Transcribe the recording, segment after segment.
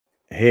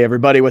Hey,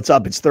 everybody, what's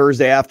up? It's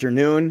Thursday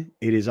afternoon.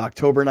 It is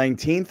October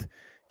 19th.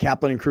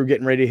 Kaplan and crew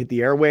getting ready to hit the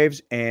airwaves,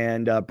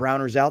 and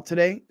Browner's out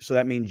today, so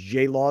that means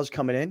J Law's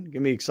coming in. Going to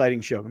be an exciting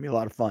show. Going to be a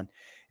lot of fun.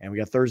 And we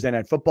got Thursday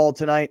Night Football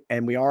tonight,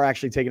 and we are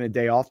actually taking a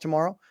day off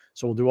tomorrow,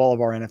 so we'll do all of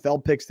our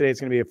NFL picks today.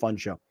 It's going to be a fun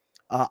show.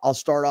 I'll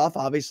start off,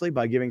 obviously,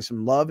 by giving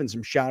some love and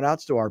some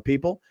shout-outs to our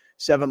people.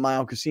 7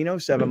 Mile Casino,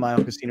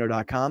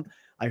 7milecasino.com.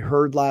 I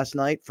heard last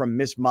night from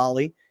Miss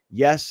Molly,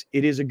 yes,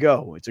 it is a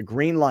go. It's a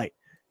green light.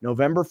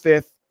 November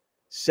 5th,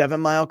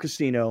 7 Mile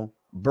Casino,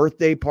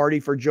 birthday party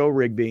for Joe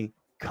Rigby.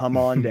 Come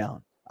on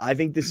down. I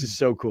think this is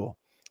so cool.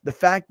 The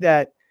fact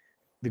that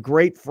the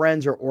great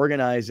friends are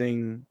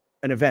organizing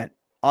an event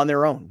on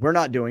their own. We're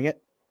not doing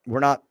it. We're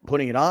not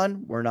putting it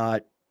on. We're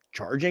not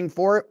charging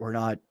for it. We're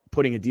not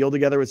putting a deal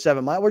together with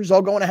 7 Mile. We're just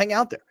all going to hang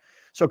out there.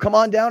 So come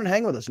on down and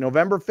hang with us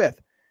November 5th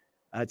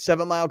at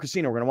 7 Mile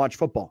Casino. We're going to watch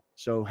football.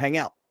 So hang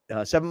out.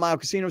 7 Mile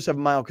Casino,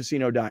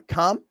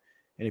 7milecasino.com.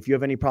 And if you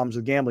have any problems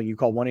with gambling, you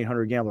call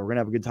 1-800-GAMBLER. We're going to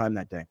have a good time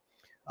that day.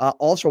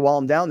 Also, while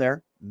I'm down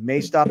there, may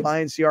stop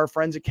by and see our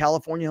friends at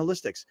California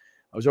Holistics.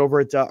 I was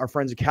over at our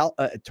friends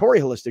at Torrey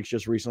Holistics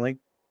just recently.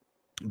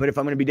 But if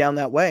I'm going to be down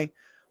that way,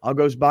 I'll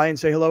go by and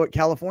say hello at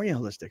California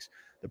Holistics.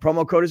 The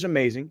promo code is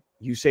amazing.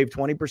 You save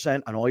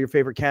 20% on all your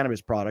favorite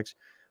cannabis products.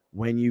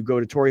 When you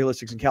go to Torrey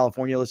Holistics and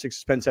California Holistics,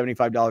 spend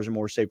 $75 or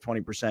more, save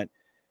 20%.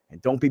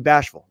 And don't be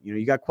bashful.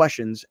 You got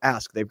questions,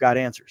 ask. They've got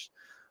answers.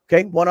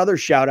 Okay, one other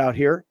shout out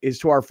here is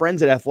to our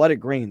friends at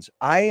Athletic Greens.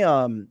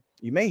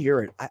 You may hear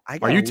it.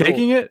 Are you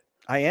taking it?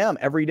 I am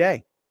every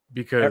day.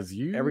 Because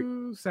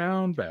you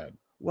sound bad.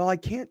 Well, I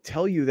can't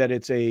tell you that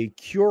it's a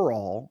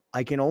cure-all.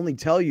 I can only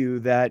tell you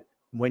that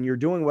when you're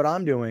doing what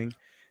I'm doing,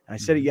 and I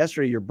said it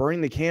yesterday, you're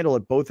burning the candle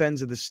at both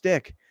ends of the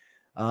stick.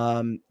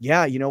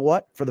 Yeah, you know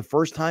what? For the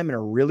first time in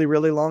a really,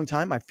 really long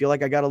time, I feel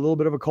like I got a little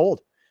bit of a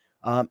cold.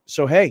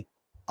 So, hey,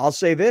 I'll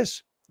say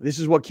this. This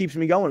is what keeps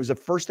me going. It was the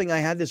first thing I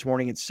had this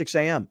morning at 6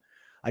 a.m.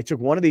 I took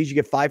one of these. You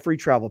get 5 free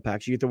travel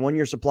packs. You get the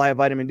 1-year supply of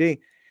vitamin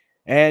D.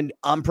 And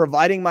I'm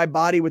providing my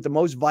body with the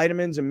most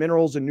vitamins and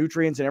minerals and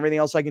nutrients and everything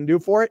else I can do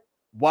for it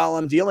while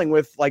I'm dealing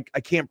with, I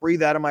can't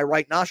breathe out of my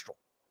right nostril.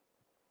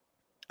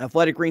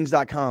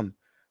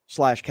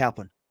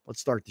 athleticgreens.com/Kaplan. Let's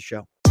start the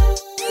show.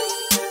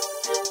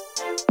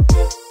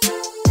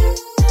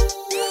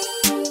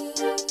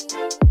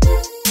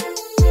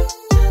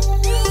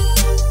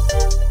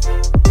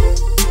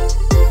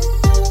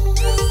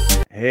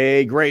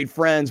 Hey, great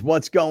friends.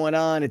 What's going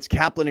on? It's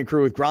Kaplan and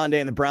crew with Grande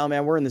and the Brown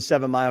Man. We're in the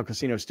 7 Mile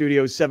Casino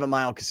studios,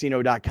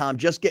 7milecasino.com.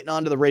 Just getting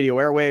onto the radio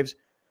airwaves,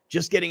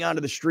 just getting onto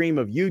the stream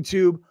of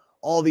YouTube,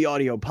 all the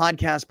audio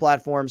podcast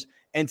platforms.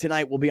 And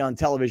tonight we'll be on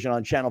television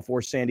on Channel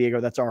 4 San Diego.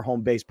 That's our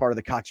home base, part of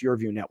the Cox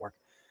Yourview network.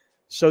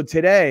 So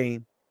today,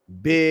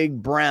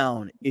 Big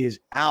Brown is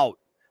out.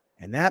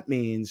 And that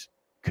means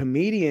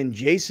comedian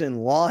Jason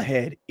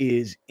Lawhead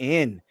is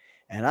in.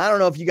 And I don't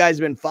know if you guys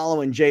have been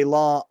following J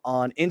Law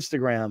on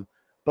Instagram,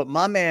 but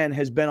my man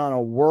has been on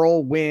a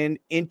whirlwind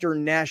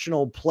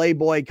international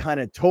Playboy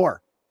kind of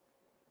tour.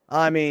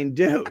 I mean,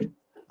 dude,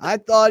 I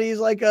thought he's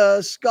like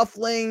a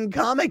scuffling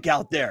comic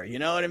out there. You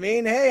know what I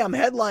mean? Hey, I'm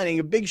headlining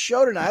a big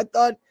show tonight. I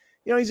thought,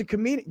 he's a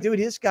comedian. Dude,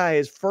 this guy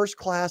is first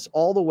class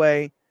all the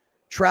way,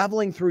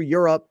 traveling through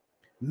Europe,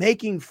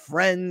 making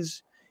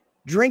friends,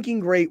 drinking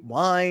great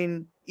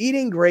wine,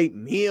 eating great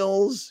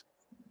meals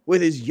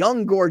with his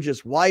young,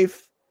 gorgeous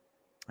wife.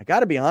 I got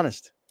to be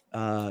honest,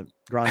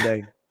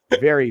 Grande,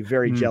 very,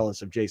 very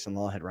jealous of Jason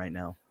Lawhead right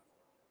now.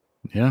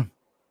 Yeah.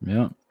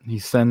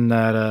 He's sending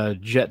that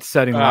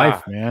jet-setting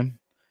life, man.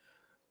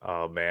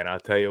 Oh, man, I'll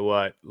tell you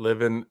what.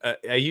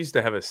 I used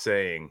to have a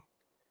saying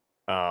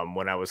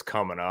when I was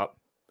coming up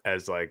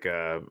as like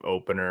a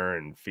opener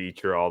and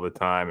feature all the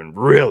time and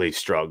really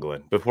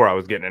struggling before I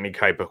was getting any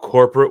type of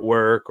corporate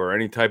work or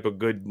any type of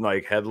good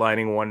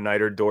headlining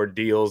one-nighter door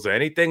deals,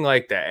 anything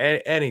like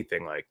that,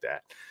 anything like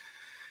that.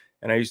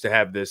 And I used to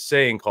have this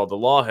saying called the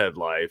Lawhead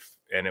life,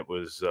 and it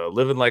was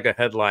living like a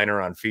headliner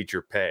on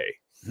feature pay.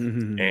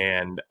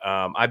 And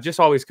I've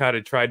just always kind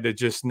of tried to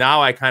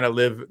now I kind of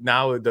live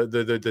now.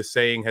 The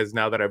saying has,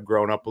 now that I've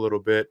grown up a little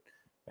bit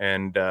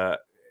and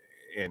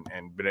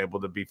been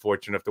able to be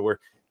fortunate enough to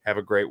have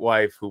a great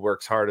wife who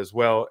works hard as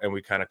well. And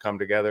we kind of come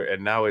together,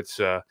 and now it's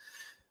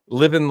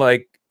living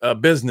like a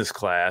business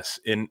class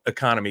in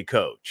economy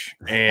coach.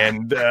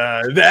 And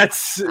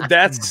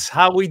that's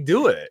how we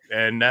do it.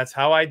 And that's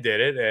how I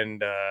did it.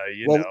 And,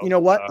 you know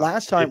what?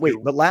 Last time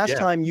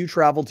you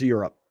traveled to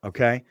Europe,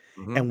 okay?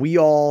 Mm-hmm. And we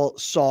all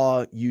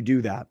saw you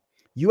do that.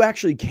 You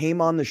actually came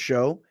on the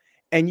show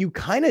and you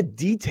kind of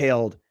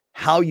detailed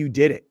how you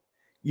did it,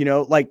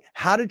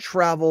 how to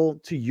travel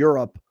to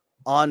Europe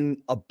on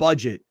a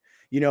budget,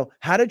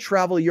 how to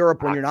travel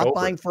Europe when you're not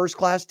buying first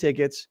class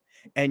tickets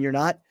and you're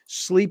not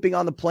sleeping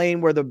on the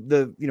plane where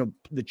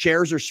the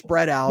chairs are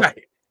spread out.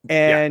 Right.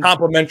 And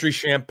complimentary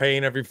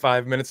champagne every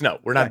 5 minutes. No,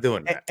 we're not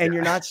doing that. And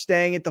you're not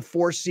staying at the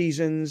Four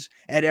Seasons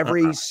at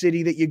every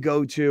city that you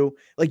go to.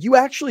 You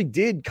actually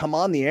did come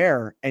on the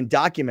air and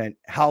document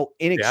how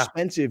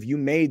inexpensive you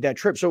made that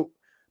trip. So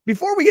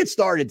Before we get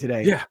started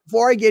today,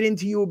 before I get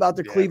into you about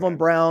the Cleveland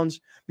Browns,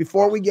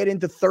 before we get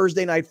into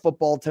Thursday night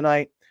football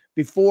tonight,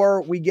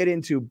 before we get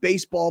into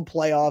baseball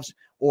playoffs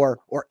or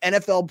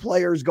NFL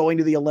players going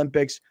to the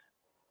Olympics,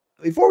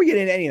 before we get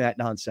into any of that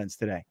nonsense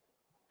today,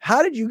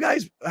 how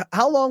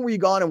long were you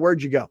gone and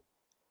where'd you go?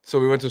 So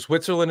we went to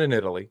Switzerland and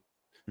Italy,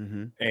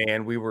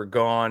 and we were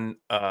gone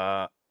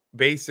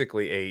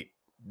basically 8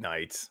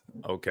 nights.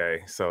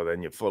 Okay. So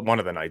then one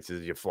of the nights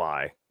is you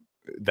fly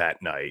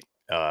that night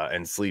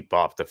and sleep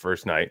off the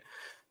first night.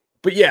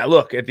 But yeah,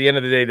 look, at the end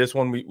of the day, this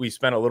one, we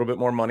spent a little bit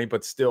more money,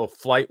 but still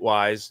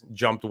flight-wise,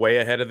 jumped way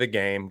ahead of the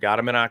game. Got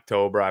them in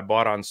October. I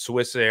bought on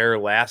Swiss Air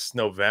last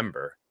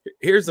November.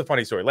 Here's the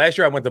funny story. Last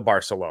year, I went to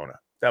Barcelona.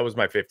 That was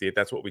my 50th.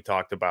 That's what we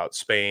talked about.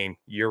 Spain,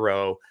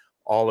 Euro,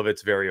 all of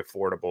it's very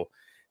affordable.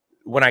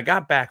 When I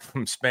got back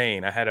from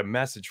Spain, I had a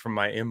message from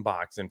my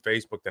inbox in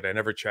Facebook that I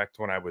never checked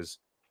when I was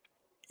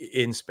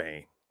in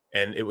Spain.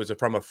 And it was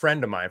from a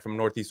friend of mine from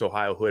Northeast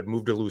Ohio who had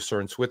moved to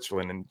Lucerne,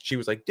 Switzerland. And she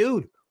was like,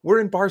 dude, we're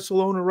in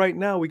Barcelona right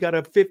now. We got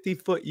a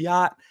 50-foot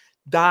yacht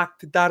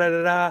docked,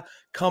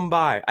 come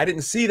by. I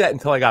didn't see that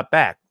until I got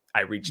back.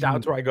 I reached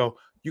out to her. I go,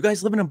 you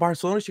guys living in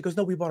Barcelona? She goes,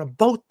 no, we bought a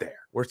boat there.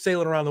 We're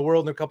sailing around the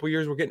world in a couple of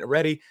years. We're getting it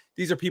ready.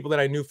 These are people that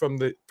I knew from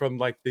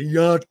like the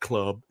yacht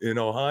club in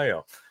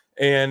Ohio.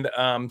 And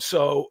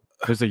so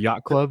there's a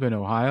yacht club in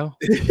Ohio.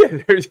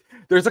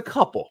 there's a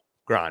couple,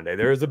 Grande.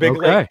 There's a big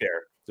lake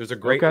there. There's a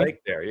great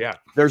lake there. Yeah.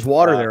 There's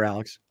water there,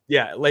 Alex.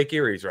 Yeah. Lake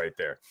Erie's right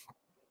there.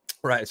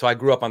 Right. So I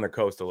grew up on the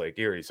coast of Lake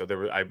Erie. So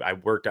I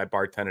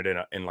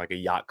bartended in like a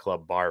yacht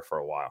club bar for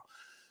a while.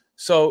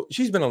 So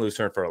she's been in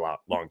Lucerne for a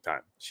long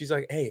time. She's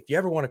like, hey, if you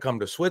ever want to come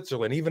to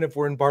Switzerland, even if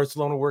we're in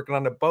Barcelona working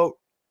on the boat,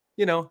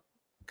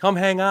 come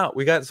hang out.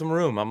 We got some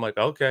room. I'm like,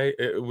 okay,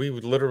 we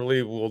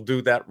will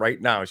do that right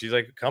now. She's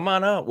like, come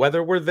on out,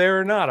 whether we're there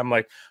or not. I'm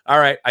like, all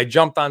right. I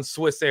jumped on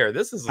Swiss Air.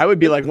 I would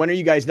be like, when are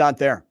you guys not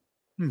there?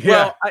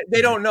 Well,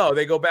 they don't know.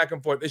 They go back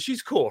and forth.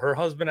 She's cool. Her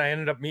husband, I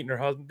ended up meeting her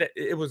husband.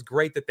 It was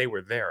great that they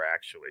were there,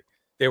 actually.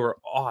 They were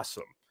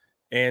awesome.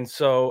 And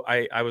so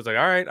I was like,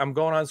 all right, I'm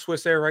going on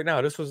Swiss Air right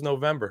now. This was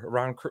November,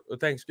 around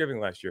Thanksgiving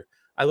last year.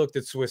 I looked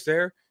at Swiss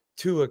Air,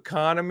 2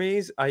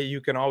 economies.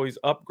 You can always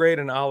upgrade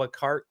and a la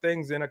carte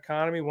things in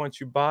economy once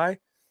you buy.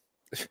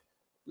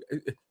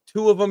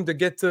 2 of them to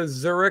get to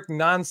Zurich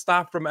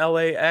nonstop from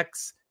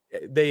LAX.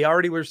 They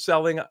already were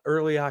selling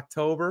early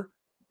October.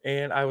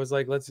 And I was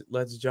like,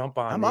 let's jump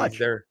on. How much?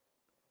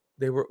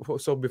 They were,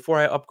 so before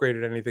I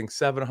upgraded anything,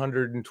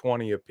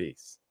 $720 a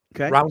piece.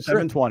 Okay, round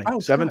 720.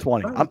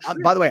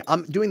 720. By the way,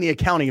 I'm doing the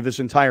accounting of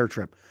this entire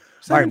trip.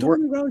 All right, we're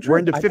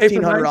into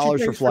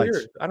 $1,500 for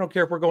flights. I don't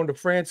care if we're going to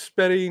France,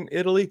 Spain,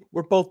 Italy.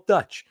 We're both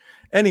Dutch.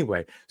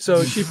 Anyway,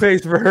 so she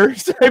pays for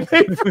hers. I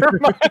pay for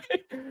mine.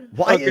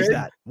 Why is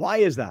that? Why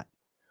is that?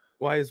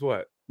 Why is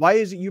what? Why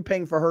is it you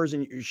paying for hers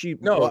and she?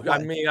 No, I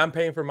mean, I'm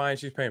paying for mine.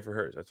 She's paying for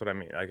hers. That's what I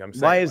mean. Like I'm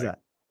saying. Why is that?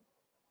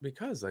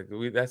 Because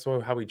that's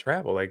how we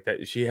travel. Like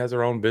that, she has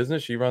her own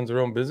business. She runs her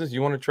own business.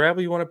 You want to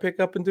travel? You want to pick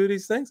up and do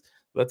these things?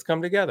 Let's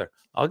come together.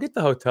 I'll get the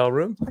hotel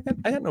room.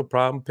 I got no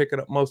problem picking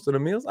up most of the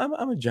meals. I'm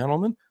a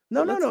gentleman.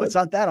 No, it's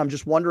not that. I'm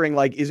just wondering,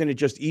 like, isn't it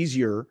just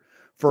easier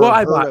for?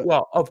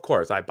 Well, of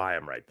course, I buy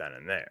them right then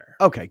and there.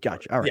 Okay,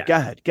 gotcha. All right, go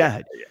ahead.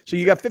 Yeah. So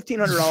you got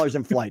 $1,500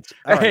 in flights.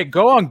 Hey, right.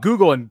 Go on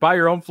Google and buy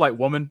your own flight,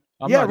 woman.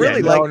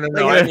 Really? No.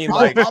 I mean,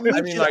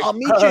 I'll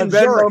meet you in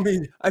Zurich.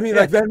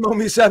 Like Venmo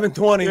me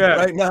 $720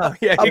 right now.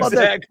 Yeah,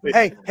 exactly.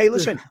 Hey,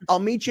 listen, I'll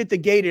meet you at the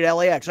gate at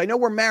LAX. I know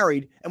we're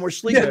married and we're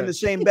sleeping in the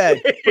same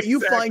bed, but you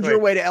find your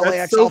way to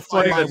LAX. I'll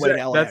find my way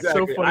to LAX. That's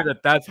so funny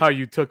that's how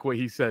you took what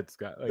he said,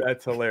 Scott.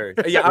 That's hilarious.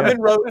 Yeah, I'm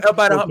in row.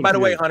 By the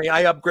way, honey,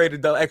 I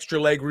upgraded the extra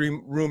leg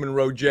room in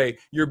row J.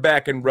 You're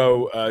back in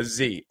row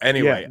Z.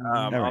 Anyway,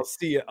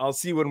 I'll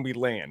see when we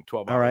land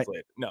 12 hours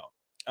later. No.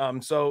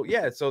 So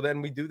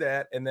then we do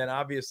that. And then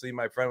obviously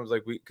my friend was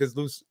like,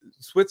 because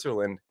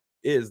Switzerland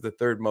is the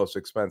 3rd most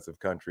expensive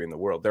country in the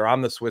world. They're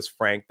on the Swiss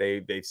franc.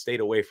 They stayed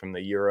away from the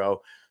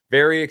euro.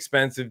 Very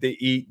expensive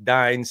to eat,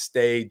 dine,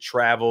 stay,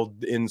 travel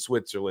in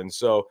Switzerland.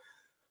 So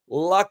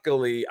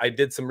luckily I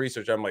did some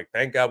research. I'm like,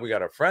 thank God we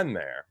got a friend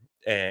there.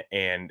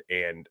 And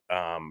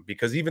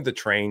because even the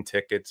train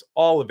tickets,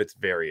 all of it's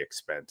very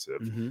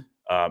expensive.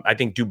 I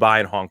think Dubai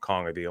and Hong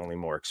Kong are the only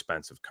more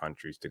expensive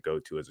countries to go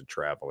to as a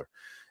traveler.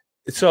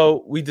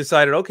 So we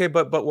decided, okay,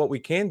 but what we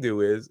can do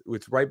is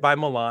it's right by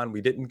Milan.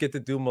 We didn't get to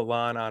do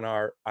Milan on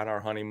our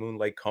honeymoon,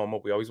 Lake Como.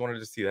 We always wanted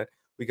to see that.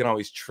 We can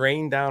always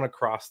train down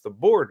across the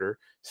border,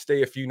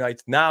 stay a few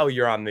nights. Now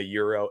you're on the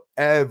Euro.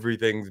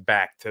 Everything's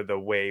back to the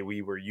way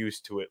we were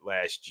used to it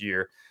last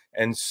year.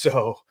 And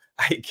so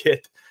I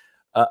get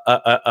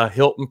a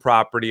Hilton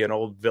property, an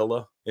old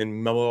villa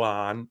in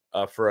Milan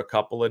for a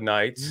couple of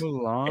nights.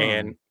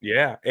 And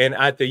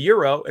at the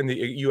Euro and the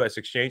U.S.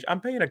 exchange, I'm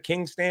paying a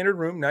king standard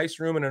room, nice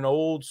room in an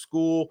old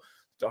school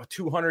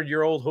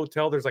 200-year-old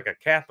hotel. There's like a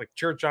Catholic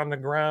church on the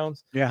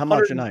grounds. Yeah, how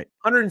much a night?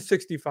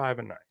 $165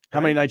 a night.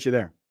 How many nights you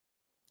there?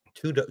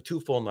 Two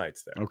full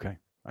nights there. Okay,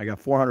 I got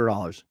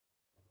 $400.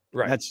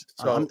 Right. That's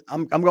so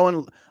I'm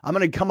going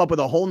to come up with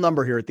a whole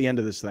number here at the end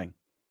of this thing.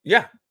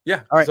 Yeah.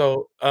 All right.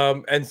 So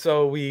and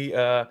so we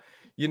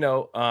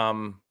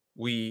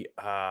we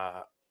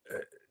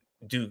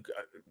do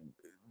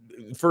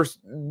first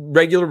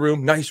regular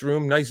room, nice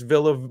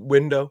villa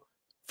window.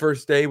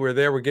 First day we're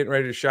there, we're getting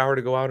ready to shower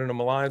to go out into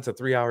Milan. It's a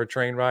 3-hour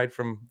train ride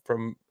from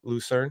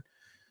Lucerne.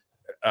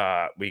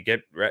 We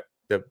get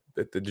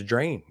the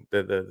drain,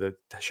 the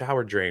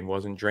shower drain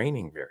wasn't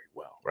draining very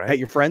well, At right?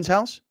 your friend's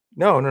house?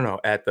 No,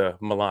 at the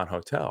Milan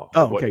hotel.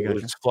 Oh, okay, It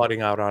gotcha. was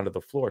flooding out onto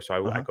the floor. So I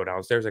Uh-huh. go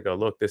downstairs. I go,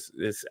 look, this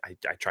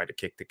I tried to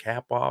kick the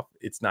cap off.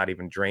 It's not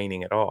even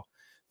draining at all.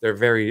 They're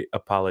very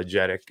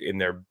apologetic in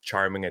their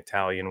charming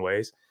Italian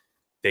ways.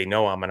 They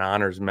know I'm an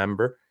honors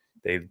member.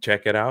 They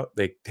check it out.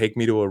 They take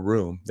me to a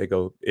room. They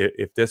go,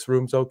 if this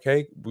room's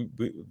okay,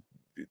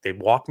 they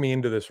walk me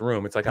into this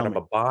room. It's like out of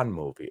a Bond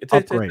movie.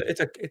 Upgrade.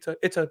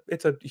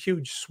 It's a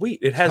huge suite.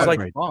 It has like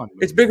Upgrade.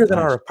 it's bigger than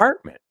Nice. our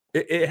apartment.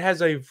 It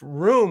has a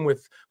room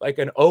with like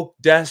an oak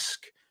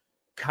desk,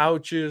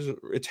 couches,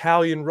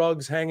 Italian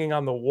rugs hanging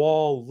on the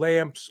wall,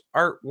 lamps,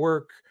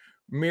 artwork,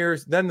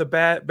 mirrors. Then the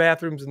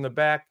bathrooms in the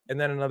back, and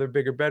then another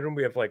bigger bedroom.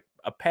 We have like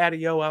a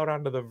patio out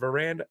onto the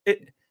veranda.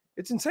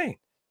 It's insane.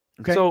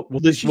 Okay. So will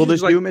this she's do,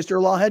 like,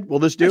 Mr. Lawhead? Will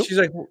this do? She's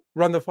like,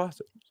 run the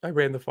faucet. I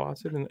ran the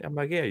faucet, and I'm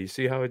like, yeah. You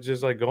see how it's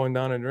just like going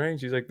down and drain?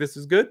 She's like, this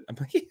is good. I'm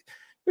like,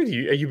 are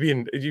you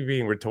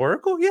being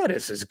rhetorical? Yeah,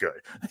 this is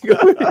good.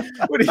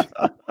 What are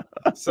you?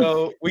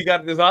 So we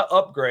got this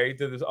upgrade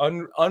to this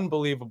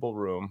unbelievable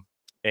room,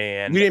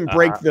 and you didn't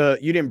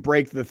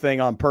break the thing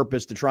on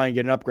purpose to try and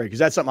get an upgrade, because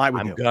that's something I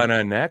would do. I'm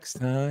gonna next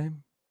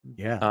time.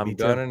 Yeah, I'm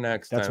gonna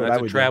next time. That's what That's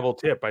I would a travel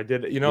tip. I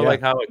did,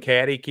 like how a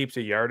caddy keeps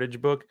a yardage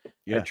book.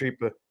 Yeah. I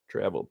treat a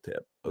travel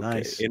tip. Okay.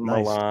 Nice. In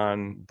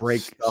Milan,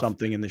 break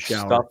something in the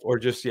shower. Stuff, or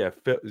just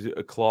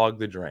clog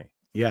the drain.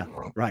 Yeah,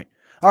 right.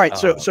 All right,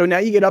 so now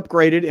you get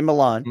upgraded in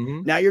Milan.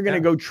 Mhm. Now you're going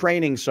to go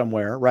training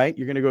somewhere, right?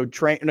 You're going to go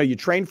train. No, you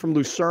train from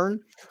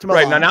Lucerne to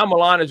Milan. Right, now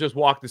Milan is just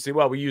walk to see.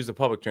 Well, we use the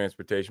public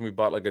transportation. We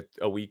bought like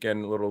a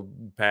weekend little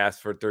pass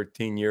for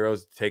 13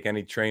 euros to take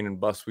any train and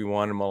bus we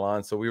want in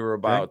Milan. So we were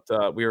about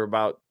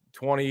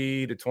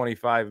 20 to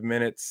 25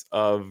 minutes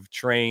of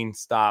train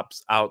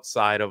stops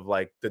outside of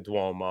like the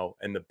Duomo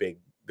and the big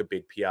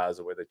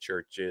piazza where the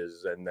church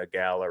is and the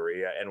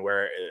Galleria and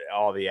where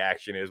all the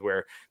action is,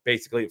 where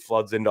basically it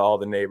floods into all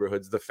the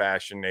neighborhoods, the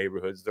fashion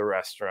neighborhoods, the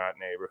restaurant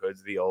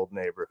neighborhoods, the old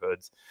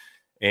neighborhoods.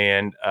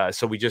 And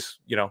so we just,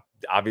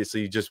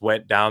 obviously just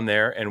went down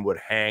there and would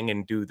hang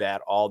and do that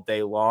all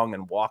day long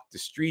and walk the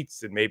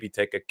streets and maybe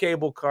take a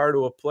cable car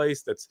to a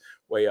place that's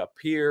way up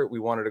here. We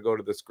wanted to go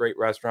to this great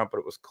restaurant, but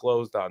it was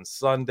closed on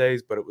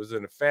Sundays, but it was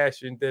in a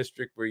fashion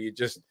district where you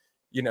just,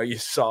 you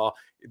saw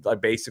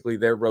basically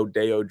their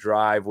Rodeo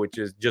Drive, which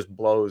is just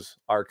blows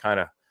our kind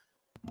of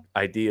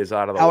ideas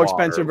out of the How water.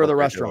 expensive are the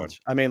restaurants?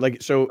 I mean,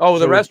 like, so.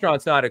 The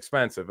restaurant's not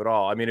expensive at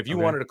all. I mean, if you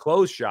wanted a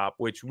clothes shop,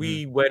 which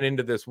we went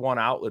into this one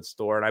outlet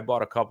store and I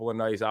bought a couple of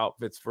nice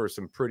outfits for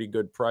some pretty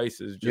good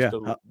prices.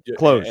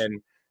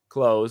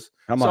 Clothes.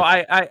 How much? So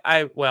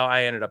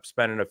I ended up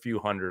spending a few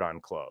hundred on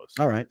clothes.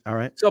 All right.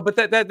 So, but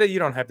that you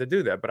don't have to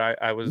do that. But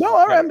I was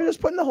all right. I'm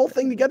just putting the whole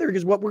thing together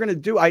because what we're going to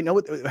do, I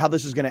know how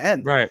this is going to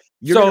end. Right.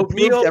 You're going to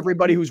prove to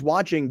everybody who's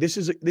watching this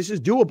is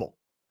doable.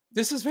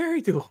 This is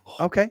very doable.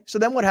 Okay. So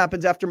then what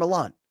happens after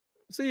Milan?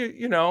 So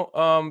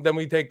then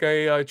we take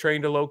a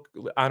train to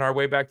on our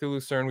way back to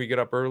Lucerne. We get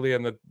up early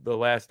on the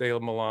last day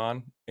of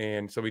Milan,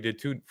 and so we did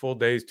 2 full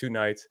days, 2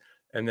 nights,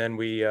 and then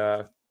we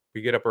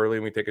get up early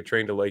and we take a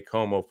train to Lake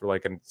Como for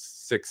like a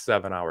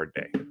 6-7 hour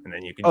day, and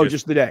then you can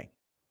just the day.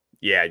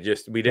 Yeah,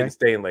 we didn't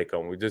stay in Lake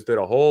Como. We just did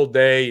a whole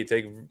day. You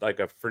take like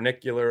a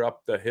funicular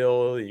up the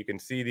hill. You can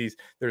see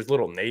there's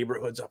little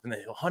neighborhoods up in the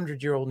hill,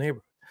 100-year-old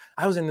neighborhood.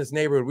 I was in this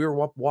neighborhood.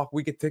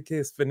 We could take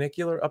this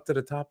funicular up to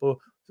the top of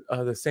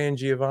the San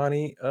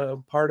Giovanni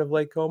part of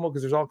Lake Como,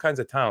 because there's all kinds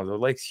of towns. The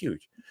lake's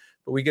huge,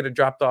 but we get it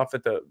dropped off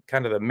at the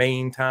kind of the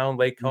main town,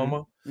 Lake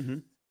Como. Mm-hmm.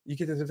 You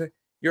get this,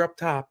 you're up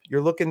top.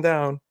 You're looking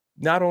down.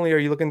 Not only are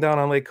you looking down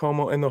on Lake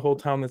Como and the whole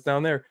town that's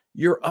down there,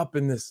 you're up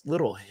in this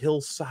little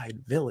hillside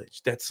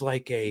village that's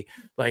like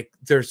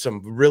there's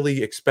some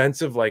really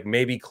expensive, like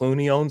maybe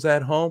Clooney owns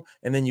that home,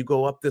 and then you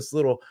go up this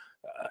little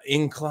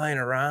incline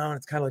around.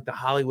 It's kind of like the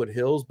Hollywood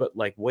Hills, but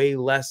like way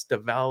less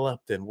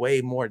developed and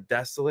way more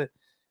desolate.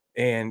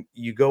 And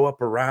you go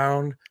up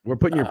around. We're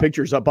putting your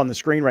pictures up on the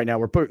screen right now.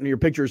 We're putting your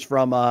pictures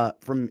from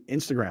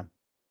Instagram.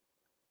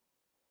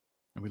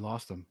 And we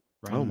lost him.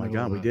 Right. Oh my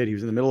God, we did. He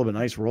was in the middle of a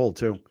nice roll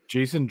too.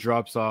 Jason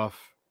drops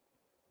off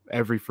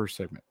every first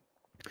segment.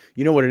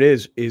 You know what it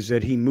is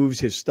that he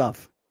moves his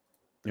stuff.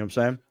 You know what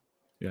I'm saying?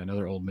 Yeah,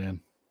 another old man.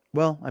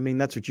 Well, I mean,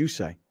 that's what you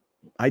say.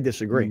 I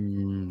disagree.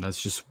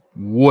 That's just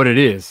what it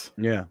is.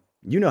 Yeah.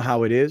 You know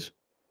how it is.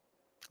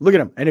 Look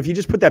at him. And if you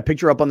just put that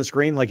picture up on the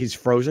screen like he's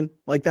frozen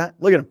like that,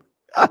 look at him.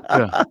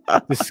 Yeah.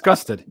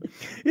 Disgusted.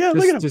 Yeah, just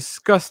look at him.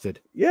 Disgusted.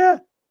 Yeah.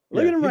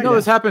 Look at him right now.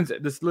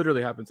 This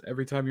literally happens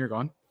every time you're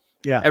gone.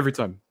 Yeah. Every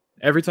time.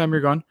 Every time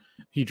you're gone,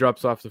 he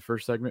drops off the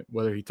first segment,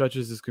 whether he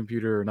touches his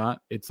computer or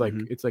not. It's like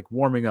it's like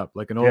warming up,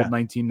 like an old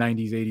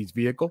 1990s, 80s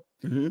vehicle.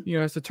 It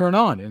has to turn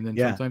on, and then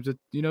sometimes it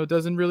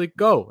doesn't really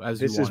go as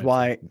this you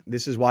want.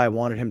 This is why I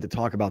wanted him to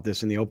talk about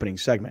this in the opening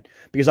segment,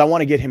 because I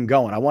want to get him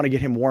going. I want to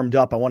get him warmed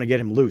up. I want to get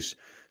him loose.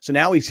 So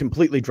now he's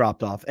completely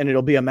dropped off, and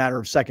it'll be a matter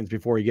of seconds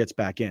before he gets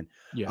back in.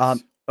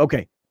 Yes.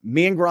 Okay.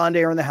 Me and Grande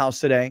are in the house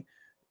today.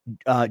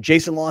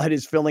 Jason Lawhead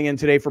is filling in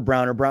today for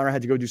Browner. Browner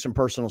had to go do some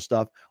personal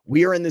stuff.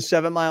 We are in the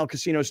 7 Mile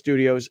Casino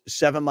studios,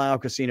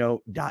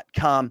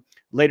 7milecasino.com.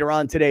 Later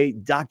on today,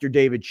 Dr.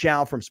 David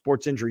Chow from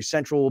Sports Injury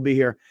Central will be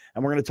here,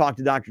 and we're going to talk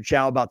to Dr.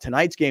 Chow about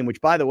tonight's game, which,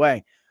 by the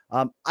way,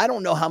 I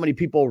don't know how many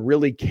people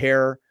really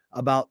care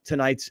about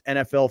tonight's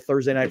NFL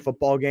Thursday night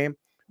football game,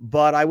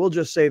 but I will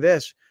just say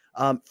this.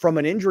 From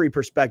an injury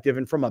perspective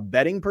and from a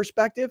betting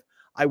perspective,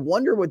 I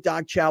wonder what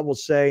Doc Chow will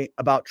say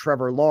about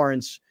Trevor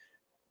Lawrence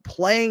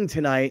playing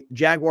tonight,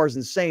 Jaguars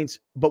and Saints,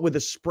 but with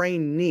a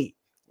sprained knee.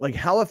 Like,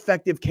 how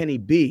effective can he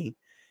be?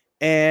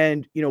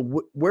 And,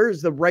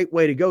 where's the right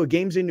way to go?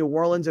 Game's in New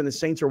Orleans, and the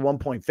Saints are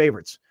 1-point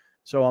favorites.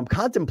 So I'm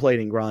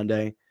contemplating,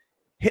 Grande,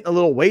 hitting a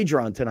little wager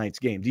on tonight's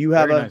game. Do you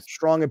have a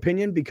strong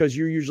opinion? Because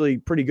you're usually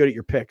pretty good at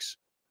your picks.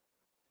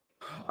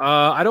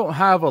 I don't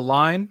have a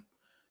line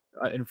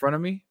in front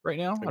of me right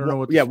now. I don't know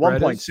what the spread 1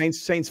 point.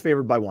 is. Saints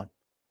favored by 1.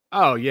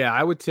 Oh, yeah.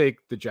 I would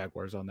take the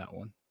Jaguars on that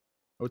one.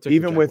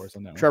 Even with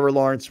Trevor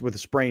Lawrence with a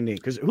sprained knee,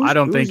 because I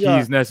don't think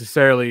he's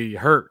necessarily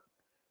hurt.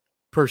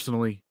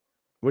 Personally,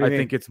 I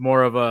think it's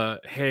more of a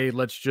hey,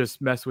 let's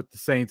just mess with the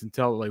Saints and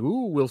tell like,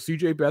 ooh, will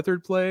CJ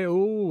Beathard play?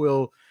 Ooh,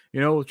 will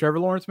Trevor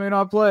Lawrence may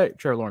not play.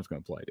 Trevor Lawrence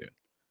going to play,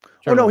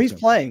 dude. He's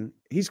playing.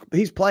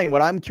 He's playing.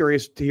 What I'm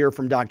curious to hear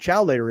from Doc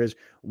Chow later is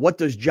what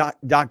does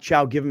Doc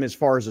Chow give him as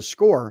far as a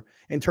score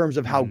in terms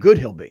of how good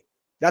he'll be.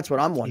 That's what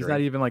I'm wondering. He's not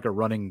even like a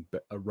running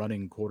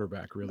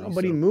quarterback, really.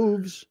 But he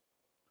moves.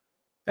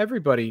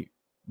 Everybody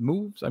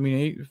moves. I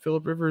mean,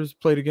 Phillip Rivers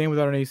played a game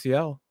without an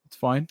ACL. It's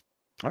fine.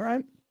 All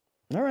right.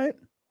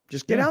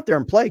 Just get out there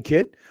and play,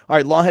 kid. All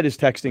right, Lawhead is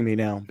texting me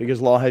now because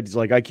Lawhead's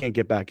like, I can't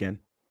get back in.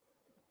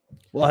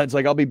 Lawhead's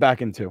like, I'll be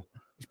back in 2.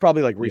 He's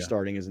probably like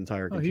restarting his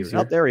entire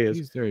computer. There he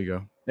is. There you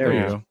go. There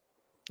you go.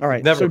 All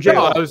right. Never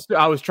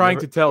I was trying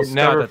to tell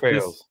Scott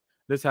that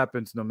this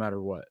happens no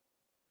matter what.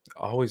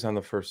 Always on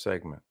the first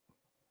segment.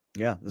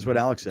 Yeah, that's what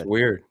Alex said. It's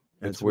weird.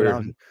 It's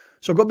weird.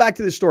 So go back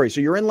to the story. So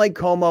you're in Lake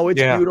Como.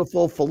 It's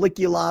beautiful.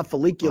 Follicula,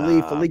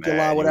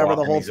 whatever,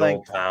 the whole thing.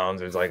 Old towns.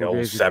 There's like an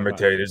old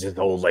cemetery. There's this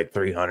old like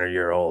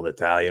 300-year-old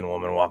Italian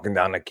woman walking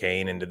down the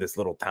cane into this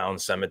little town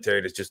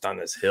cemetery that's just on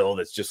this hill.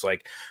 That's just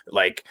like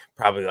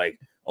probably like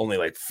only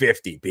like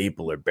 50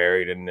 people are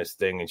buried in this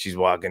thing. And she's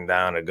walking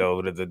down to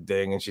go to the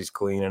thing and she's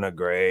cleaning a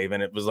grave.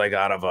 And it was like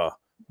out of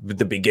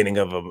the beginning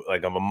of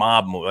a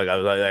mob movie. Like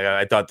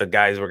I thought the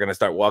guys were gonna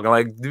start walking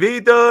like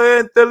Vito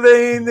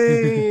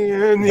Antolini,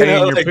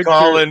 and like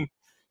calling,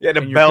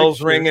 the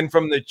bells ringing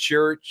from the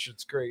church.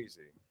 It's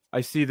crazy. I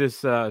see this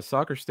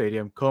soccer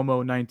stadium, Como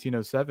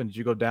 1907. Did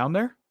you go down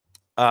there?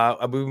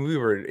 I mean, we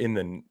were in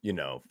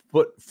the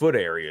foot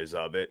areas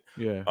of it.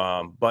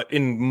 Yeah. But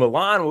in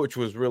Milan, which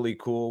was really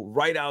cool,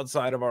 right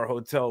outside of our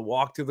hotel,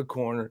 walk to the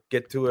corner,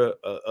 get to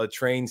a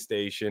train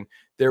station.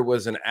 There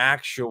was an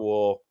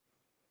actual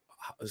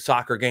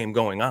soccer game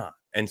going on,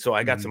 and so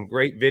I got some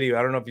great video.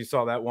 I don't know if you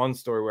saw that one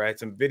story where I had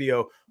some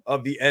video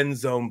of the end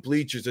zone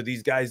bleachers of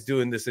these guys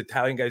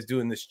Italian guys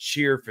doing this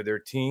cheer for their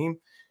team,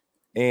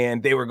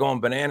 and they were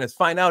going bananas.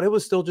 Find out it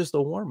was still just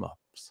the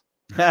warm-ups.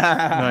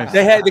 Nice.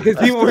 They had, because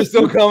people were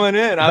still coming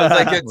in. I was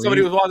like,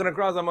 somebody was walking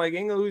across. I'm like,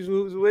 Inga,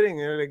 who's winning? And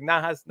they're like,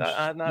 nah, it's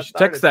not.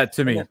 Text that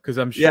to me because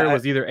I'm sure it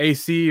was either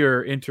AC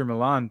or Inter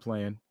Milan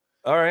playing.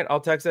 All right, I'll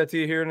text that to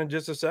you here in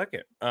just a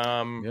second.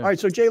 All right,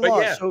 so Jay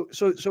Law,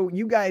 so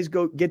you guys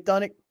get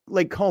done at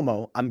Lake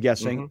Como, I'm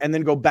guessing, and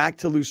then go back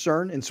to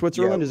Lucerne in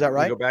Switzerland. Is that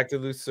right? We go back to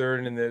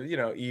Lucerne in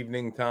the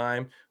evening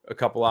time, a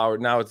couple hours.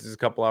 Now it's just a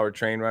couple hour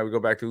train ride. We go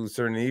back to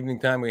Lucerne in the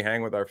evening time. We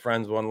hang with our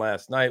friends one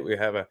last night. We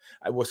have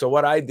so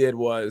what I did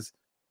was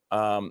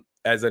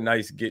as a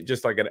nice gift,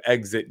 just like an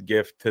exit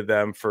gift to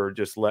them for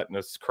just letting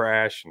us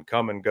crash and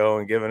come and go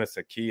and giving us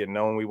a key and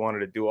knowing we wanted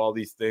to do all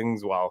these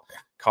things while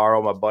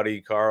Carl, my buddy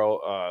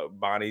Carl,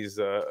 Bonnie's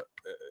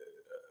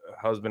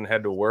husband,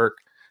 had to work.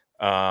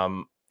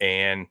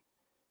 And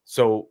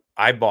so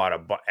I bought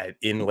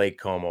in Lake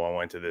Como. I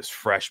went to this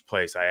fresh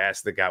place. I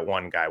asked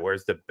one guy,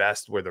 where's the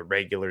best where the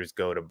regulars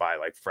go to buy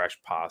like fresh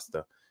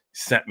pasta?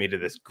 Sent me to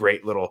this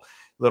great little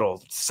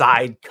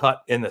side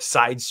cut in the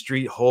side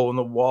street, hole in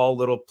the wall,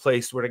 little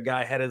place where the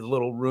guy had his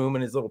little room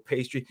and his little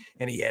pastry,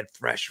 and he had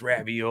fresh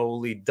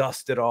ravioli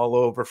dusted all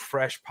over,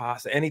 fresh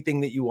pasta, anything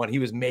that you want. He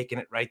was making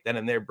it right then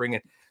and there, bringing.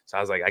 So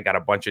I was like, I got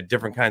a bunch of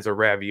different kinds of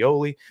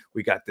ravioli.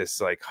 We got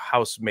this like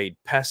house-made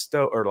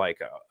pesto, or like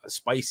a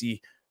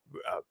spicy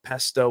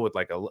pesto with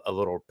like a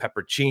little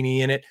peppercini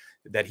in it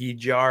that he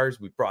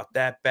jars. We brought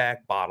that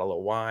back, bottle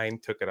of wine,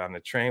 took it on the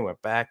train,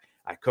 went back.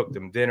 I cooked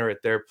them dinner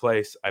at their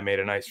place. I made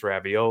a nice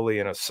ravioli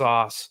and a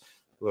sauce,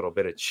 a little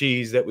bit of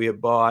cheese that we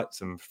had bought,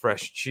 some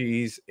fresh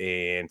cheese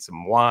and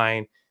some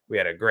wine. We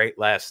had a great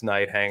last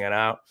night hanging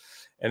out.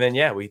 And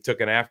then, we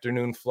took an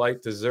afternoon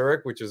flight to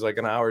Zurich, which is like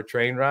an hour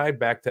train ride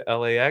back to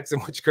LAX.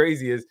 And what's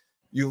crazy is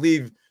you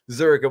leave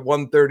Zurich at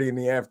 1:30 in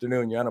the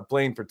afternoon. You're on a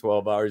plane for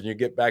 12 hours and you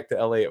get back to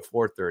LA at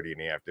 4:30 in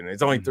the afternoon.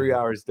 It's only 3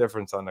 hours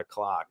difference on the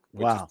clock,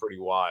 which is pretty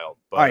wild.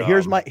 But, all right,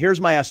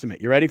 here's my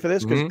estimate. You ready for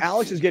this? Because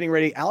Alex is getting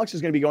ready. Alex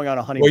is going to be going on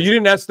a honeymoon. Well, you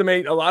didn't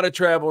estimate a lot of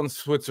travel in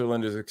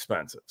Switzerland is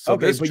expensive. So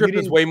this trip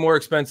is way more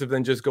expensive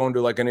than just going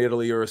to like an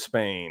Italy or a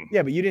Spain.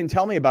 Yeah, but you didn't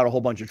tell me about a whole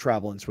bunch of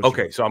travel in Switzerland.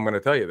 Okay, so I'm going to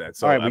tell you that.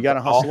 So all right, we got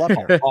to hustle up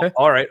here.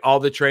 All right, all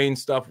the train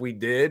stuff we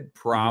did,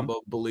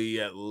 probably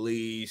at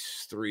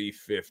least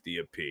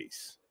 $350 a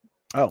piece.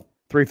 Oh.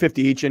 $350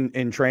 each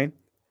in train?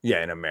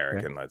 Yeah, in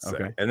American, let's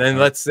say. And then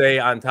let's say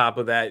on top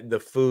of that, the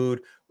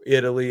food,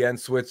 Italy and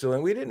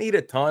Switzerland. We didn't eat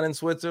a ton in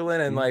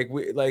Switzerland. And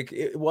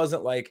it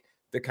wasn't like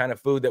the kind of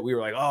food that we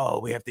were like, oh,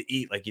 we have to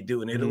eat like you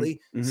do in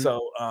Italy.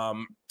 So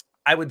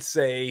I would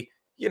say,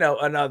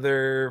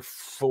 another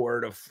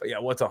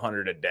what's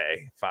 100 a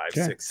day?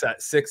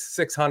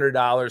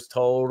 $600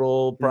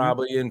 total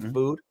probably in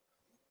food.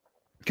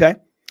 Okay.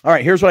 All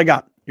right, here's what I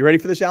got. You ready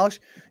for this, Alex?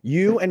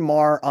 You and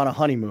Mar on a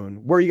honeymoon.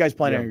 Where are you guys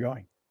planning on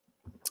going?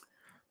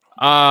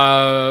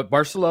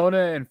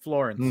 Barcelona and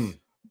Florence.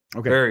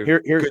 Okay.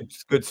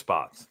 Good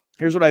spots.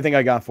 Here's what I think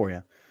I got for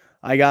you.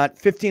 I got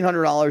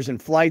 $1,500 in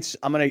flights.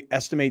 I'm going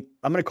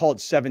to call it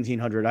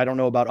 $1,700. I don't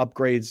know about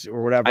upgrades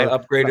or whatever. I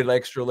upgraded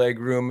extra leg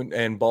room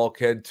and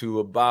bulkhead to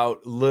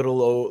about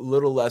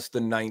little less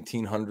than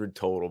 $1,900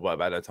 total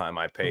by the time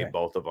I paid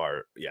both of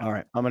our. Yeah. All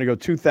right. I'm going to go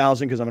 $2,000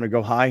 because I'm going to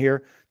go high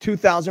here.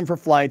 $2,000 for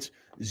flights,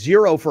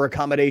 $0 for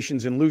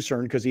accommodations in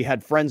Lucerne because he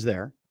had friends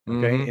there.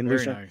 Okay. In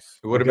Lucerne. Nice.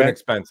 It would have been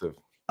expensive.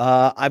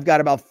 I've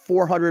got about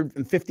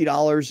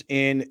 $450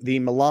 in the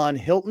Milan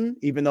Hilton,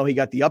 even though he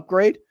got the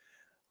upgrade.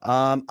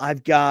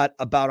 I've got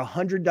about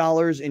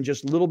 $100 in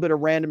just a little bit of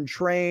random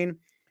train.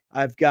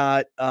 I've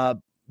got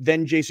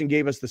then Jason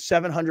gave us the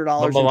 $700.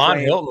 The Milan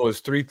Hilton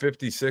was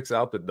 $356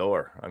 out the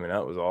door. I mean,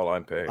 that was all I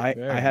paid.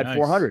 I had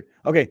 $400.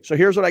 Okay, so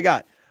here's what I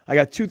got. I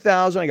got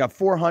 $2,000. I got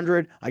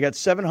 $400. I got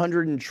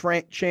 $700 in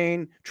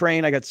train.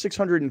 I got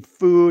 $600 in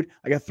food.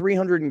 I got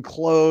 $300 in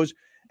clothes.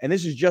 And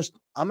this is just,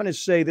 I'm going to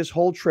say this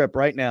whole trip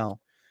right now,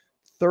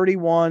 4.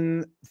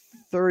 I'm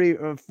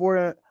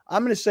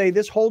going to say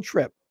this whole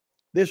trip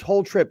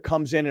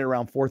comes in at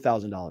around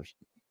 $4,000.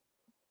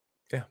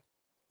 Yeah.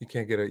 You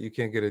can't get a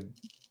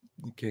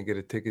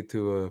ticket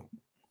to a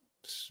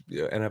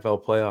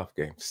NFL playoff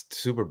game,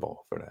 Super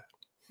Bowl for that.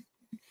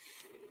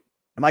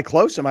 Am I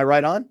close? Am I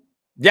right on?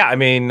 Yeah, I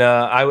mean,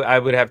 I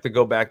would have to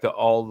go back to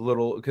all the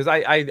little because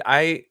I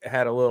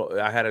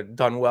had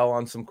done well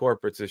on some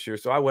corporates this year,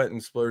 so I went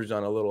and splurged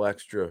on a little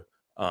extra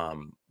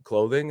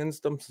clothing and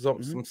some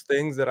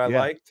things that I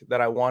liked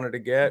that I wanted to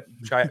get.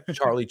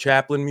 Charlie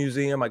Chaplin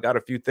Museum, I got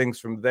a few things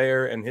from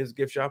there and his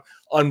gift shop.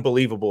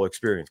 Unbelievable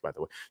experience, by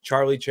the way.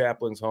 Charlie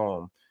Chaplin's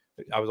home.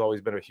 I was always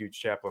been a huge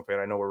Chaplin fan.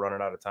 I know we're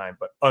running out of time,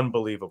 but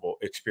unbelievable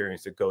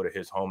experience to go to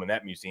his home, and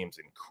that museum's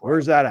incredible.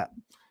 Where's that at?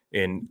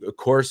 In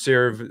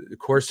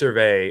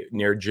Courservais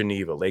near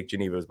Geneva, Lake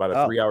Geneva. It was about a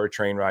 3-hour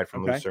train ride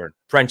from Lucerne.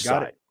 French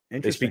side.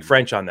 They speak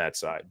French on that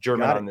side,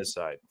 German on this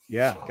side.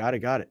 Yeah, got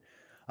it.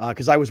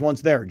 Because I was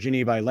once there,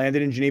 Geneva. I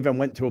landed in Geneva and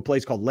went to a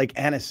place called Lake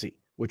Annecy,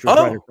 which was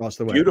right across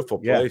the way. Beautiful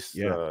place,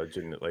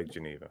 Lake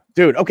Geneva.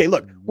 Dude, okay,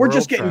 look, we're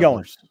just getting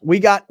going.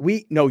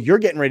 You're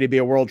getting ready to be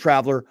a world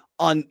traveler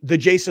on the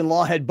Jason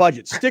Lawhead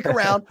budget. Stick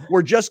around.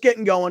 We're just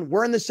getting going.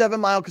 We're in the 7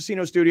 Mile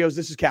Casino Studios.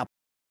 This is Cap.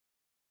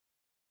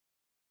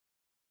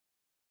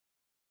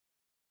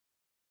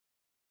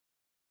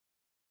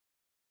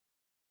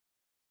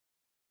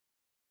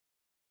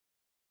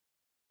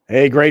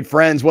 Hey, great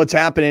friends. What's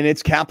happening?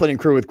 It's Kaplan and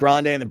Crew with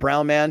Grande and the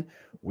Brown Man.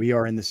 We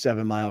are in the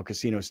 7 Mile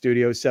Casino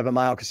Studios,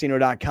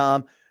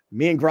 7milecasino.com.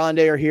 Me and Grande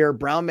are here.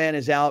 Brown Man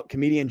is out.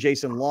 Comedian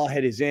Jason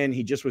Lawhead is in.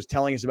 He just was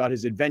telling us about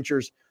his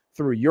adventures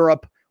through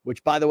Europe,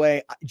 which, by the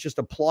way, I just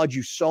applaud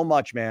you so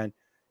much, man.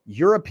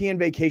 European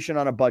vacation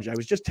on a budget. I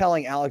was just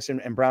telling Alex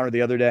and Browner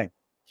the other day.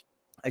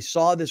 I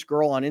saw this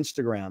girl on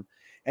Instagram,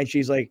 and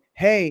she's like,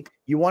 hey,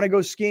 you want to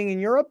go skiing in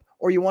Europe?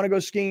 Or you want to go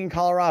skiing in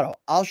Colorado?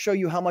 I'll show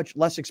you how much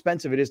less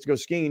expensive it is to go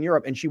skiing in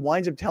Europe. And she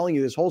winds up telling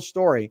you this whole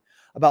story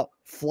about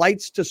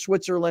flights to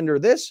Switzerland or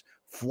this,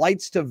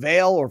 flights to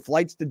Vail or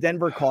flights to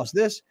Denver cost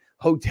this,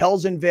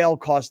 hotels in Vail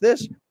cost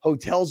this,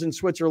 hotels in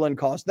Switzerland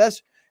cost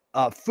this,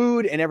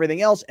 food and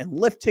everything else, and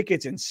lift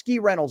tickets and ski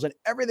rentals and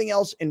everything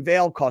else in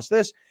Vail cost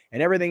this,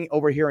 and everything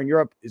over here in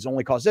Europe is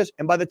only cost this.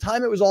 And by the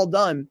time it was all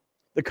done,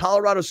 the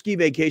Colorado ski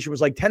vacation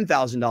was like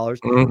 $10,000.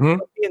 The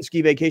European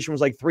ski vacation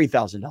was like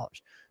 $3,000.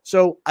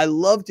 So I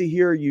love to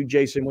hear you,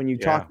 Jason, when you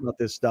talk about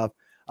this stuff.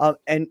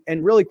 And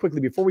really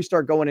quickly, before we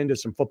start going into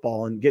some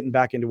football and getting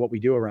back into what we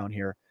do around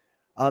here,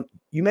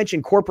 you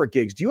mentioned corporate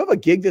gigs. Do you have a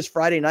gig this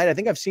Friday night? I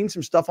think I've seen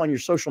some stuff on your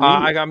social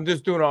media. I'm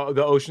just doing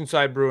the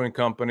Oceanside Brewing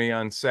Company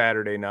on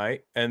Saturday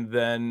night. And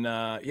then,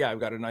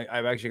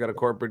 I've actually got a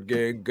corporate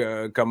gig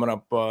coming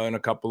up in a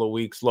couple of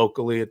weeks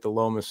locally at the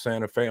Lomas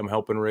Santa Fe. I'm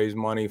helping raise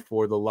money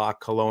for the La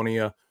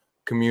Colonia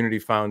community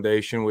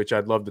foundation, which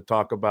I'd love to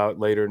talk about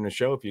later in the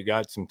show if you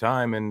got some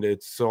time. And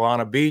it's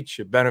Solana Beach.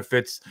 It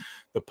benefits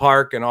the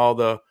park and all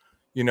the,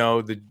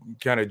 the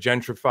kind of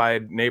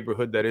gentrified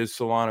neighborhood that is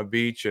Solana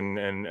Beach, and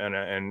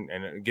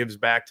it gives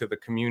back to the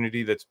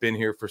community that's been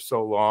here for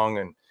so long.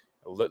 And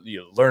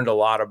you learned a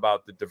lot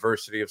about the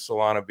diversity of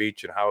Solana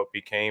Beach and how it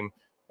became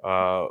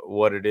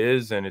what it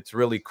is, and it's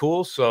really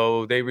cool.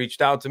 So they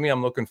reached out to me.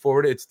 I'm looking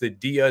forward to it. It's the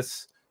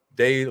Dias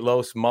de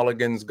los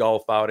Mulligans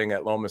golf outing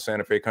at Loma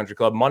Santa Fe Country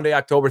Club, Monday,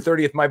 October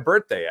 30th, my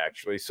birthday,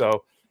 actually.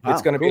 So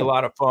it's going to be a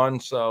lot of fun.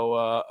 So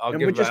I'll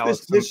give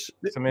Alex this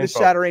info.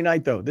 Saturday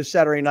night, though. This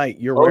Saturday night,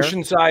 you're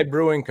Oceanside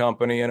Brewing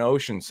Company in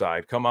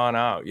Oceanside. Come on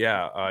out.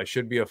 Yeah,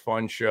 should be a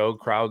fun show.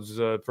 Crowd's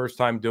first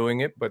time doing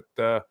it, but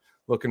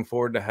looking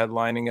forward to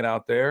headlining it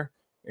out there.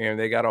 And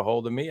they got a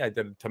hold of me. I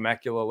did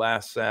Temecula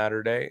last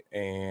Saturday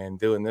and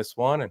doing this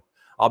one. And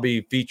I'll be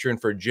featuring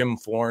for Jim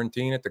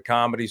Florentine at the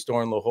Comedy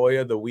Store in La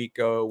Jolla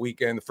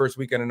the first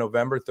weekend in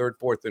November, 3rd,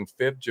 4th, and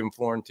 5th. Jim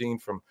Florentine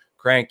from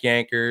Crank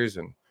Yankers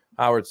and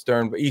Howard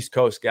Stern, East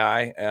Coast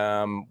guy,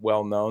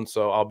 well known.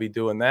 So I'll be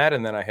doing that.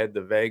 And then I head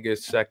to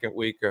Vegas second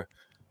week,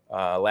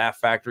 Laugh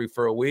Factory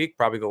for a week.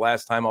 Probably the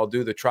last time I'll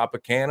do the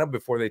Tropicana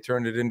before they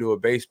turned it into a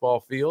baseball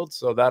field.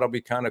 So that'll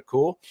be kind of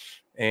cool.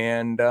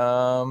 And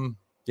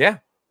yeah.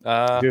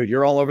 Dude,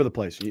 you're all over the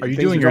place. Are you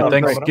doing your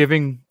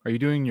Thanksgiving? Are you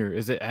doing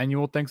is it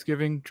annual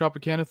Thanksgiving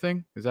Tropicana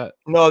thing? Is that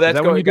no?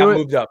 That's when you got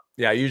moved up.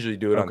 Yeah, I usually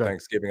do it on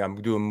Thanksgiving.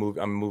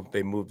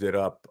 They moved it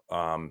up.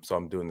 So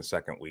I'm doing the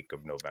second week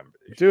of November.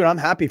 Dude, I'm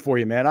happy for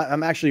you, man.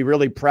 I'm actually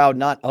really proud,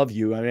 not of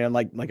you. I mean, I'm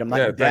not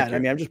your dad. I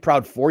mean, I'm just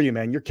proud for you,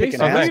 man. You're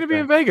kicking ass. I'm going to be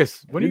in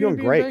Vegas. When are you doing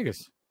great? In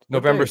Vegas?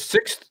 November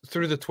 6th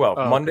through the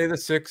 12th. Monday the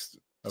 6th,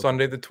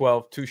 Sunday the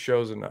 12th. 2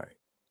 shows a night.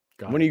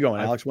 When are you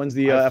going, Alex? When's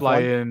the I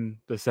fly in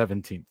the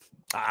 17th.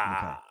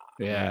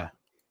 Yeah.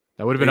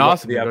 That would have been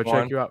awesome to go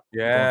check you out.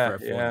 Yeah,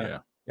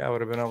 I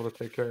would have been able to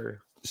take care of you.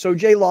 So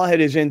Jay Lawhead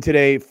is in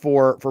today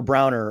for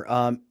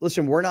Browner.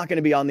 Listen, we're not going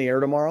to be on the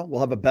air tomorrow. We'll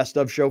have a best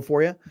of show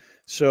for you.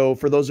 So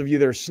for those of you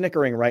that are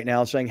snickering right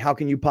now saying, how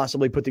can you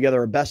possibly put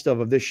together a best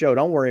of this show?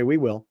 Don't worry, we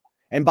will.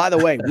 And by the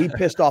way, we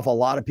pissed off a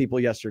lot of people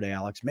yesterday,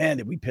 Alex. Man,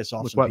 did we piss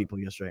off some people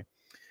yesterday.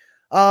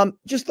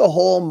 Just the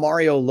whole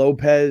Mario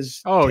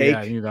Lopez take. Yeah,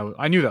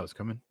 I knew that was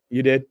coming.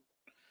 You did?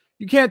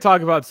 You can't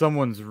talk about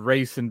someone's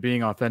race and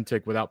being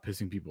authentic without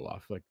pissing people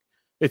off. Like,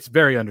 it's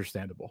very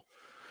understandable.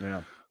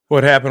 Yeah.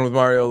 What happened with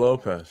Mario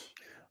Lopez?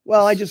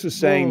 Well, I just was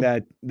saying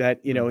that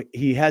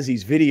he has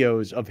these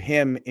videos of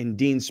him in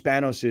Dean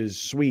Spanos's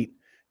suite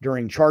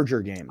during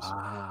Charger games,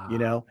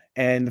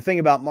 and the thing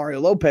about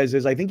Mario Lopez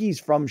is I think he's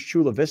from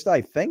Chula Vista,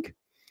 I think.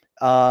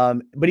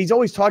 But he's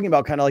always talking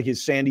about kind of like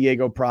his San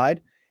Diego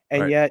pride.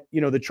 And yet,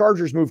 the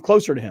Chargers moved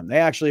closer to him. They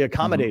actually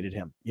accommodated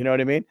him. You know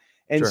what I mean?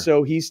 And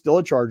so he's still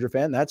a Charger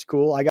fan. That's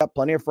cool. I got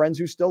plenty of friends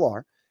who still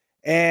are.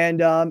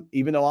 And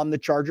even though I'm the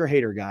Charger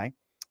hater guy.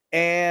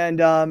 And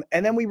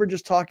then we were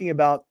just talking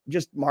about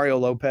just Mario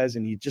Lopez,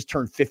 and he just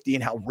turned 50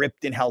 and how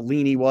ripped and how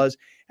lean he was.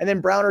 And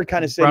then Browner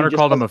kind of said Browner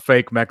called him a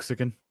fake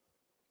Mexican.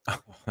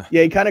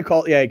 Browner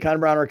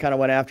kind of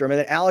went after him. And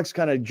then Alex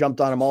kind of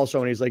jumped on him also.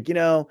 And he's like,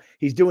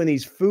 he's doing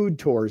these food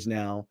tours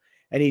now.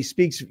 And he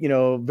speaks,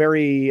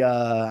 very,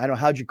 I don't know,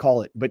 how'd you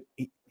call it? But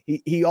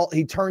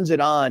he turns it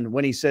on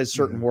when he says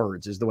certain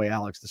words is the way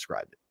Alex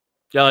described it.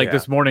 Yeah.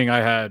 This morning I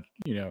had,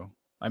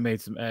 I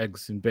made some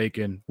eggs and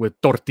bacon with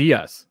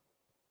tortillas,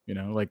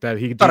 like that.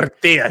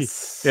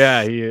 Tortillas.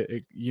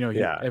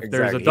 If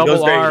there's a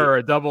double R or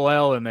a double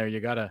L in there,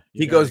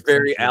 he goes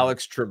very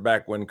Alex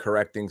Trebek when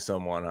correcting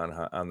someone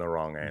on the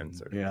wrong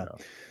answer. Yeah.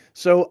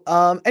 So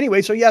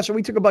anyway, so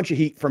we took a bunch of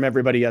heat from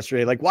everybody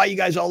yesterday. Like, why are you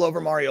guys all over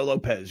Mario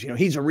Lopez?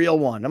 He's a real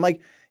one. I'm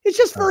like, it's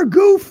just for a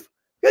goof.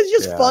 It's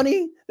just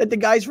funny that the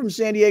guy's from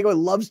San Diego,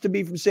 loves to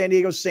be from San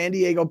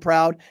Diego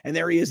proud. And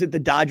there he is at the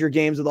Dodger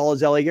games with all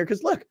his LA gear.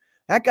 Because look,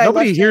 that guy.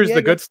 Nobody hears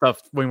the good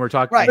stuff when we're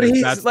talking. Right. But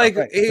he's like,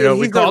 he's a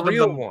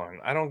real one.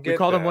 I don't get. We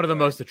called him one of the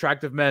most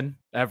attractive men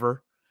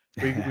ever.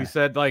 We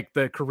said like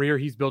the career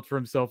he's built for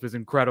himself is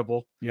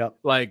incredible. Yep.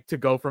 Like to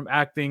go from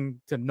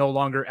acting to no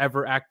longer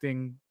ever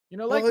acting.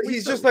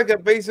 He's just like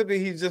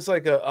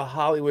a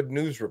Hollywood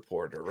news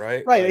reporter,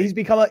 right? Right. He's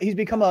become a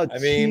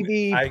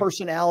TV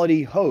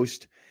personality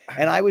host.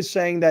 And I was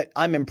saying that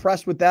I'm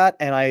impressed with that.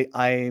 And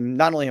I'm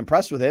not only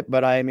impressed with it,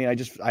 but I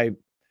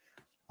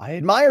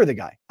admire the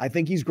guy. I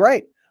think he's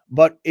great.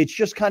 But it's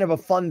just kind of a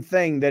fun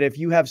thing that if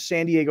you have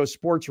San Diego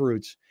sports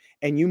roots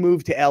and you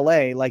move to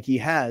LA like he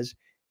has,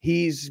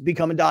 he's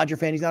become a Dodger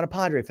fan. He's not a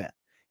Padre fan.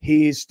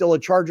 He's still a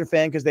Charger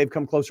fan because they've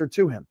come closer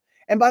to him.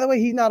 And by the way,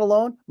 he's not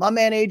alone. My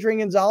man, Adrian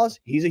Gonzalez,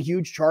 he's a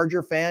huge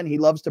Charger fan. He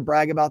loves to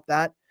brag about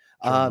that.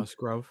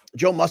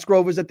 Joe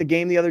Musgrove was at the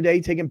game the other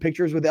day taking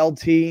pictures with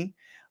LT.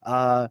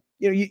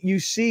 You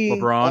see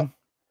LeBron.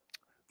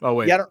 Oh,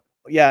 wait. I don't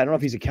know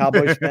if he's a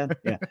Cowboys fan.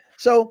 Yeah.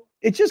 So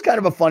it's just kind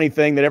of a funny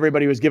thing that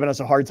everybody was giving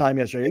us a hard time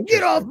yesterday.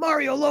 Get off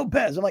Mario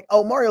Lopez. I'm like,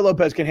 oh, Mario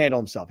Lopez can handle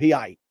himself. He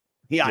aight.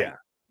 Yeah.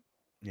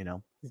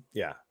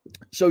 Yeah.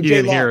 So you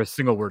didn't hear a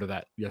single word of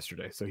that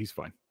yesterday, so he's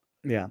fine.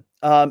 Yeah.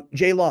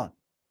 Jay Law.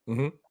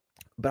 Mm-hmm.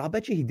 But I'll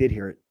bet you he did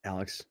hear it,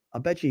 Alex.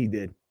 I'll bet you he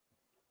did.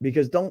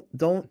 Because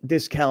don't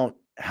discount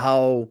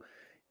how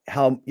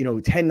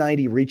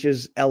 1090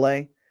 reaches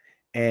LA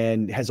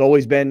and has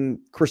always been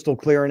crystal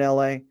clear in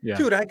LA. Yeah.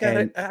 Dude, I got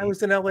it. I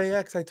was in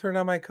LAX. I turned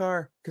on my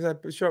car because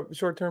I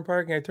short-term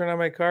parking. I turned on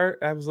my car.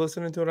 I was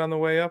listening to it on the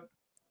way up.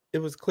 It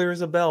was clear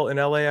as a bell in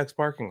LAX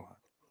parking lot.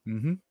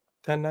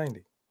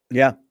 1090.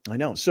 Yeah, I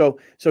know. So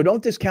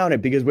don't discount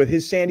it, because with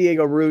his San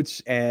Diego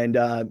roots and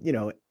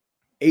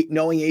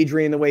knowing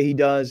Adrian the way he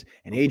does,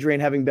 and Adrian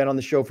having been on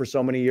the show for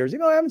so many years,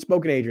 I haven't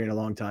spoken to Adrian in a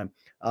long time.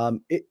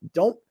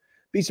 Don't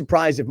be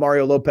surprised if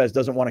Mario Lopez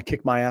doesn't want to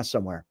kick my ass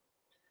somewhere,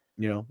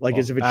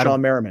 as if it's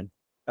Sean Merriman.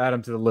 Add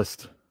him to the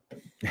list.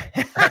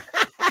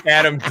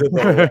 Add him to the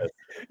list.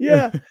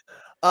 Yeah.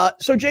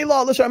 So J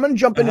Law, listen, I'm going to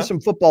jump into some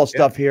football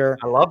stuff here.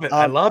 I love it.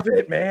 I love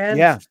it, man.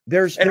 Yeah.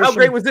 How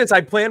great was this?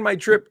 I planned my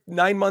trip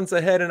 9 months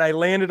ahead, and I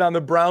landed on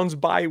the Browns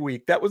bye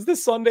week. That was the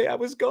Sunday I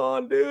was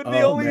gone, dude.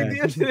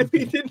 If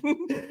he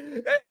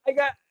didn't, I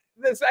got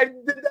this. I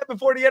did that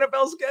before the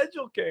NFL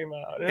schedule came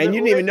out, and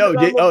you didn't even know.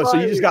 So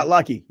you just got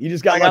lucky. You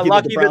just got lucky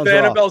that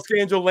the NFL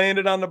schedule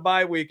landed on the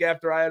bye week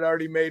after I had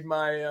already made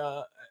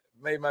my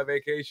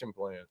vacation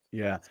plan.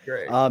 Yeah. That's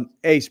great.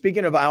 Hey,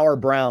 speaking of our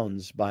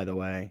Browns, by the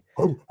way,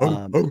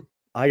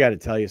 I got to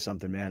tell you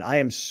something, man. I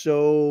am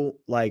so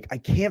I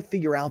can't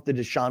figure out the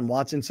Deshaun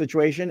Watson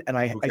situation. And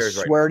I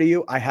swear to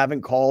you, I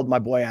haven't called my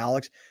boy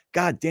Alex.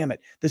 God damn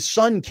it. The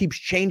sun keeps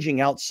changing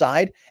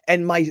outside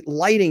and my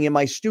lighting in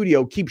my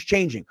studio keeps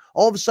changing.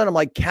 All of a sudden, I'm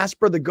like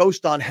Casper the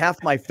Ghost on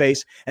half my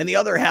face and the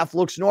other half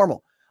looks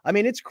normal. I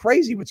mean, it's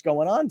crazy what's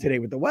going on today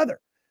with the weather.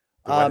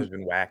 The weather's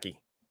been wacky.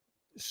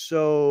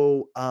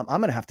 So I'm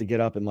going to have to get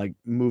up and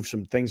move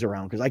some things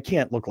around, because I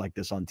can't look like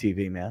this on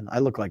TV, man. I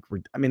look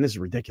this is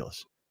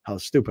ridiculous how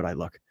stupid I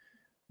look.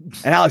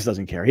 And Alex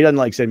doesn't care. He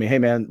doesn't say to me, hey,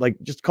 man,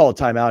 just call a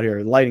timeout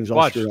here. The lighting's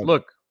all screwed up.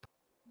 Look.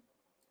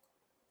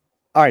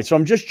 All right. So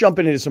I'm just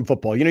jumping into some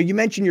football. You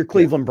mentioned your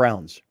Cleveland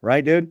Browns,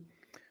 right, dude?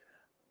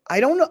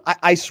 I don't know.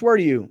 I swear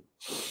to you,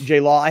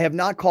 J Law, I have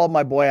not called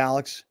my boy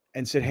Alex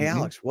and said, hey,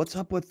 Alex, what's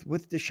up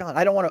with Deshaun?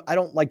 I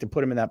don't like to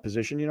put him in that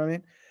position. You know what I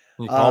mean?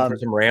 You call for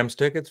some Rams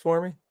tickets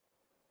for me?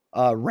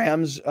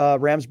 Rams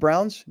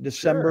Browns,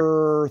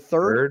 December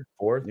 3rd.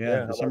 4th.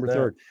 Yeah, December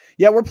 3rd.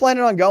 Yeah, we're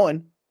planning on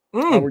going.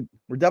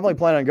 We're definitely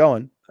planning on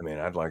going. I mean,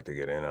 I'd like to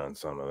get in on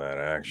some of that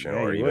action,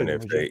 or even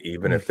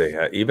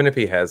if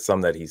he has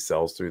some that he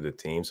sells through the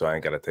team, so I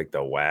ain't got to take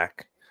the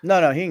whack.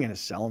 No, he ain't gonna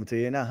sell them to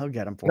you. No, he'll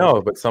get them for you.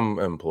 No, but some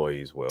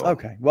employees will.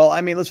 Okay. Well, I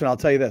mean, listen, I'll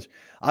tell you this.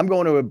 I'm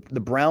going to the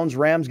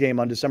Browns-Rams game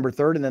on December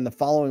 3rd, and then the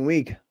following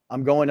week,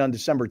 I'm going on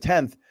December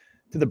 10th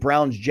to the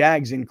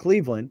Browns-Jags in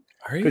Cleveland.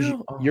 Are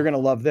you? You're going to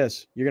love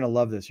this. You're going to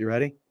love this. You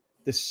ready?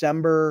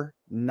 December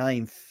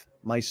 9th,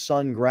 my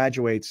son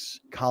graduates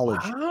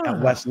college at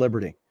West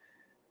Liberty,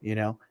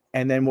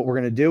 and then what we're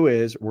going to do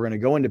is we're going to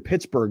go into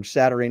Pittsburgh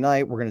Saturday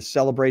night. We're going to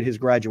celebrate his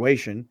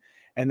graduation.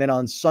 And then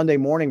on Sunday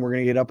morning, we're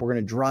going to get up. We're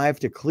going to drive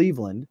to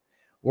Cleveland.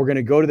 We're going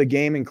to go to the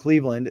game in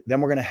Cleveland. Then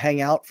we're going to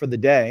hang out for the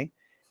day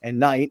and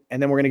night.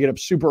 And then we're going to get up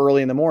super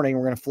early in the morning.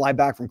 We're going to fly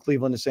back from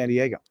Cleveland to San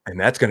Diego. And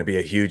that's going to be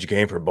a huge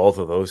game for both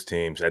of those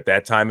teams at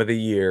that time of the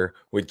year,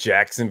 with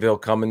Jacksonville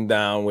coming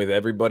down, with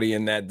everybody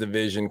in that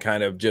division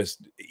kind of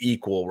just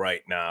equal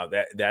right now.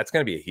 That's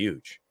going to be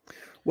huge.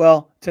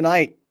 Well,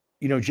 tonight,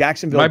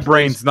 Jacksonville. My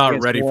brain's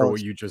not ready for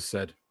what you just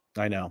said.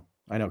 I know.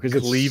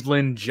 Because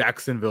Cleveland,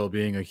 Jacksonville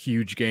being a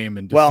huge game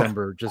in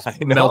December just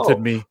melted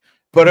me.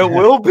 But it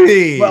will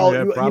be. Well,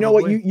 you know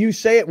what? You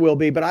say it will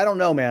be, but I don't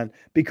know, man.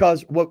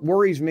 Because what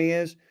worries me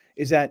is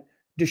that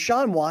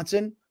Deshaun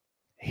Watson,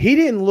 he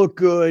didn't look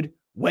good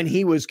when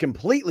he was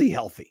completely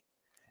healthy.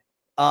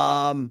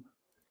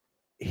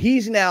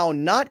 He's now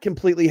not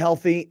completely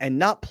healthy and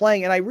not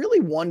playing. And I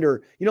really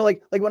wonder,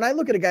 like when I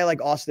look at a guy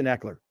like Austin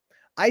Eckler,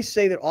 I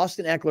say that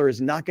Austin Eckler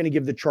is not going to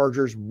give the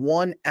Chargers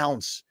 1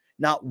 ounce.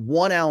 Not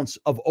 1 ounce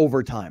of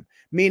overtime,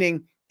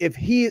 meaning if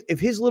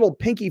his little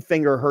pinky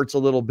finger hurts a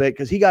little bit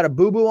because he got a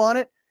boo-boo on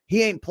it,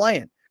 he ain't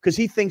playing because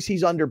he thinks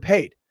he's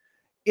underpaid.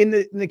 In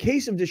the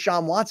case of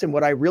Deshaun Watson,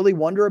 what I really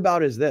wonder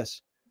about is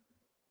this: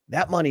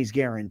 that money's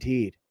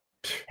guaranteed.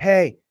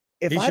 Hey,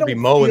 if he I should be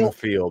mowing the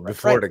field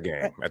before the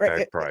game at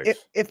that price.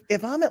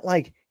 If I'm at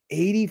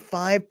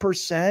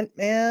 85%,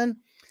 man,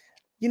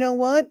 you know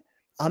what?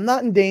 I'm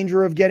not in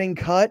danger of getting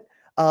cut.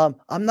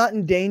 I'm not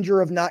in danger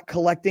of not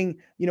collecting,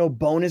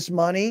 bonus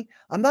money.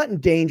 I'm not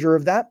in danger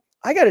of that.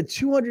 I got a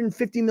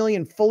 $250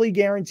 million fully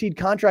guaranteed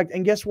contract.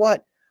 And guess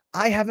what?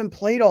 I haven't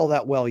played all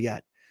that well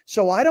yet.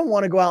 So I don't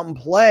want to go out and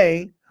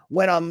play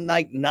when I'm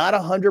not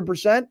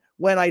 100%,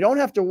 when I don't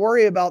have to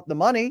worry about the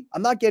money.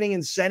 I'm not getting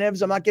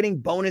incentives. I'm not getting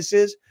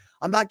bonuses.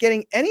 I'm not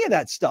getting any of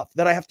that stuff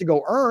that I have to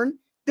go earn.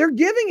 They're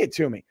giving it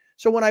to me.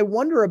 So when I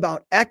wonder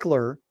about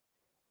Eckler,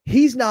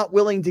 he's not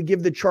willing to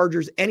give the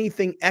Chargers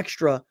anything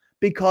extra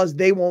because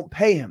they won't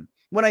pay him.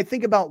 When I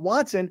think about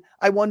Watson,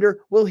 I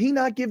wonder, will he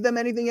not give them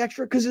anything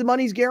extra because his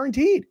money's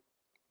guaranteed?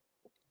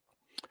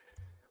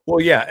 Well,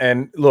 yeah,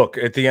 and look,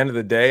 at the end of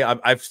the day,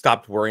 I've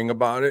stopped worrying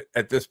about it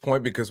at this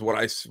point because what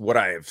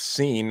I have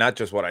seen, not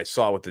just what I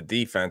saw with the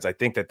defense, I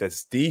think that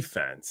this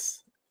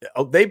defense,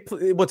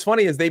 what's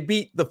funny is they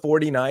beat the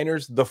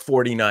 49ers the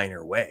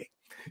 49er way.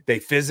 They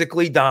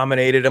physically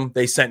dominated them.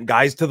 They sent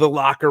guys to the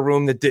locker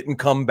room that didn't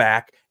come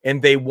back,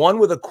 and they won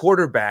with a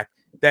quarterback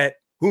that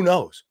who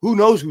knows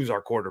who's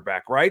our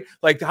quarterback, right?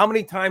 Like, how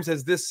many times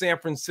has this San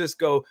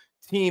Francisco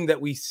team that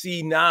we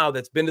see now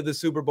that's been to the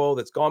Super Bowl,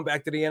 that's gone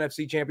back to the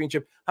NFC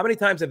Championship, how many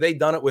times have they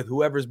done it with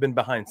whoever's been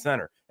behind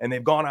center? And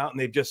they've gone out and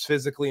they've just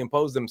physically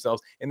imposed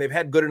themselves, and they've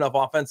had good enough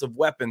offensive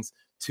weapons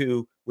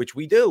to, which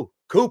we do.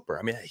 Cooper,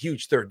 I mean, a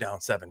huge 3rd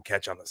down 7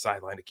 catch on the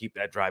sideline to keep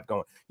that drive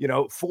going. You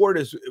know, Ford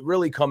has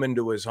really come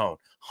into his own.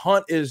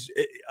 Hunt is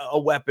a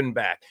weapon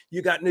back.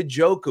 You got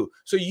Njoku.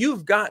 So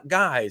you've got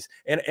guys,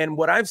 and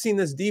what I've seen,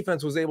 this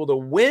defense was able to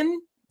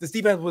win. This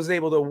defense was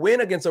able to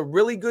win against a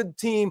really good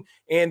team,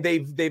 and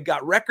they've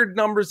got record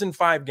numbers in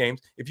 5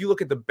 games. If you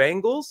look at the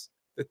Bengals,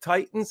 the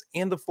Titans,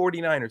 and the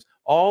 49ers,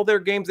 all their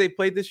games they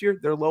played this year,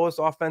 their lowest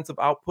offensive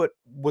output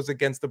was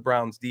against the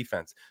Browns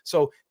defense.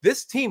 So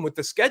this team, with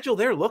the schedule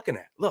they're looking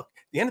at, look,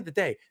 at the end of the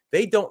day,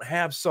 they don't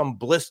have some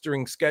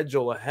blistering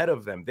schedule ahead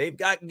of them. They've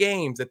got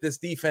games that this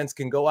defense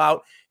can go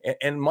out,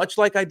 and much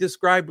like I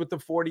described with the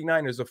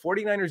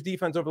 49ers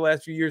defense over the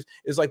last few years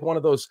is like one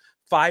of those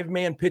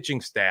 5-man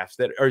pitching staffs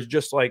that are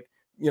just like,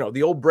 you know,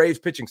 the old Braves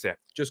pitching staff.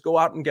 Just go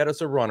out and get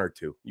us a run or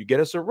two. You get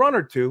us a run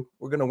or two,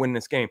 we're going to win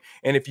this game.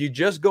 And if you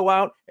just go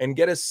out and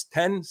get us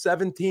 10,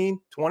 17,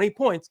 20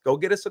 points, go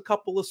get us a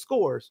couple of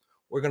scores,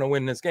 we're going to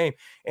win this game.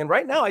 And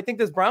right now, I think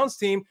this Browns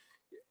team,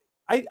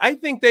 I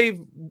think they've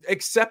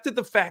accepted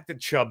the fact that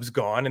Chubb's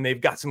gone, and they've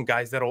got some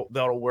guys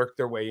that'll work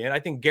their way in. I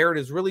think Garrett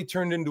has really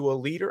turned into a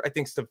leader. I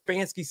think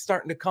Stefanski's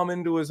starting to come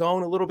into his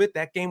own a little bit.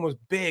 That game was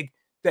big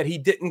that he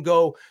didn't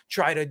go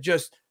try to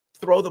just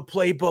throw the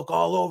playbook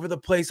all over the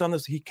place on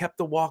this. He kept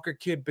the Walker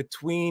kid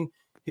between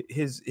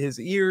his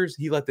ears.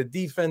 He let the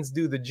defense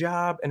do the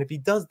job. And if he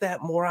does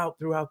that more out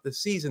throughout the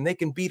season, they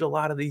can beat a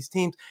lot of these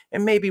teams.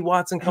 And maybe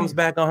Watson comes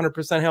back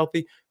 100%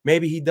 healthy.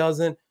 Maybe he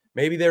doesn't.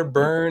 Maybe they're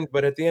burned.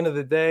 But at the end of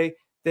the day,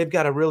 they've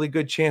got a really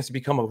good chance to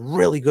become a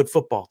really good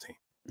football team.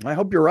 I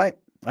hope you're right.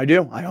 I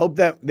do. I hope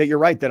that you're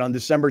right, that on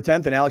December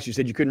 10th, and Alex, you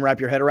said you couldn't wrap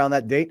your head around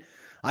that date.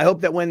 I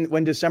hope that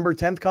when December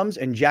 10th comes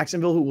and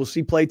Jacksonville, who we'll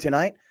see play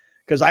tonight,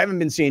 because I haven't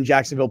been seeing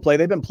Jacksonville play.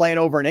 They've been playing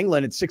over in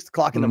England at 6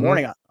 o'clock in the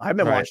morning. I've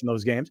been watching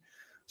those games.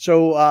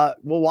 So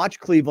we'll watch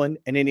Cleveland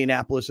and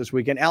Indianapolis this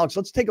weekend. Alex,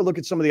 let's take a look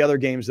at some of the other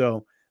games,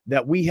 though,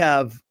 that we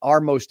have our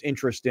most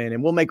interest in.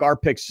 And we'll make our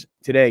picks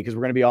today because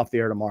we're going to be off the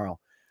air tomorrow.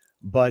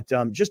 But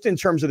just in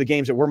terms of the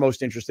games that we're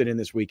most interested in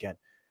this weekend.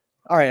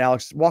 All right,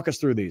 Alex, walk us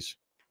through these.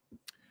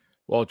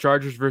 Well,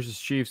 Chargers versus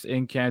Chiefs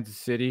in Kansas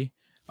City.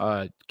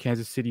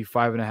 Kansas City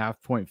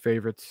 5.5-point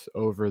favorites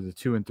over the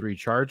 2-3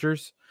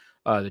 Chargers.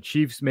 The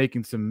Chiefs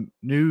making some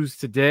news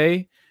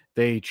today.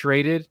 They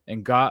traded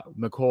and got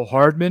Mecole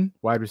Hardman,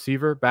 wide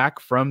receiver, back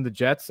from the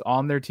Jets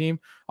on their team.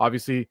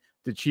 Obviously,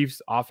 the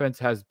Chiefs' offense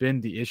has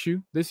been the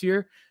issue this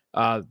year.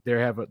 They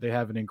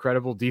have an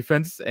incredible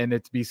defense, and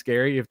it'd be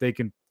scary if they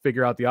can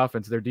figure out the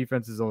offense. Their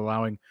defense is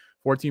allowing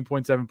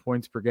 14.7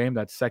 points per game.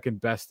 That's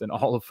second best in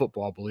all of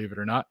football, believe it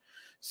or not.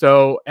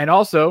 So, and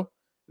also,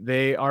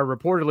 they are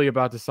reportedly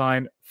about to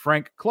sign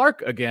Frank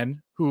Clark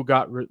again, who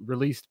got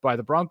released by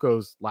the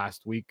Broncos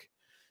last week.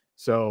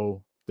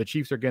 So the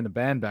Chiefs are getting the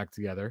band back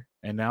together,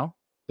 and now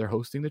they're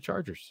hosting the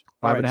Chargers.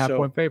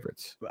 5.5-point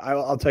favorites.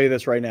 I'll tell you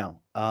this right now.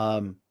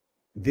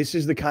 This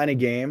is the kind of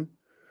game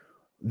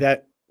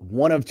that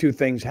one of two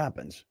things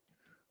happens.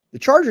 The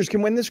Chargers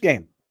can win this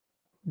game.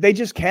 They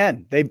just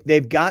can.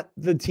 They've got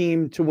the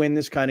team to win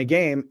this kind of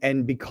game.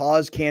 And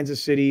because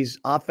Kansas City's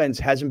offense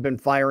hasn't been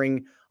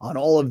firing on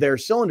all of their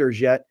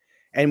cylinders yet,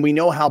 and we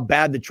know how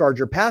bad the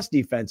Charger pass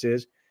defense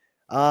is,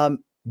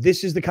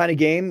 this is the kind of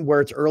game where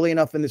it's early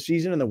enough in the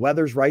season and the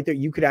weather's right that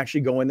you could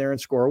actually go in there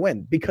and score a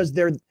win because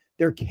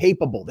they're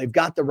capable. They've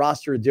got the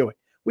roster to do it.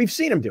 We've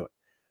seen them do it.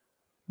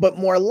 But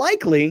more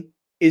likely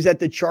is that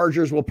the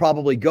Chargers will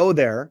probably go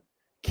there,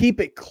 keep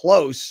it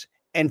close,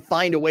 and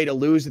find a way to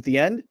lose at the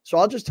end. So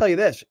I'll just tell you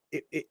this.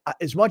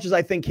 As much as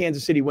I think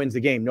Kansas City wins the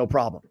game, no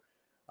problem.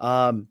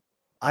 I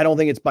don't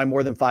think it's by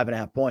more than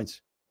 5.5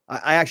 points.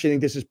 I actually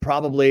think this is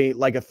probably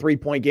like a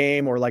 3-point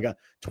game or like a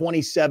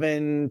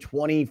 27,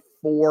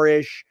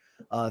 24-ish,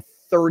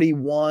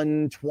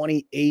 31,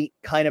 28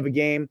 kind of a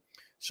game.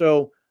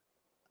 So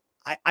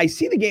I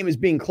see the game as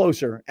being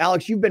closer.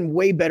 Alex, you've been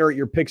way better at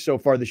your picks so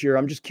far this year.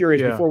 I'm just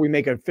curious before we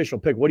make an official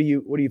pick. What are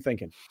you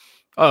thinking?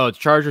 Oh, it's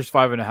Chargers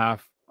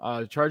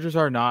 5.5. Chargers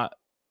are not.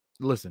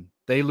 Listen,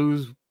 they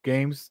lose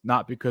games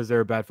not because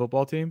they're a bad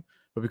football team,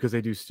 but because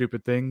they do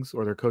stupid things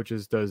or their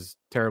coaches does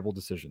terrible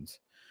decisions.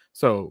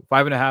 So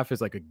 5.5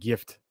 is like a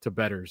gift to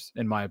bettors,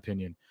 in my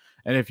opinion.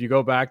 And if you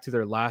go back to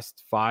their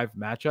last 5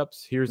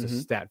 matchups, here's a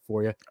stat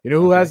for you. You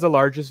know who has the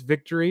largest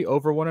victory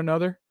over one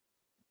another?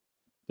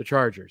 The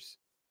Chargers.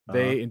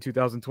 They, in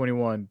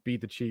 2021,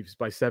 beat the Chiefs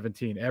by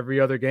 17.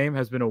 Every other game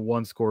has been a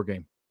 1-score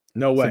game.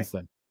 No way. Since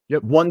then.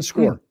 Yep. 1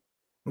 score.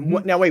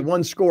 Now, wait,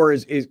 one score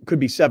is could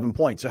be 7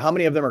 points. So how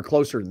many of them are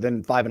closer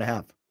than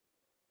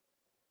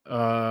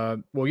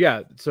 5.5? Well,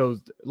 yeah. So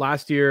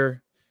last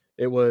year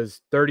it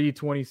was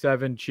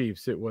 30-27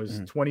 Chiefs. It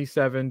was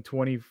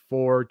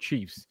 27-24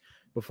 Chiefs.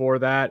 Before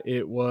that,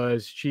 it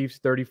was Chiefs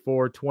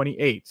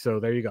 34-28. So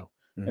there you go.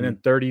 And then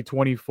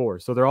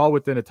 30-24. So they're all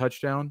within a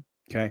touchdown.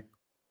 Okay.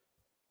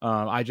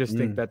 I just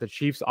think that the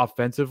Chiefs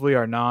offensively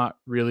are not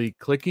really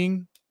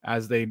clicking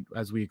as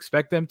we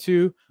expect them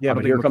to. Yeah,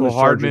 but here comes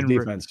Chargers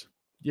defense.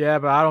 Yeah,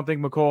 but I don't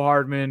think McCole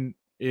Hardman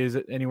is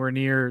anywhere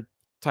near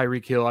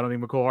Tyreek Hill. I don't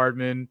think McCole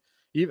Hardman,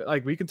 even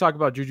like we can talk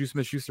about Juju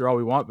Smith-Schuster all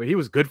we want, but he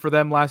was good for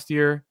them last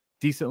year,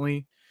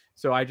 decently.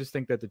 So I just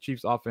think that the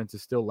Chiefs offense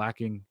is still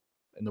lacking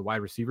in the wide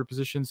receiver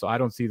position. So I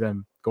don't see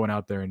them going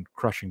out there and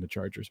crushing the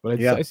Chargers,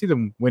 but I see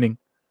them winning.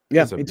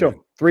 Yeah, me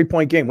too.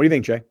 3-point game. What do you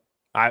think, Jay?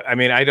 I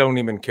mean, I don't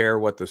even care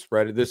what the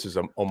spread is. This is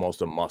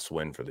almost a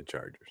must-win for the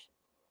Chargers.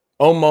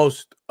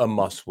 Almost a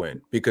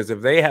must-win, because if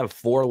they have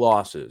 4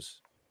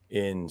 losses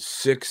in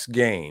 6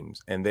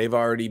 games and they've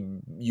already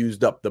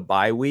used up the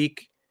bye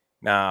week,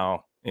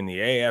 now in the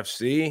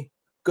AFC,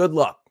 good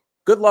luck.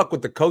 Good luck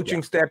with the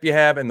coaching staff you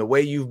have and the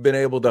way you've been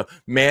able to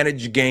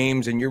manage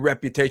games and your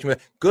reputation.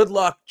 Good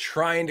luck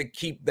trying to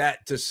keep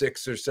that to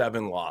 6 or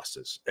 7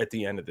 losses at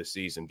the end of the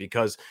season,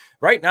 because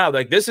right now,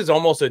 like, this is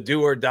almost a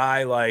do or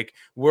die. Like,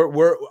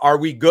 are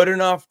we good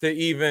enough to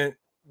even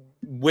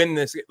win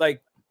this?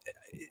 Like,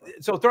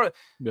 so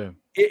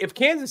if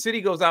Kansas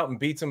City goes out and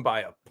beats them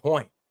by a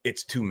point,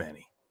 it's too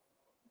many.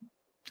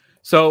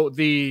 So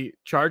the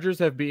Chargers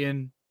have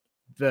beaten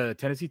the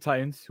Tennessee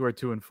Titans, who are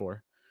 2-4.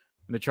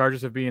 And the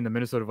Chargers have beaten the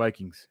Minnesota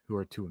Vikings, who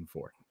are 2-4,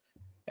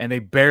 and they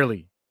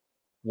barely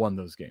won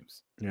those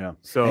games. Yeah.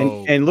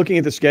 So and looking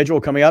at the schedule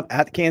coming up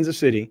at Kansas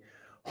City,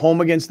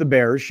 home against the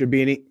Bears should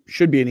be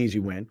an easy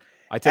win.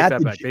 I take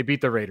that back. They beat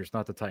the Raiders,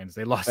 not the Titans.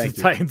 They lost the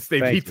Titans. They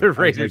beat the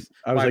Raiders.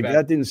 I was like,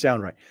 that didn't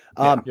sound right.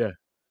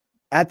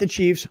 At the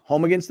Chiefs,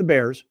 home against the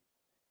Bears.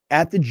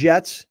 At the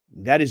Jets,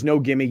 that is no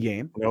gimme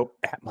game. Nope.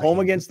 Home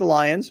against the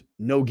Lions,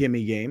 no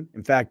gimme game.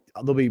 In fact,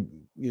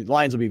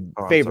 Lions will be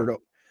favored.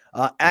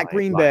 At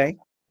Green Bay,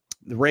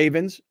 the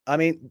Ravens. I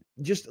mean,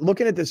 just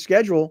looking at the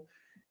schedule,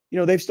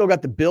 they've still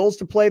got the Bills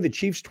to play, the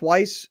Chiefs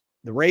twice,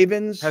 the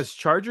Ravens. Has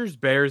Chargers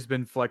Bears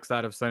been flexed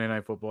out of Sunday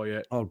Night Football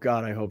yet? Oh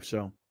God, I hope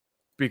so.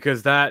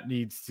 Because that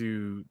needs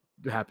to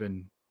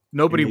happen.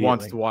 Nobody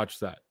wants to watch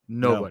that.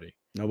 Nobody.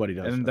 No, nobody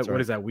does. And what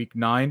is that, week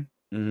 9?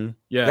 Mm-hmm.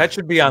 Yeah, that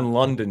should be on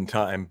London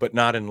time, but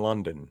not in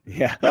London.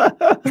 Yeah,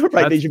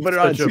 right. They should put it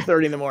on at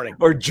 2:30 in the morning,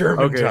 or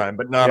German time,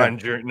 but not on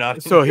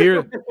German. So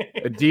here,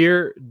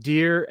 dear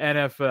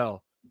NFL,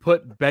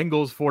 put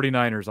Bengals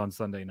 49ers on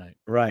Sunday night.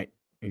 Right,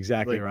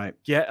 exactly right.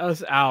 Get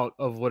us out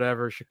of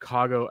whatever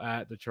Chicago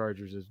at the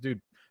Chargers is,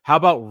 dude. How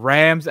about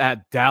Rams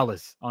at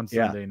Dallas on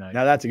Sunday night?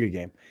 Now that's a good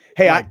game.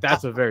 Hey,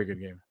 that's a very good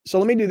game. So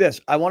let me do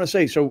this. I want to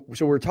say, so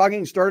we're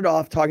started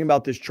off talking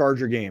about this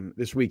Charger game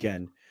this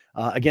weekend.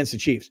 Against the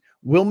Chiefs.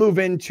 We'll move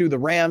into the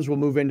Rams, we'll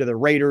move into the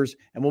Raiders,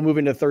 and we'll move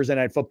into Thursday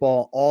Night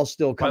Football, all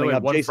still coming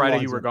up. One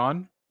Friday you were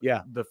gone?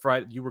 Yeah.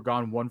 You were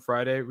gone one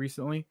Friday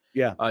recently?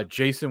 Yeah.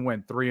 Jason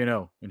went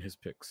 3-0 in his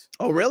picks.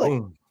 Oh, really?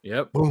 Boom.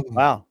 Yep. Boom.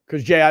 Wow.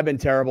 Because, Jay, I've been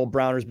terrible.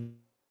 Browner's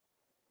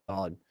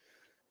solid.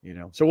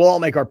 So we'll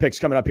all make our picks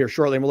coming up here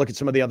shortly, and we'll look at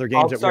some of the other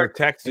games. I'll start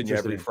texting you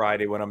every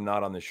Friday when I'm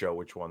not on the show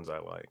which ones I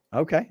like.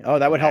 Okay. Oh,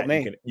 that would help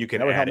me. You can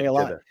that would help me a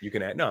lot. You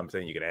can add. No, I'm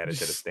saying you can add it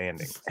to the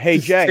standings. Hey,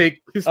 Jay.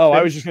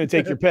 I was just going to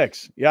take your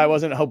picks. Yeah, I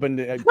wasn't hoping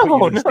to put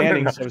you in the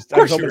standings. No.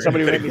 I was hoping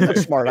somebody would make me look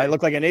smart. I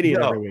look like an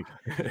idiot every week.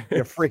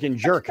 You're a freaking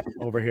jerk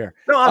over here.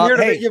 No, I'm here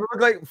to make you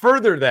look like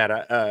further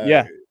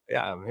that.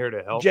 Yeah, I'm here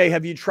to help. Jay,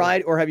 have you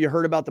tried or have you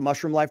heard about the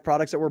Mushroom Life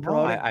products that we're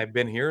promoting? No, I've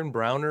been hearing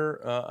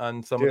Browner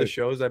on some of the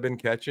shows I've been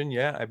catching.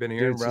 Yeah, I've been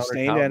hearing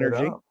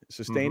Browner.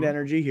 Sustained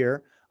energy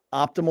here.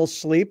 Optimal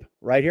sleep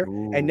right here.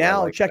 Ooh, and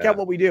now check out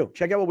what we do.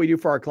 Check out what we do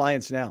for our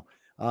clients now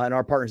and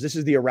our partners. This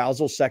is the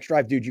Arousal Sex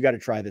Drive. Dude, you got to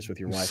try this with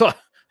your wife.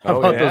 How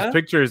about those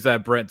pictures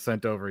that Brent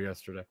sent over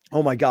yesterday?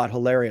 Oh my God,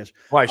 hilarious.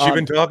 Why, she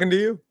been talking to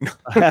you?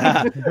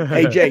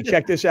 Hey, Jay,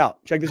 check this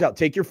out.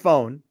 Take your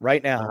phone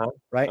right now,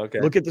 right? Okay.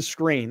 Look at the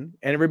screen.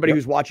 And everybody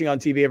who's watching on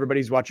TV, everybody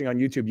who's watching on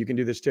YouTube, you can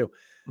do this too.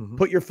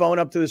 Put your phone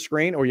up to the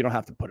screen, or you don't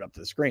have to put it up to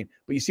the screen.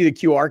 But you see the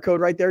QR code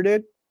right there,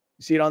 dude?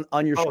 You see it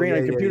on your screen,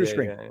 on your computer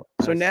screen. Yeah.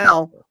 So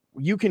now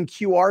you can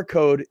QR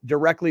code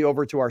directly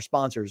over to our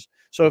sponsors.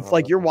 So if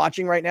you're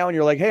watching right now and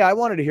you're like, hey, I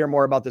wanted to hear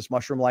more about this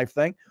Mushroom Life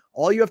thing,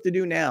 all you have to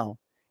do now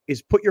is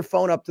put your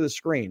phone up to the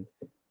screen.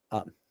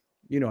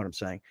 You know what I'm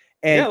saying?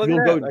 And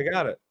you'll go. I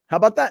got it. How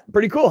about that?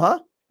 Pretty cool, huh?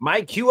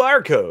 My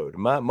QR code,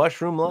 my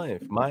Mushroom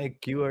Life, my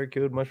QR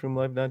code,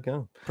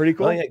 mushroomlife.com. Pretty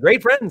cool. Oh, yeah.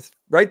 Great friends,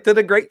 right to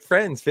the great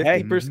friends,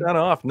 50%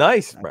 off.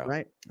 Nice, bro.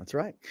 That's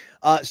right.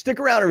 Stick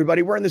around,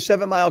 everybody. We're in the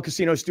 7 Mile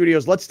Casino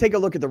Studios. Let's take a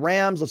look at the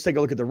Rams. Let's take a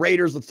look at the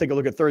Raiders. Let's take a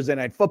look at Thursday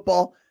Night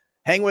Football.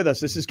 Hang with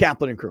us. This is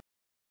Kaplan and Crew.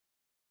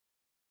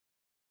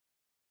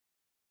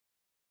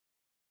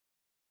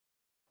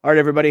 All right,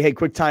 everybody. Hey,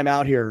 quick time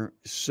out here.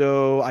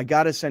 So I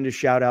got to send a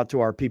shout out to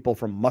our people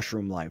from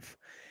Mushroom Life.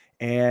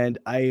 And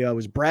I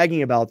was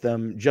bragging about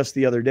them just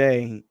the other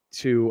day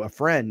to a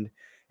friend,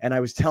 and I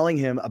was telling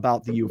him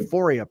about the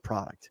Euphoria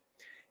product.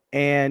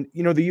 And,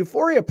 the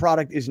Euphoria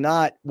product is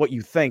not what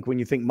you think when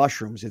you think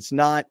mushrooms. It's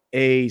not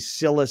a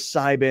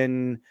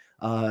psilocybin,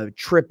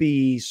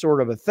 trippy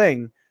sort of a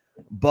thing,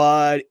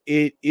 but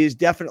it is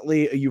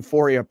definitely a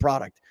Euphoria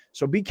product.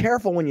 So be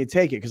careful when you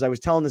take it, because I was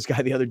telling this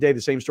guy the other day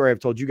the same story I've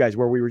told you guys,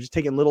 where we were just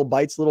taking little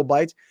bites,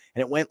 and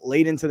it went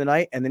late into the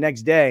night. And the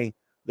next day,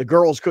 the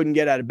girls couldn't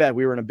get out of bed.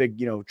 We were in a big,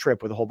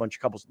 trip with a whole bunch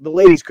of couples. The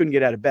ladies couldn't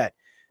get out of bed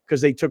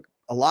because they took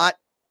a lot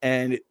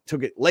and it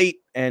took it late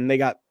and they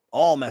got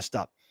all messed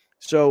up.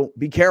 So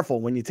be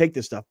careful when you take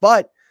this stuff.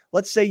 But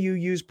let's say you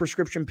use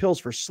prescription pills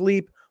for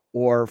sleep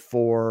or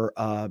for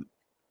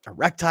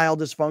erectile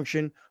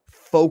dysfunction,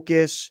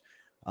 focus,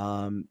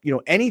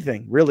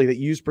 anything really that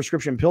you use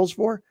prescription pills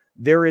for.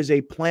 There is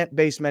a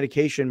plant-based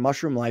medication,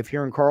 Mushroom Life,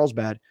 here in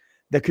Carlsbad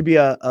that could be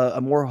a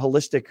more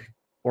holistic,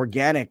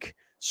 organic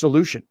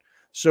solution.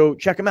 So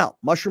check them out.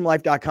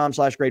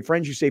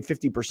 mushroomlife.com/greatfriends. You save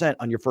 50%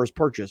 on your first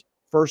purchase.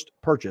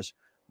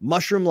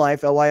 Mushroom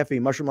Life, LYFE,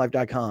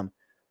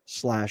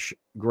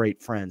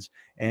 mushroomlife.com/greatfriends.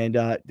 And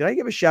did I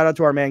give a shout out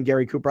to our man,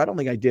 Gary Cooper? I don't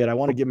think I did. I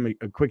want to give him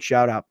a quick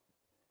shout out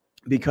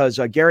because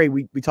Gary,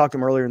 we talked to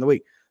him earlier in the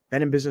week,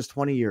 been in business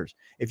 20 years.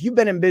 If you've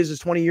been in business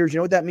 20 years, you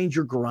know what that means?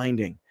 You're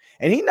grinding.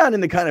 And he's not in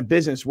the kind of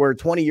business where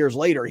 20 years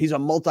later, he's a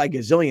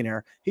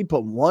multi-gazillionaire. He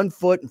put one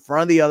foot in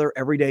front of the other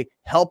every day,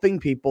 helping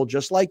people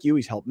just like you.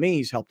 He's helped me.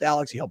 He's helped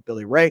Alex. He helped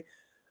Billy Ray,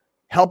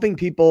 helping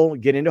people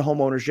get into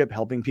home ownership,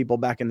 helping people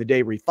back in the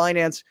day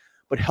refinance,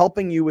 but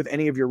helping you with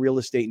any of your real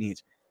estate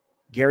needs.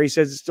 Gary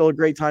says it's still a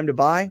great time to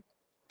buy.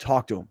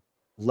 Talk to him.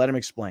 Let him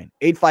explain.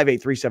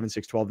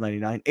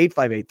 858-376-1299.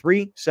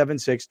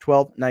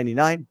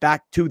 858-376-1299.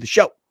 Back to the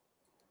show.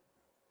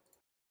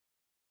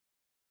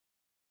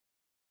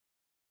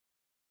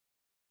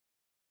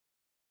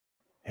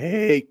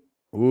 Hey.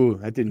 Ooh,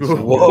 that didn't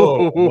sound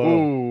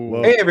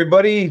Whoa. Hey,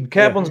 everybody.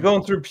 Kaplan's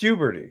going through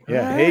puberty.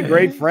 Yeah. Hey,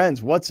 great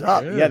friends. What's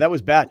up? Yeah, that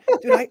was bad.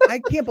 Dude,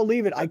 I can't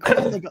believe it. I've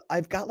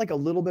got like a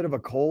little bit of a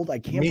cold. I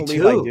can't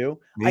believe I do.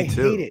 I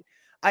hate it.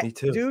 Me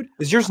too. Dude.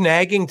 Is yours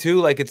nagging too?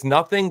 Like it's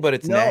nothing, but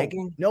it's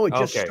nagging? No, it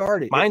just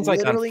started. Mine's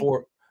like on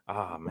 4.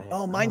 Oh, man.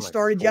 Oh, mine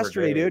started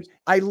yesterday, dude.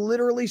 I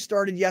literally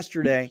started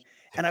yesterday.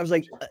 And I was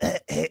like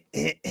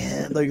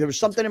there was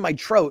something in my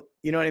throat.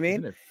 You know what I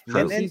mean?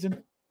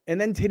 And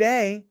then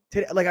today,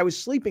 like I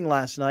was sleeping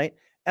last night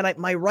and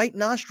my right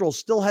nostril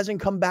still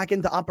hasn't come back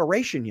into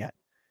operation yet.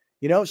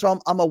 So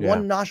I'm a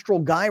one nostril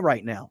guy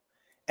right now.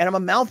 And I'm a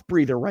mouth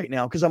breather right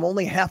now because I'm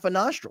only half a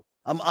nostril.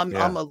 I'm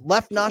a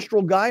left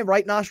nostril guy,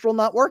 right nostril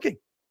not working.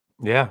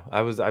 Yeah,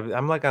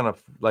 I'm like on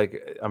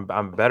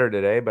I'm better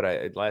today, but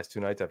last 2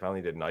 nights I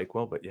finally did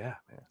NyQuil. But yeah,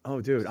 man.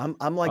 Oh, dude,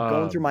 I'm like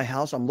going through my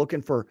house. I'm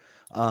looking for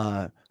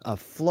a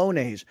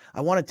Flonase.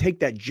 I want to take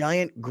that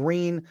giant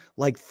green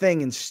like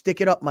thing and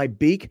stick it up my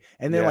beak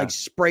and then like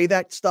spray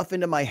that stuff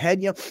into my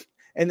head,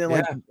 and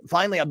then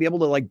finally I'll be able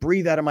to like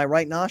breathe out of my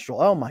right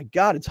nostril. Oh my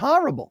God, it's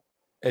horrible.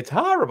 It's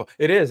horrible.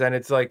 It is. And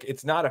it's like,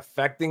 it's not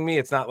affecting me.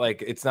 It's not,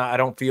 I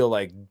don't feel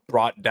like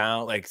brought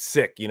down, like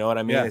sick. You know what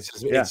I mean? Yeah.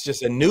 It's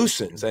just a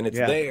nuisance and it's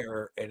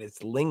there and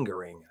it's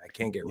lingering. I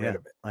can't get rid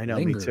of it. I know.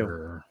 Me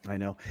too. I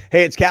know.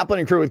 Hey, it's Kaplan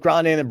and Crew with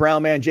Grande and the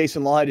Brown Man.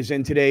 Jason Lawhead is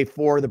in today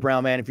for the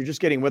Brown Man. If you're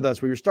just getting with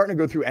us, we were starting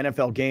to go through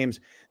NFL games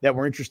that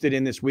we're interested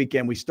in this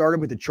weekend. We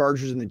started with the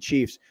Chargers and the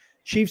Chiefs.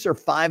 Chiefs are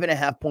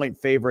 5.5-point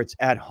favorites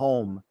at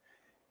home.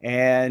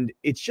 And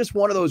it's just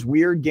one of those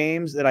weird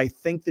games that I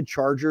think the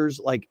Chargers,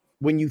 like,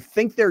 when you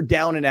think they're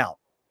down and out,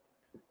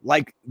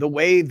 like the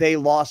way they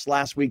lost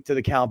last week to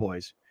the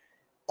Cowboys,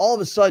 all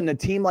of a sudden a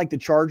team like the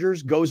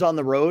Chargers goes on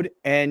the road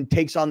and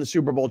takes on the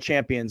Super Bowl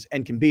champions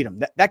and can beat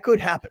them. That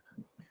could happen.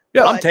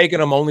 Yeah, I'm taking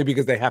them only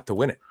because they have to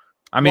win it.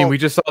 I mean, we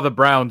just saw the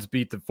Browns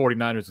beat the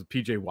 49ers with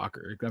PJ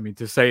Walker. I mean,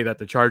 to say that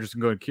the Chargers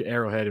can go to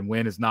Arrowhead and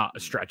win is not a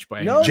stretch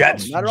by any means.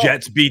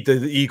 Jets beat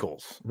the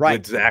Eagles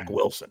with Zach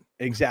Wilson.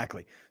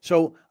 Exactly.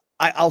 So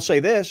I'll say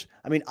this.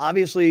 I mean,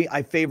 obviously,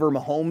 I favor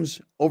Mahomes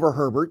over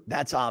Herbert.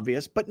 That's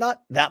obvious, but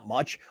not that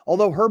much.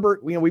 Although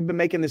Herbert, we've been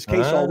making this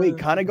case all week,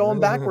 kind of going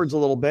backwards a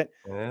little bit.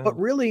 Yeah. But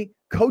really,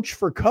 coach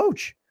for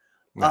coach.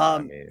 I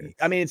mean,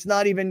 it's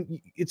not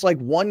even. It's like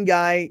one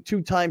guy,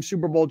 2-time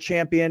Super Bowl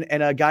champion,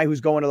 and a guy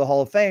who's going to the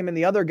Hall of Fame, and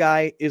the other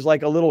guy is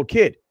like a little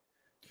kid.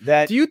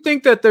 Do you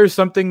think that there's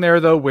something there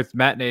though with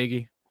Matt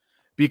Nagy?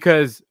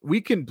 Because we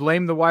can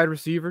blame the wide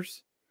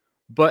receivers,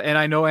 and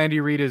I know Andy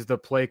Reid is the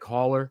play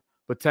caller.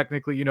 But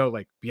technically,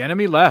 like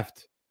Bieniemy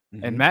left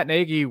and Matt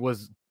Nagy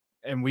was,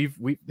 and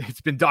it's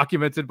been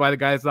documented by the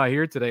guy that's not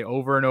here today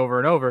over and over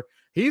and over.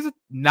 He's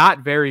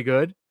not very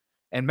good.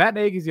 And Matt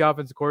Nagy's the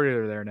offensive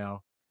coordinator there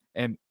now.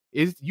 And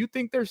you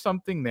think there's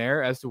something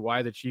there as to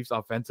why the Chiefs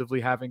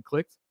offensively haven't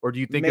clicked? Or do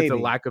you think it's a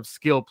lack of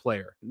skill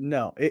player?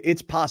 No,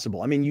 it's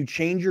possible. I mean, you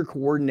change your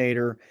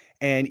coordinator,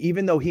 and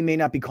even though he may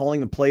not be calling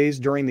the plays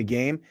during the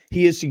game,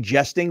 he is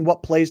suggesting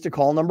what plays to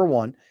call, number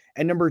one.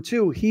 And number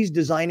two, he's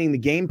designing the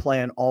game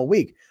plan all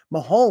week.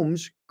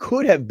 Mahomes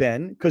could have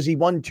been, because he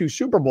won 2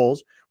 Super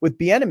Bowls with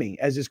Bieniemy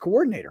as his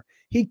coordinator.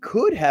 he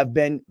could have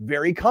been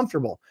very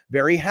comfortable,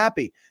 very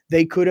happy.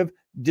 They could have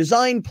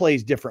designed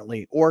plays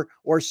differently or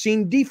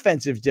seen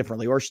defensives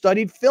differently or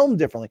studied film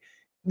differently.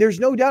 There's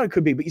no doubt it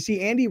could be. But you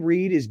see, Andy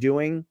Reid is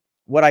doing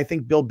what I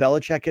think Bill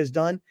Belichick has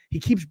done. He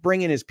keeps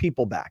bringing his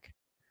people back.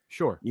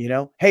 Sure.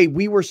 Hey,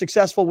 we were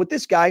successful with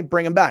this guy,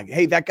 bring him back.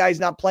 Hey, that guy's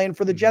not playing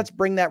for the Jets,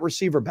 bring that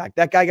receiver back.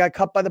 That guy got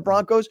cut by the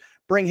Broncos,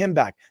 bring him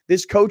back.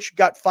 This coach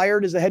got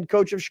fired as the head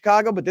coach of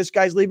Chicago, but this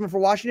guy's leaving for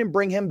Washington,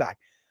 bring him back.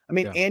 I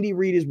mean, Andy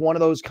Reid is one of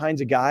those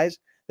kinds of guys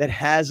that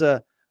has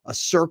a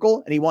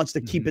circle and he wants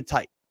to keep it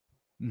tight.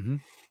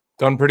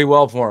 Done pretty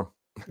well for him.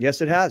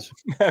 Yes, it has.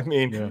 I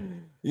mean,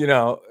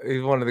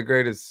 he's one of the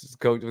greatest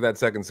coaches with that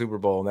second Super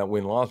Bowl and that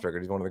win-loss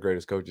record. He's one of the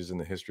greatest coaches in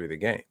the history of the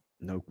game.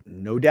 No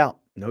doubt.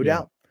 No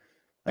doubt.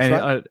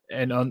 That's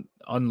and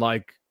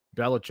unlike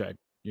Belichick,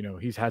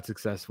 he's had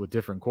success with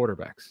different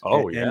quarterbacks.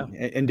 Oh,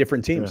 and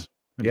different teams.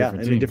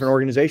 And different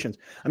organizations.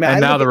 I mean,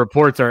 now the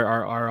reports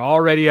are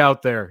already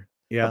out there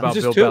about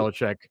Bill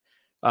Belichick.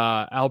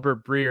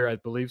 Albert Breer, I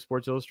believe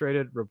Sports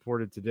Illustrated,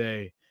 reported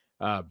today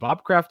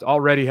Bob Kraft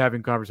already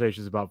having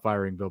conversations about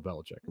firing Bill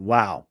Belichick.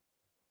 Wow.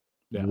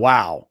 Yeah.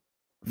 Wow.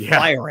 Yeah.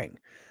 Firing.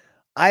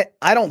 I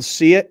don't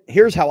see it.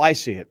 Here's how I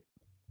see it.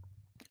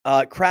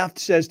 Kraft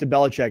says to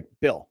Belichick,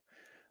 Bill,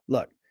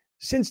 look,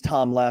 since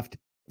Tom left,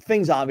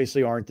 things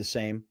obviously aren't the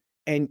same.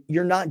 And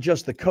you're not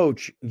just the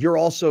coach. You're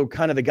also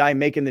kind of the guy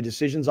making the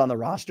decisions on the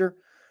roster.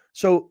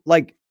 So,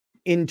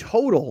 in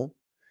total,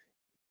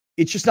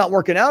 it's just not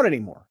working out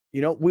anymore.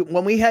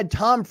 When we had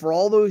Tom for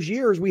all those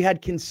years, we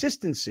had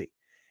consistency.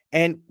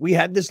 And we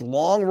had this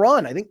long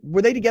run. I think,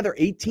 were they together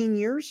 18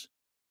 years?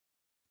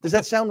 Does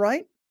that sound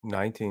right?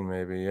 19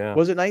 maybe, yeah.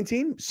 Was it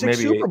 19? 6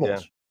 maybe Super 8,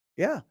 Bowls.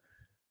 Yeah.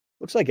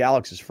 Looks like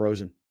Alex is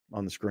frozen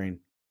on the screen.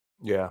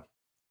 Yeah.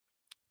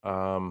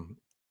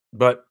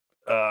 But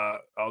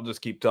I'll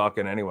just keep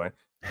talking anyway.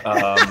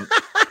 I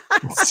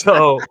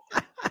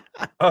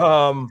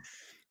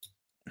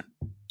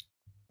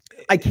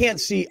can't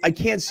see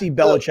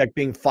Belichick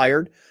being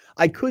fired.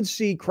 I could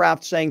see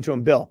Kraft saying to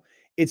him, Bill,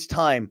 it's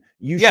time.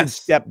 You should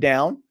step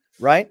down,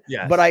 right?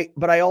 Yes.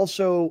 But I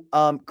also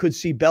could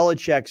see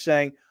Belichick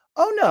saying,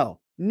 oh,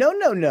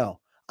 no.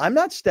 I'm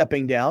not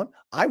stepping down.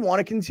 I want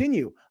to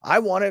continue. I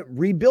want to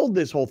rebuild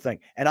this whole thing.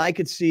 And I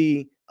could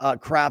see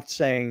Kraft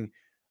saying,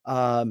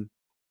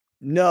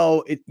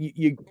 no,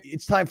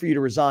 it's time for you to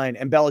resign.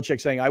 And Belichick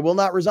saying, I will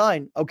not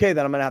resign. Okay,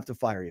 then I'm going to have to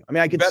fire you. I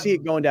mean, I could see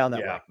it going down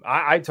that way.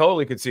 I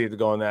totally could see it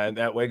going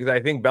that way because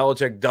I think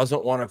Belichick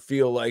doesn't want to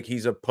feel like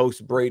he's a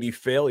post-Brady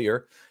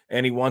failure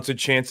and he wants a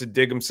chance to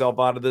dig himself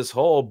out of this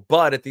hole.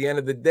 But at the end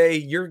of the day,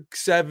 you're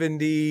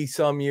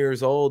 70-some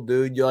years old,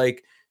 dude. You're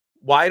like,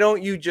 why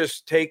don't you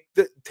just take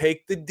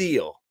the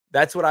deal?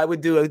 That's what I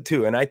would do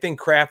too. And I think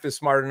Kraft is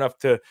smart enough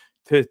to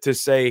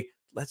say,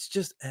 let's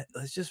just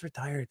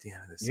retire at the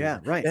end of the season. Yeah,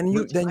 right. Then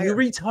you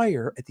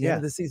retire at the end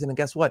of the season. And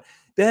guess what?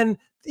 Then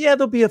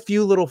there'll be a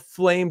few little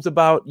flames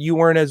about you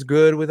weren't as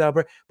good with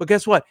Albert. But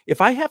guess what?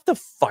 If I have to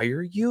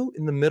fire you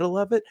in the middle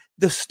of it,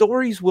 the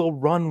stories will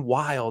run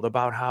wild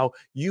about how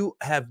you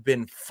have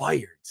been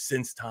fired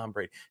since Tom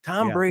Brady.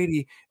 Tom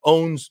Brady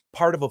owns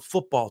part of a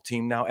football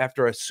team now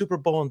after a Super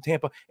Bowl in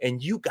Tampa,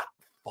 and you got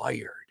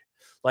fired.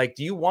 Like,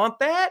 do you want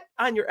that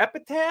on your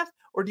epitaph?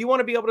 Or do you want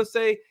to be able to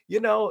say,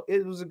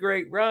 it was a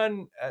great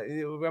run.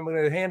 I'm going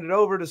to hand it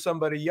over to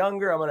somebody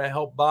younger. I'm going to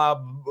help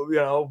Bob,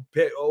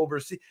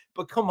 oversee.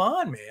 But come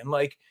on, man.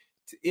 Like,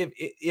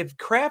 if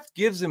Kraft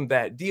gives him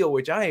that deal,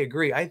 which I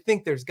agree, I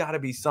think there's got to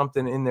be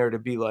something in there to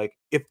be like,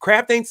 if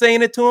Kraft ain't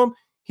saying it to him,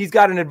 he's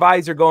got an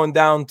advisor going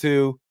down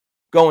to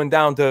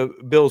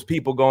Bill's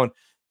people going,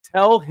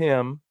 tell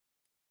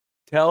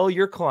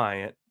your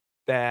client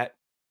that,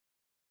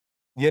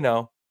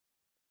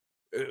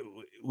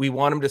 we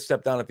want him to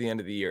step down at the end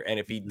of the year. And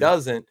if he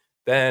doesn't,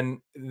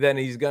 then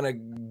he's going to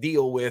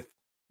deal with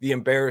the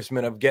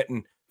embarrassment of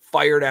getting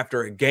fired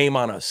after a game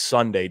on a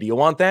Sunday. Do you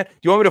want that? Do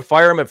you want me to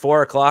fire him at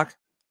 4:00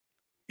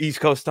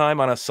 East Coast time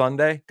on a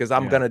Sunday? Because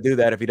I'm going to do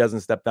that if he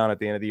doesn't step down at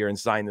the end of the year and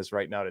sign this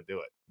right now to do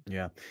it.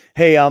 Yeah.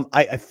 Hey,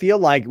 I feel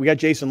like we got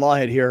Jason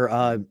Lawhead here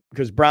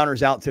because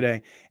Browner's out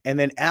today. And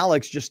then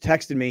Alex just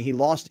texted me. He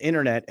lost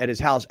internet at his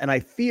house. And I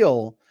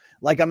feel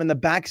like I'm in the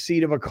back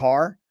seat of a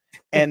car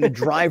and the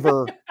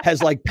driver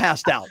has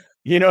passed out.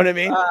 You know what I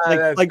mean?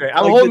 I'm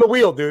holding the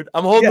wheel, dude.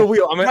 I'm holding the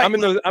wheel. I'm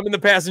in the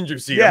passenger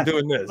seat. Yeah, I'm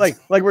doing this.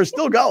 Like we're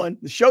still going.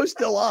 The show's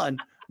still on,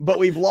 but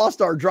we've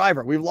lost our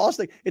driver. We've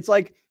lost it's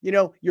like,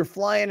 you're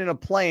flying in a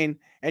plane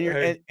and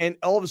you're and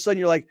all of a sudden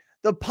you're like,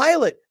 the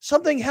pilot,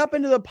 something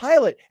happened to the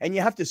pilot. And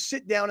you have to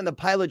sit down in the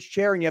pilot's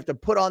chair and you have to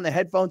put on the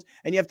headphones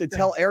and you have to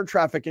tell air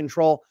traffic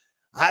control,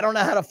 I don't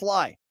know how to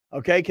fly.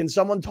 Okay. Can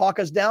someone talk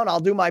us down?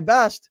 I'll do my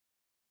best.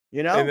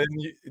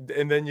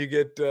 And then you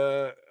get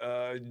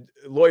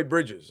Lloyd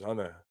Bridges on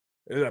I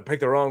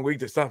picked the wrong week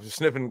to stop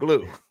sniffing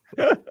glue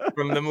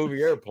from the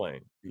movie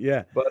Airplane.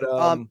 Yeah, but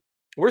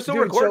we're still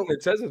recording.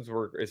 It says it's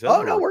work.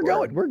 We're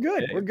going. We're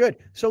good. Yeah. We're good.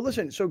 So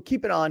listen. So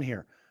keep it on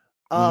here.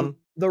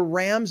 The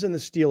Rams and the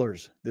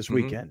Steelers this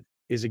weekend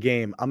is a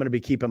game I'm going to be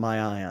keeping my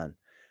eye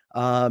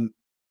on.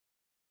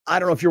 I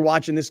don't know if you're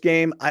watching this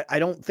game. I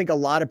don't think a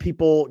lot of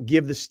people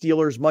give the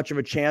Steelers much of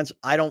a chance.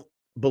 I don't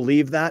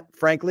believe that,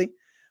 frankly.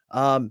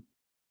 The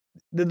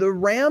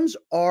Rams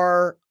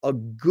are a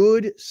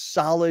good,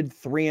 solid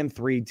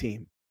 3-3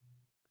 team.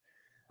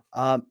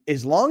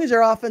 As long as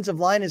their offensive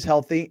line is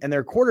healthy and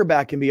their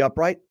quarterback can be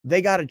upright,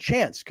 they got a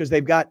chance because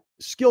they've got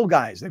skill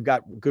guys. They've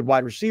got good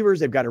wide receivers.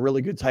 They've got a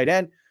really good tight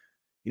end.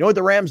 You know what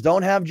the Rams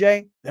don't have,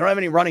 Jay? They don't have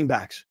any running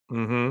backs.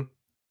 Mm-hmm.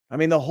 I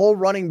mean, the whole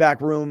running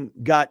back room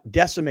got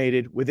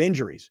decimated with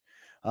injuries.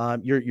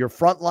 Your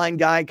frontline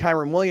guy,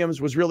 Kyron Williams,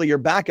 was really your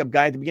backup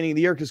guy at the beginning of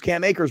the year because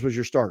Cam Akers was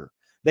your starter.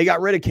 They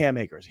got rid of Cam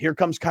Akers. Here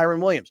comes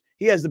Kyron Williams.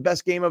 He has the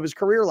best game of his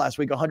career last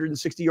week,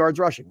 160 yards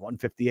rushing,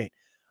 158.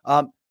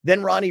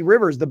 Then Ronnie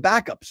Rivers, the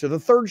backup, so the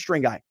third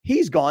string guy,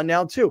 he's gone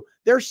now too.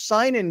 They're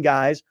signing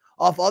guys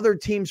off other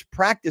teams'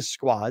 practice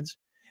squads,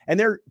 and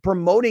they're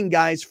promoting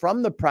guys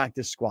from the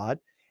practice squad.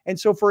 And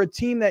so for a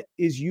team that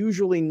is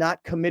usually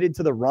not committed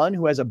to the run,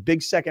 who has a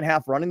big second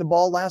half running the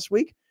ball last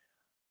week,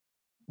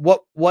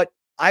 what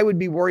I would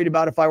be worried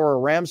about if I were a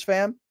Rams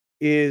fan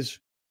is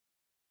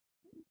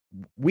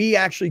we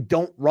actually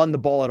don't run the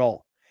ball at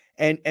all.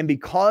 And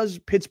because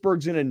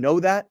Pittsburgh's going to know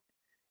that,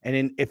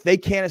 and if they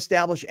can't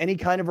establish any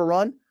kind of a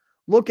run,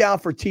 look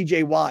out for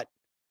TJ Watt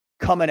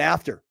coming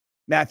after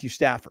Matthew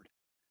Stafford.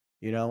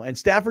 And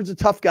Stafford's a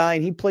tough guy,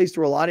 and he plays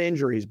through a lot of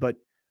injuries, but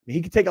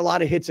he could take a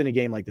lot of hits in a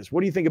game like this. What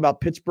do you think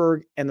about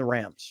Pittsburgh and the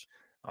Rams?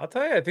 I'll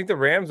tell you, I think the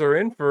Rams are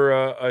in for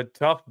a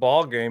tough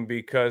ball game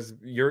because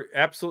you're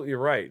absolutely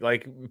right.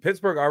 Like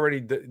Pittsburgh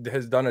already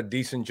has done a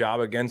decent job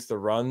against the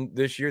run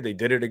this year. They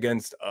did it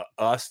against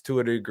us to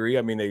a degree.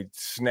 I mean, they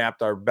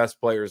snapped our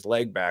best player's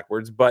leg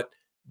backwards, but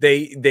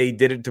they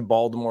did it to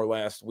Baltimore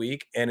last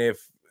week. And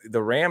if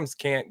the Rams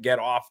can't get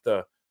off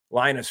the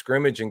line of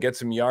scrimmage and get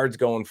some yards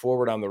going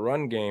forward on the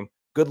run game,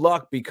 good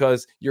luck,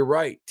 because you're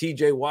right.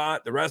 TJ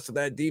Watt, the rest of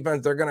that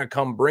defense, they're going to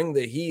come bring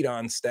the heat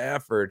on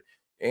Stafford.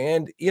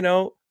 And,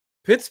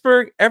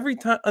 Pittsburgh, every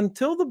time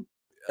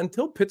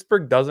until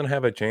Pittsburgh doesn't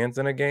have a chance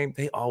in a game,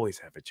 they always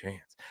have a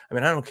chance. I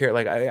mean, I don't care.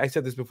 Like I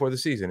said this before the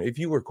season, if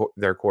you were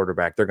their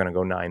quarterback, they're going to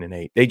go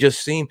 9-8. They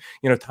just seem,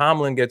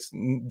 Tomlin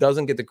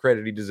doesn't get the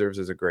credit he deserves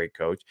as a great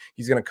coach.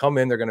 He's going to come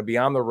in. They're going to be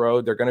on the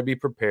road. They're going to be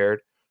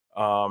prepared.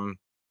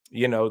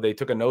 They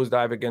took a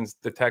nosedive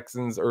against the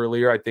Texans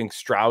earlier. I think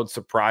Stroud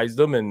surprised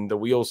them and the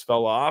wheels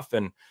fell off.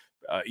 And,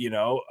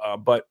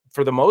 but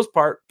for the most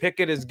part,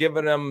 Pickett has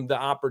given them the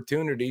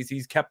opportunities.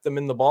 He's kept them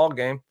in the ball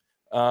game.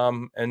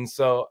 And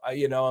so,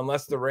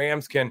 unless the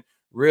Rams can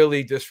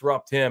really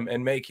disrupt him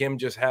and make him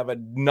just have a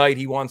night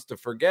he wants to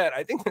forget,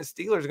 I think the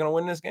Steelers are going to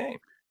win this game.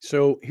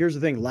 So here's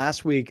the thing.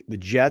 Last week, the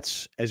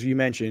Jets, as you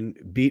mentioned,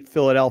 beat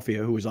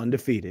Philadelphia, who was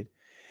undefeated.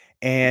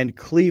 And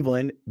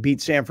Cleveland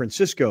beat San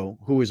Francisco,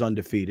 who was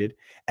undefeated.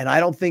 And I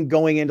don't think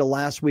going into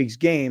last week's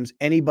games,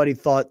 anybody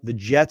thought the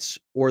Jets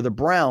or the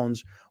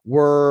Browns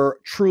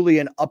were truly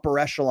an upper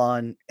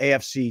echelon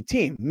AFC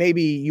team.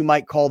 Maybe you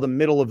might call them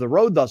middle of the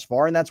road thus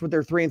far, and that's what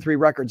their 3-3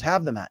 records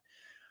have them at.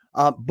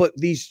 But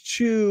these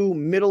two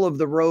middle of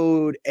the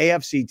road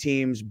AFC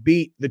teams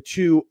beat the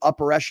two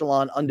upper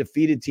echelon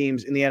undefeated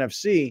teams in the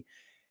NFC.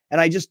 And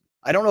I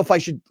don't know if I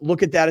should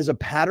look at that as a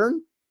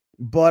pattern,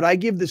 but I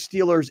give the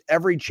Steelers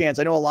every chance.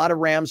 I know a lot of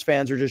Rams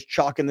fans are just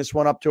chalking this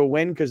one up to a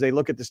win because they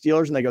look at the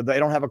Steelers and they go, they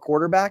don't have a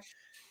quarterback.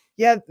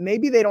 Yeah,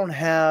 maybe they don't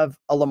have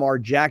a Lamar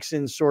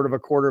Jackson sort of a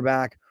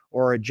quarterback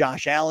or a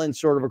Josh Allen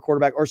sort of a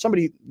quarterback or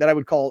somebody that I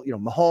would call,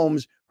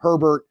 Mahomes,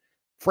 Herbert,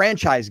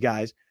 franchise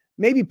guys.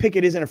 Maybe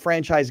Pickett isn't a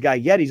franchise guy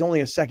yet. He's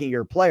only a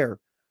second-year player.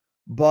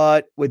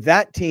 But with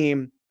that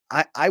team,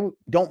 I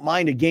don't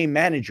mind a game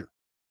manager.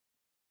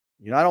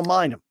 I don't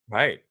mind him.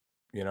 Right.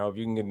 If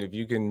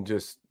you can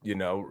just,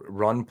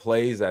 run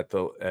plays at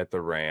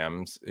the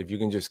Rams, if you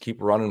can just keep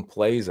running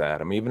plays at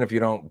them, even if you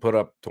don't put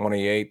up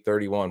 28,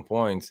 31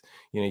 points,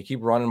 you keep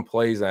running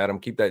plays at them,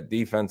 keep that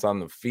defense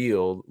on the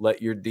field,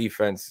 let your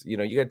defense, you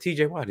got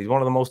TJ Watt. He's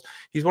one of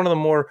the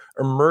more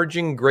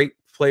emerging great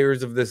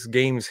players of this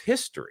game's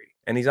history.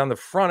 And he's on the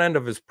front end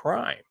of his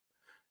prime.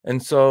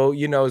 And so,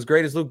 as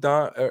great as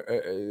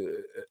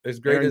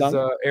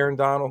Aaron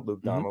Donald,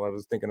 Luke Donald, I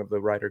was thinking of the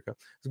writer.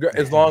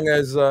 As long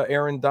as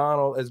Aaron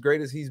Donald, as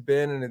great as he's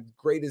been and as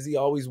great as he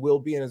always will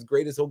be and as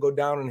great as he'll go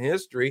down in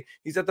history,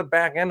 he's at the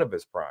back end of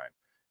his prime.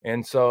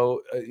 And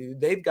so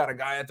they've got a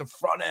guy at the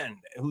front end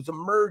who's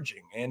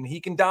emerging and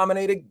he can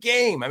dominate a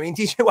game. I mean,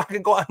 TJ Watt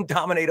can go out and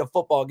dominate a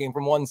football game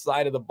from one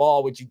side of the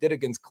ball, which he did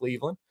against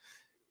Cleveland.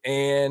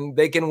 And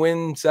they can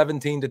win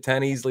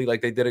 17-10 easily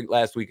like they did it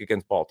last week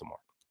against Baltimore.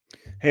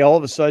 Hey, all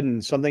of a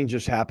sudden something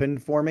just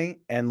happened for me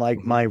and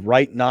my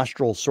right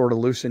nostril sort of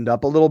loosened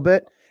up a little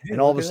bit. Hey,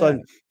 and all of a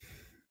sudden,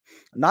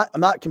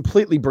 I'm not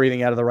completely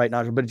breathing out of the right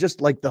nostril, but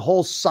just like the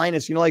whole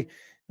sinus, like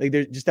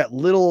there's just that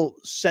little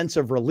sense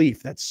of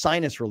relief, that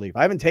sinus relief.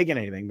 I haven't taken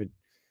anything, but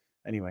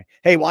anyway,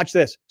 hey, watch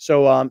this.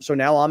 So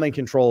now I'm in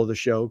control of the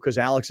show because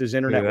Alex's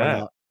internet went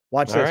out.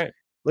 Watch this. Right.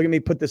 Look at me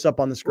put this up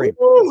on the screen.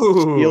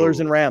 Ooh. Steelers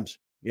and Rams.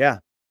 Yeah.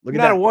 Look at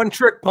that. Not a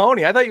one-trick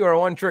pony. I thought you were a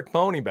one-trick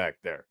pony back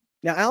there.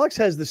 Now, Alex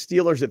has the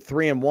Steelers at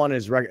 3-1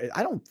 as record.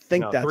 I don't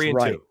think that's 3-2.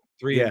 Right.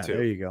 3-2.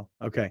 There you go.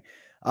 Okay.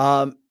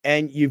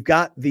 And you've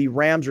got the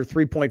Rams are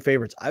 3-point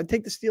favorites. I would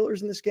take the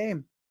Steelers in this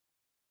game.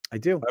 I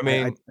do. I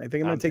mean, I think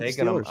I'm going to take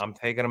the Steelers. I'm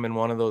taking them in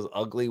one of those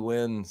ugly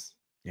wins.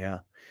 Yeah.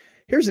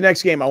 Here's the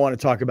next game I want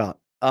to talk about.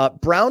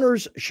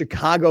 Browners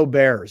Chicago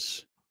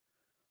Bears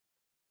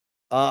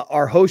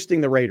are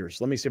hosting the Raiders.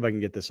 Let me see if I can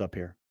get this up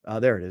here.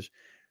 There it is.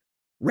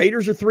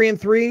 Raiders are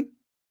 3-3.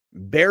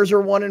 Bears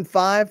are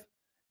 1-5.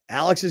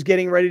 Alex is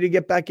getting ready to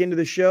get back into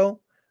the show.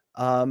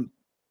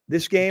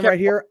 This game right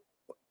here,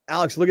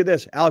 Alex, look at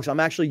this. Alex, I'm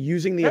actually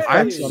using the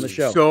effects on the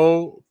show.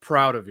 So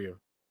proud of you.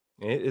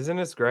 Isn't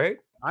this great?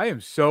 I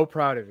am so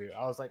proud of you.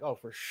 I was like, oh,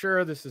 for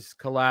sure this is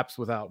collapse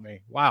without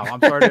me. Wow.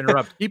 I'm sorry to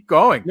interrupt. Keep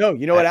going. No,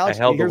 you know what, Alex?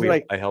 Here's what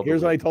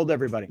I I told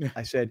everybody.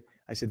 I said,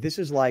 this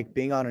is like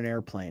being on an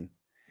airplane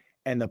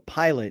and the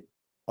pilot,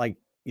 like,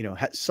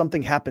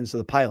 something happens to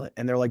the pilot.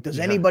 And they're like, does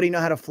anybody know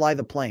how to fly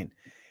the plane?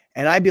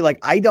 And I'd be like,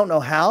 I don't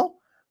know how,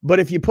 but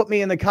if you put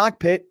me in the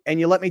cockpit and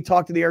you let me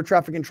talk to the air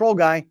traffic control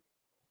guy,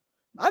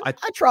 I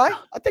try.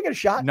 I'll take it a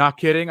shot. Not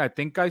kidding. I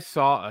think I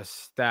saw a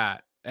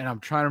stat, and I'm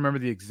trying to remember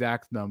the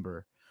exact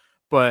number,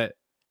 but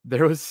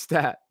there was a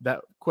stat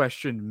that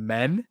questioned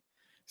men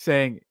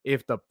saying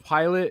if the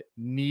pilot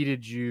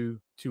needed you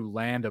to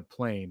land a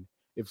plane,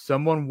 if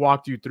someone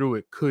walked you through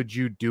it, could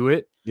you do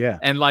it? Yeah.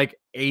 And like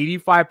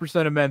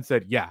 85% of men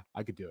said, yeah,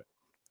 I could do it.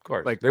 Of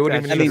course. Like they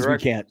wouldn't even that means we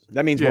can't.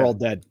 That means we're all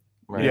dead.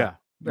 Right. Yeah.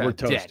 We're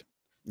toast. Dead.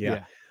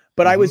 Yeah.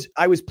 But I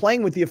was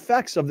playing with the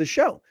effects of the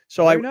show.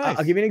 So nice.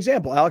 I'll give you an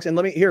example, Alex, and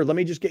let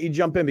me just get you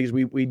jump in because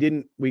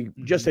we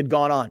just had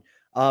gone on.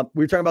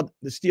 We were talking about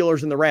the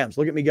Steelers and the Rams.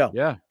 Look at me go.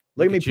 Yeah.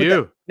 Look at me put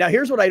that. Now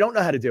here's what I don't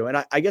know how to do.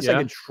 And I guess I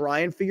can try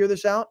and figure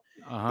this out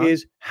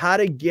is how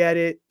to get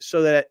it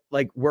so that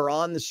like we're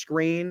on the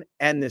screen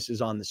and this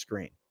is on the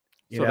screen.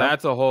 So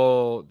that's a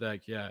whole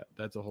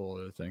that's a whole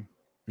other thing.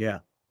 Yeah.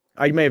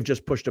 I may have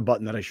just pushed a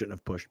button that I shouldn't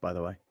have pushed, by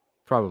the way.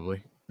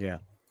 Probably. Yeah.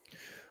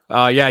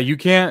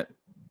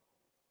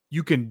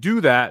 You can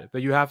do that,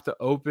 but you have to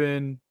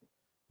open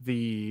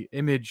the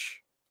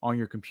image on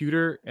your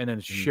computer and then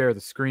share the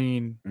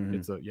screen.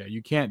 It's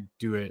you can't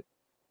do it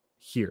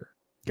here.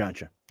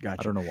 Gotcha. I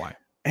don't know why.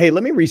 Hey,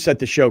 let me reset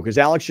the show because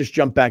Alex just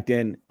jumped back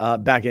in.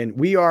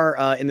 We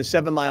are in the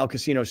 7 Mile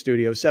Casino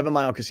studio,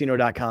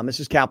 7milecasino.com. This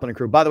is Kaplan and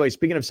Crew. By the way,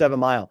 speaking of 7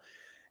 Mile,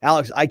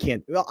 Alex,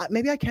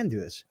 maybe I can do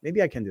this.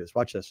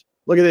 Watch this.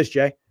 Look at this,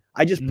 Jay.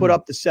 I just put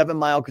up the 7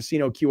 Mile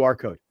Casino QR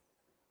code.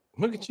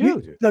 Look at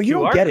you. Dude. No, you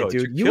don't get it,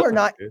 dude. You are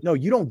not. Dude. No,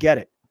 you don't get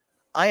it.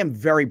 I am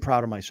very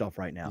proud of myself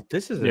right now.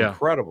 This is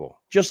incredible.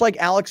 Just like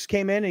Alex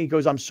came in and he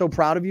goes, I'm so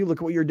proud of you. Look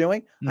at what you're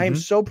doing. I am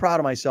so proud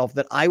of myself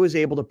that I was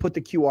able to put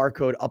the QR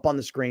code up on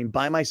the screen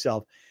by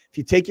myself. If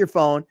you take your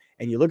phone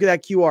and you look at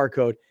that QR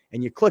code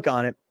and you click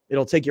on it,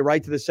 it'll take you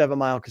right to the 7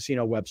 Mile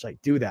Casino website.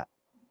 Do that.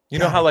 You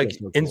know how like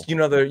so cool.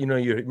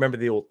 You remember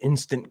the old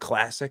instant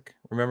classic?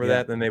 Remember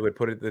that? Then they would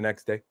put it the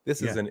next day.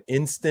 This is an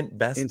instant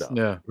best of.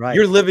 Yeah, right.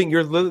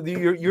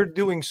 You're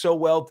doing so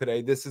well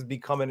today. This has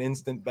become an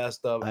instant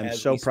best of. I'm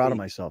so proud of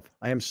myself.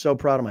 I am so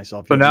proud of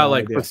myself. But now,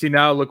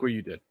 now look what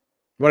you did.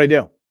 What'd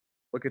I do?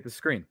 Look at the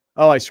screen.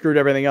 Oh, I screwed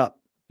everything up.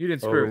 You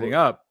didn't screw everything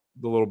up.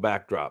 The little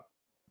backdrop.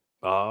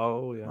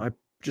 Oh yeah. I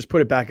just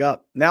put it back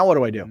up. Now what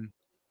do I do?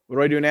 What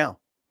do I do now?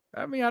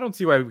 I mean, I don't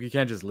see why we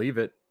can't just leave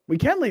it. We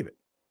can leave it.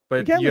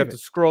 But you have to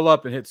scroll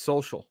up and hit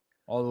social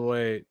all the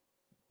way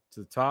to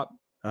the top.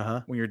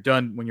 When you're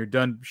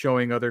done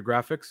showing other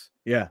graphics.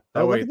 Yeah.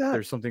 That way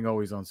there's something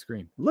always on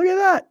screen. Look at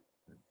that.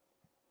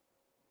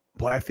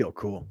 Boy, I feel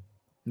cool.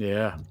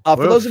 Yeah.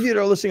 For those of you that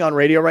are listening on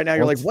radio right now,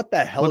 you're like, what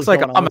the hell is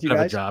going on with you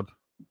guys? Looks like I'm out of a job.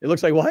 It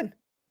looks like what?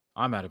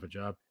 I'm out of a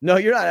job. No,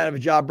 you're not out of a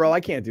job, bro.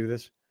 I can't do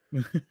this.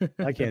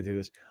 I can't do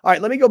this. All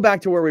right, let me go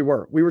back to where we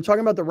were. We were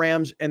talking about the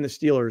Rams and the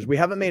Steelers. We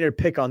haven't made a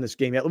pick on this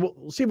game yet.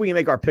 We'll see if we can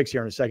make our picks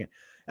here in a second.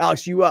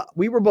 Alex,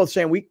 we were both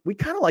saying we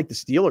kind of like the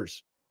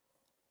Steelers.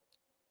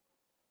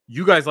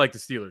 You guys like the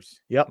Steelers.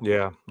 Yep.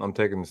 Yeah, I'm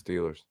taking the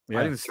Steelers. Yeah.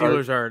 I think the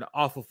Steelers are an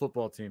awful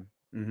football team.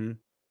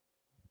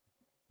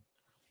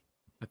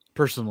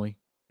 Personally.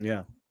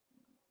 Yeah.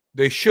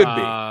 They should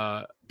be.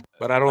 But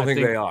I don't think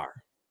they are.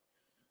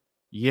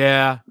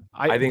 Yeah.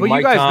 I think but Mike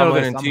you guys Tomlin know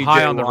this. and I'm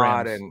high on the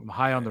Watt Rams. I'm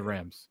high on the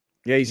Rams.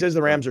 Yeah, he says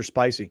the Rams are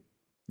spicy.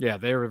 Yeah,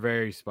 they were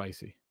very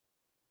spicy.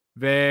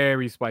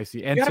 Very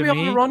spicy. And you gotta to be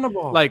able me, to run the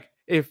ball. Like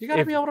if you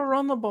gotta be able to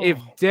run the ball. If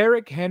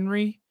Derrick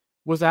Henry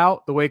was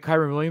out the way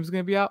Kyren Williams is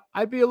going to be out,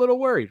 I'd be a little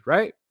worried,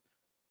 right?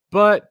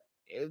 But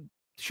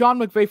Sean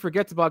McVay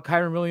forgets about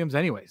Kyren Williams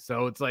anyway.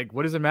 So it's like,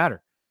 what does it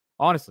matter?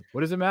 Honestly,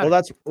 what does it matter?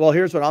 Well,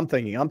 here's what I'm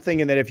thinking. I'm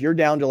thinking that if you're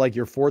down to like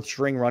your fourth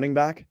string running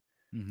back,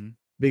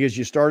 because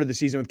you started the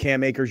season with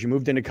Cam Akers, you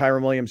moved into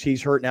Kyren Williams,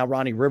 he's hurt now.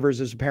 Ronnie Rivers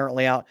is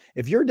apparently out.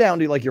 If you're down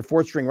to like your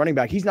fourth string running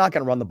back, he's not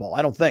going to run the ball,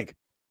 I don't think.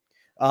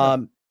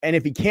 And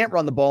if he can't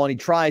run the ball and he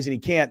tries and he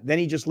can't, then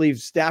he just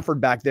leaves Stafford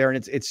back there,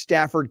 and it's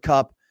Stafford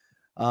Cup.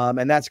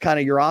 And that's kind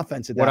of your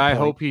offense at that point. What I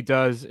hope he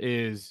does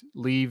is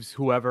leaves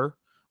whoever,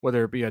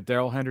 whether it be a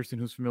Darrell Henderson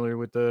who's familiar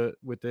with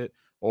it,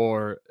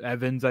 or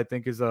Evans, I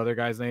think is the other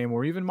guy's name,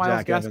 or even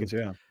Myles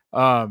Gaskin.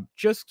 Evans,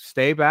 just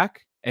stay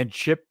back and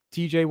chip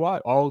TJ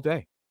Watt all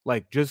day.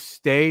 Like, just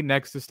stay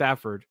next to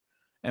Stafford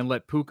and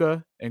let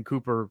Puka and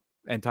Cooper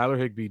and Tyler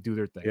Higbee do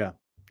their thing. Yeah.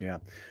 Yeah.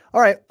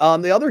 All right.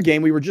 The other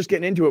game we were just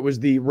getting into it was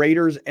the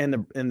Raiders and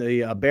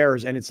the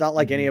Bears, and it's not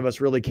like any of us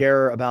really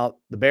care about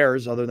the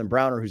Bears other than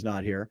Browner, who's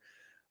not here.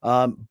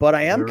 But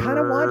I am kind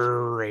of watching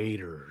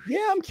Raiders.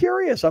 Yeah, I'm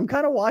curious. I'm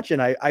kind of watching.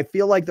 I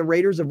feel like the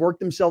Raiders have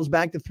worked themselves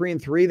back to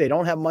 3-3. They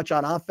don't have much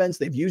on offense.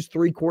 They've used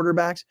 3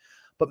 quarterbacks,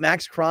 but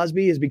Max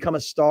Crosby has become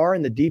a star,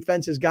 and the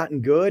defense has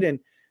gotten good. And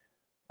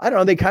I don't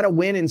know. They kind of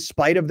win in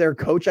spite of their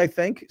coach, I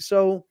think.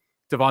 So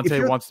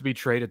Devontae wants to be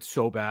traded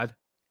so bad.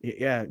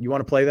 Yeah, you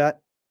want to play that?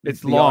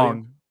 It's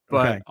long,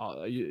 but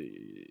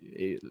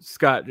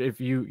Scott, if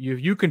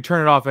you can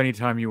turn it off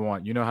anytime you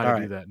want. You know how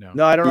to do that now.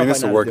 No, I don't know.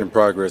 It's a work in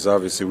progress.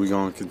 Obviously, we're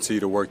going to continue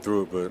to work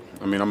through it. But,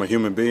 I mean, I'm a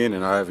human being,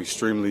 and I have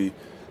extremely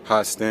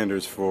high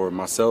standards for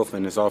myself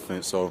and this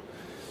offense. So,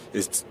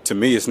 to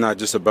me, it's not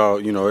just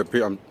about,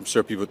 I'm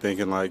sure people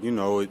thinking like,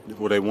 well,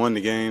 they won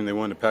the game. They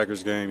won the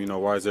Packers game.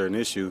 Why is there an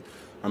issue?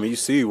 I mean, you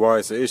see why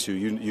it's an issue.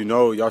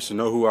 Y'all should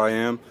know who I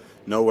am,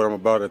 know what I'm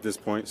about at this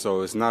point. So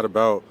it's not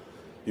about,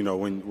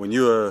 when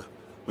you're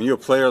a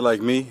player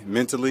like me,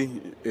 mentally,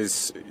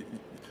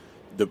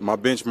 my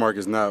benchmark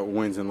is not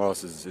wins and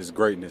losses, it's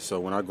greatness. So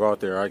when I go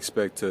out there, I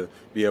expect to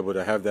be able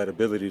to have that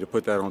ability to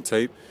put that on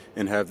tape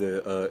and have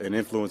an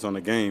influence on the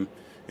game.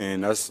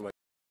 And that's like,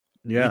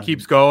 he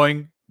keeps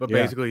going, but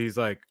basically he's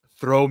like,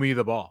 throw me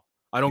the ball.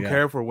 I don't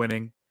care if we're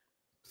winning.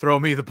 Throw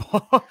me the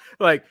ball.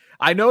 Like,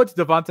 I know it's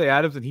Devontae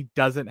Adams and he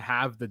doesn't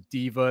have the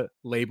diva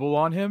label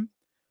on him,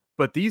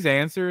 but these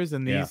answers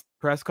and these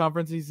press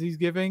conferences he's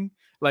giving,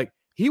 like,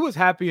 he was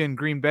happy in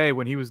Green Bay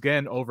when he was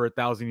getting over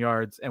 1,000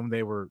 yards and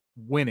they were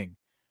winning.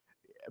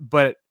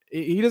 But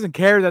he doesn't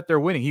care that they're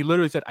winning. He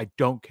literally said, I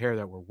don't care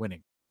that we're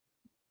winning.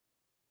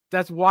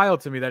 That's wild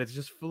to me that it's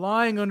just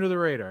flying under the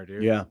radar,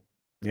 dude. Yeah.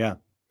 Yeah.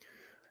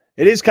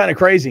 It is kind of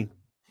crazy.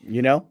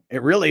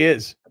 It really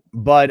is.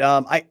 But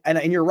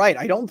and you're right.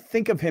 I don't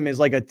think of him as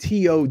like a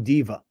TO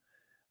diva.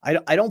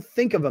 I don't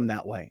think of him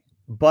that way.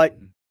 But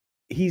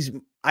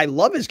I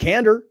love his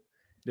candor.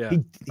 Yeah.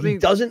 He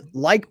doesn't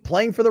like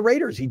playing for the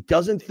Raiders. He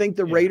doesn't think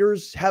the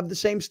Raiders have the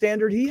same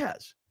standard he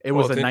has. It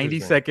was a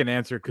 90-second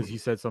answer because he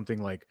said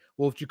something like,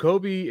 well, if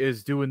Jacoby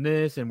is doing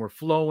this and we're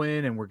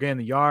flowing and we're getting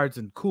the yards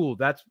and cool,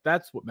 that's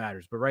what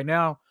matters. But right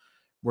now,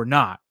 we're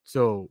not.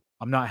 So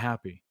I'm not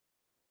happy.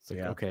 It's like,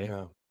 okay.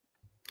 Yeah.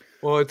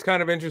 Well, it's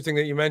kind of interesting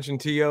that you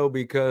mentioned T.O.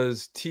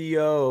 because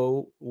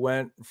T.O.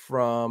 went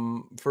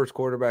from first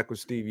quarterback with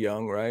Steve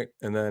Young, right?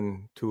 And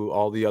then to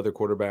all the other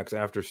quarterbacks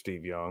after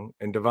Steve Young.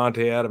 And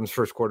Devontae Adams'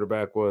 first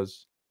quarterback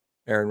was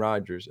Aaron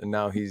Rodgers. And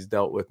now he's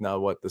dealt with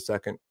the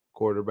second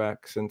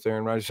quarterback since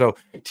Aaron Rodgers. So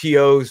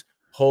T.O.'s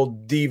whole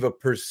diva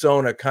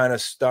persona kind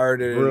of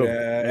started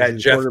at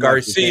Jeff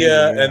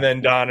Garcia and then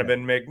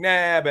Donovan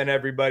McNabb and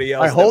everybody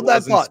else. Hold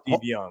that thought.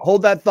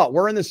 Hold that thought.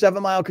 We're in the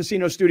 7 Mile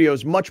Casino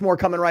Studios. Much more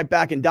coming right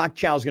back, and Doc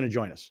Chow's going to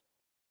join us.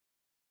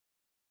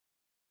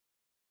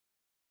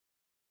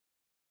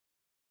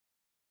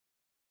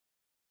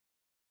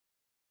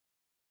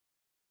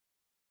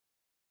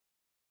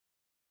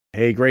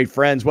 Hey, great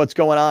friends. What's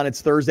going on?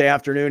 It's Thursday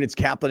afternoon. It's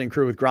Kaplan and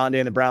Crew with Grande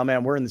and the Brown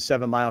Man. We're in the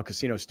 7 Mile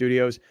Casino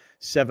Studios,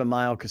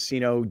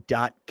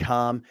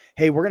 7milecasino.com.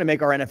 Hey, we're going to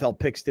make our NFL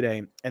picks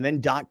today. And then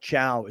Doc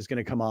Chow is going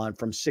to come on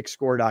from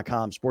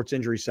 6score.com, Sports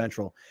Injury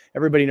Central.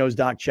 Everybody knows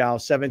Doc Chow,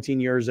 17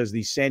 years as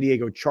the San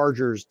Diego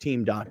Chargers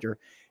team doctor.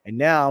 And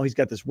now he's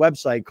got this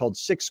website called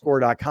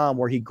 6score.com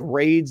where he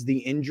grades the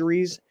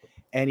injuries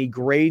and he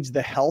grades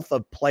the health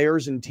of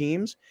players and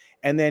teams.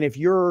 And then if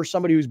you're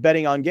somebody who's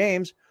betting on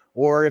games,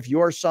 or if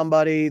you're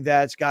somebody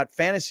that's got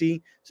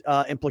fantasy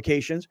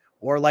implications,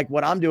 or like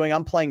what I'm doing,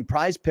 I'm playing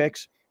prize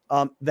picks,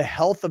 the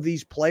health of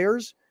these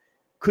players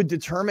could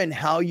determine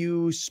how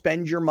you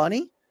spend your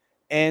money.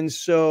 And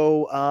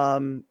so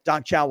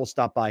Doc Chow will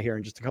stop by here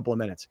in just a couple of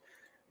minutes.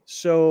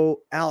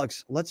 So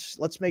Alex,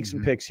 let's make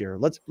some picks here.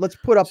 Let's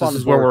put up on this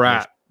is where we're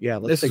at. Yeah,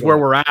 this is where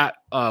we're at.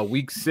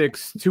 Week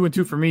 6,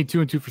 2-2 for me,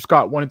 2-2 for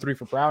Scott, 1-3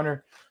 for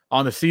Browner.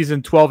 On the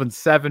season,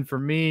 12-7 for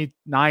me,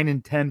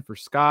 9-10 for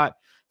Scott.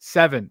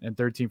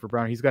 7-13 for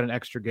Brown. He's got an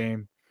extra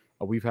game.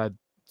 We've had,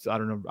 I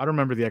don't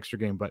remember the extra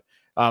game, but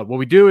what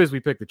we do is we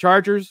pick the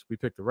Chargers, we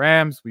pick the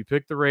Rams, we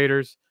pick the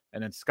Raiders,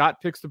 and then Scott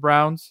picks the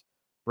Browns,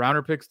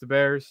 Browner picks the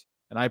Bears,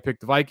 and I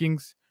pick the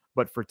Vikings.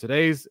 But for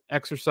today's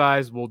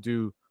exercise, we'll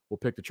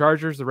pick the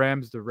Chargers, the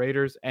Rams, the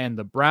Raiders, and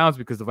the Browns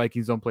because the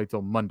Vikings don't play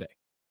till Monday.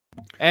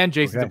 And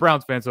Jason's a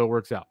Browns fan, so it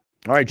works out.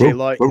 All right,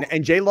 J-Law.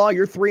 And J-Law,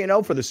 you're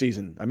 3-0 for the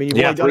season. I mean,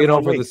 you've only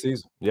done 3-0 for the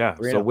season. Yeah.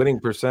 So winning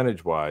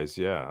percentage-wise,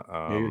 yeah,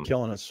 you're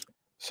killing us.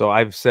 So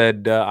I've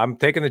said I'm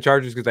taking the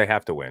Chargers because they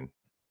have to win.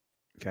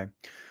 Okay.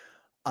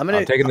 I'm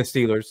taking the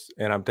Steelers,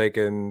 and I'm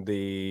taking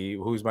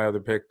who's my other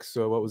pick?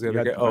 So what was the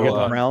other guy?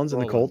 The Browns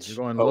and the Colts. We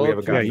have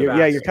a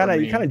you're kind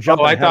of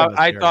jumping.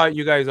 I thought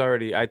you guys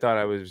already. I thought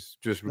I was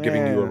just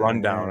giving you a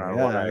rundown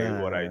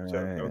on what I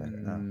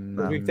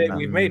took.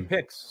 We've made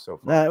picks so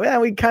far. Yeah,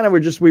 we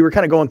were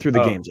kind of going through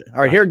the games.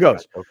 All right, here it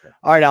goes. Okay.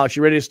 All right, Alex,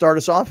 you ready to start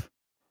us off?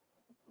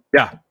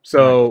 Yeah.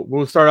 So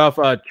we'll start off.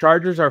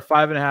 Chargers are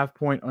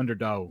 5.5-point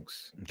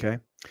underdogs. Okay.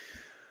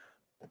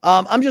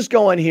 I'm just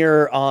going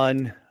here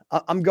on.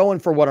 I'm going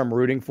for what I'm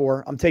rooting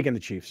for. I'm taking the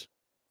Chiefs.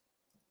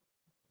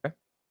 Okay.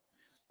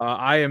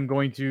 I am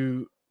going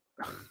to.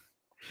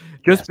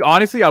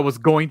 Honestly, I was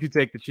going to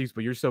take the Chiefs,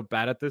 but you're so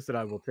bad at this that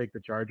I will take the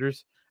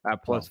Chargers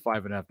at plus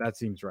 5.5. That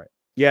seems right.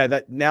 Yeah.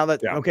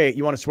 Okay.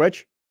 You want to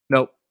switch?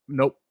 Nope.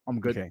 I'm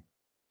good. Okay.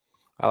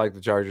 I like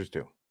the Chargers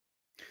too.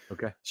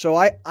 Okay. So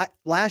I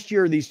last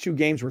year these two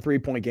games were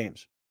 3-point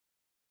games,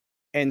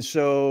 and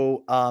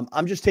so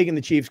I'm just taking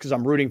the Chiefs because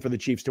I'm rooting for the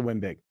Chiefs to win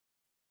big.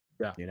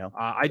 Yeah.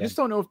 I just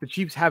don't know if the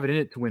Chiefs have it in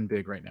it to win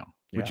big right now,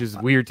 which is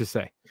weird to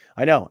say.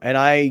 I know. And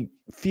I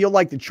feel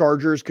like the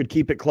Chargers could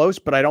keep it close,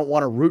 but I don't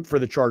want to root for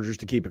the Chargers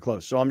to keep it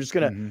close. So I'm just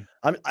going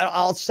to,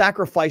 I'll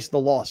sacrifice the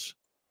loss,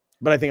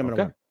 but I think I'm going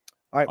to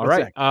win. All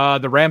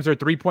right. The Rams are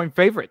 3-point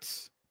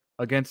favorites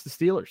against the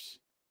Steelers.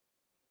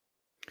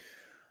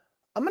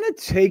 I'm going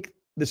to take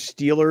the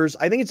Steelers.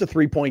 I think it's a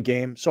 3-point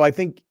game. So I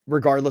think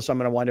regardless, I'm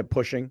going to wind up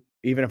pushing,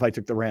 even if I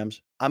took the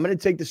Rams. I'm going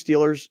to take the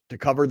Steelers to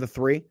cover the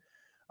 3.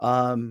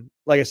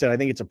 Like I said, I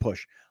think it's a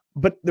push.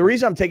 But the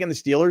reason I'm taking the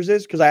Steelers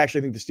is because I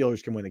actually think the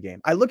Steelers can win the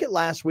game. I look at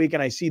last week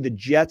and I see the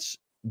Jets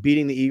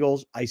beating the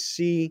Eagles. I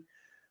see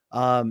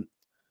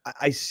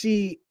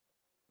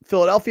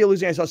Philadelphia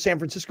losing. I saw San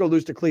Francisco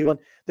lose to Cleveland.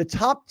 The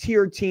top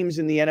tier teams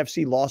in the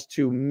NFC lost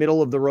to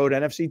middle of the road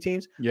NFC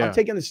teams. Yeah. I'm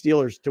taking the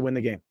Steelers to win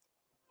the game.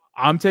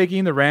 I'm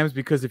taking the Rams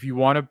because if you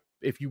want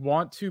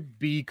to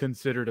be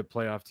considered a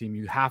playoff team,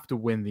 you have to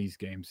win these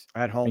games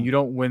at home. And you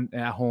don't win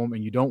at home,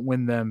 and you don't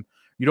win them.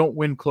 You don't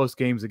win close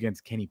games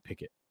against Kenny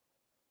Pickett.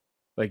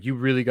 Like, you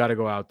really got to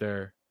go out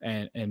there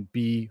and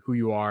be who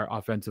you are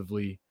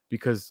offensively,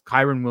 because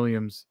Kyren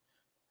Williams,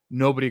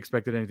 nobody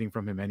expected anything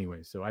from him anyway.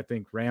 So I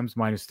think Rams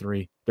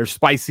 -3. They're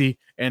spicy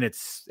and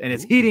it's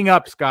heating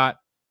up, Scott.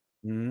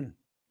 Mm-hmm.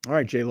 All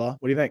right, J-Law,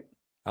 what do you think?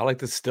 I like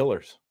the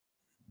Steelers.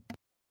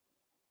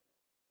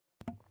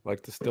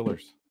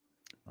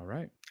 All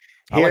right.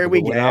 Here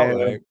we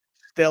go.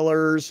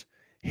 Steelers.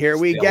 Here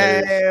we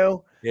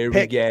go.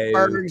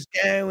 Pittsburgh's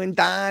going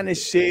down the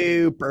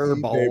Super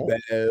Bowl.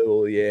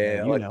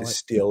 Yeah, I like the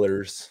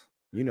Steelers.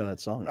 You know that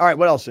song. All right,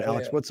 what else,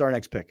 Alex? What's our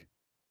next pick?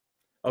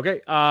 Okay,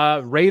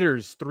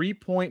 Raiders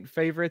 3-point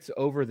favorites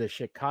over the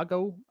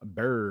Chicago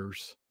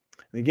Bears.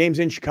 The game's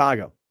in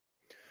Chicago.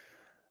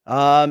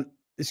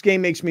 This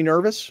game makes me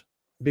nervous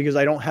because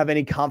I don't have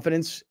any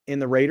confidence in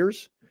the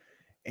Raiders.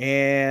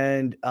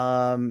 And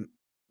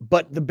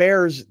but the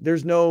Bears,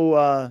 there's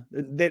no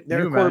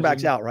their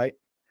quarterback's out, right?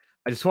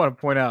 I just want to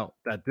point out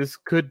that this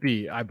could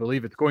be, I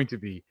believe it's going to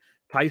be,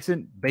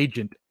 Tyson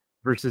Bagent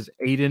versus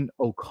Aiden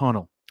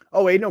O'Connell.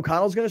 Oh, Aiden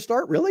O'Connell's going to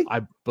start? Really?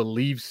 I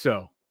believe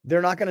so.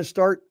 They're not going to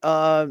start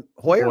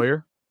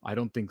Hoyer? I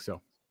don't think so.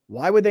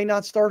 Why would they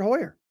not start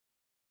Hoyer?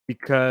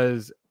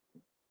 Because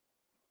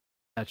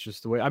that's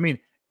just the way. I mean,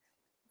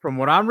 from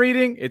what I'm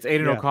reading, it's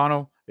Aiden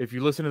O'Connell. If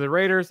you listen to the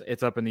Raiders,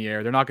 it's up in the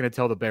air. They're not going to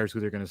tell the Bears who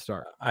they're going to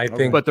start. I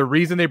think. But the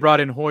reason they brought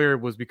in Hoyer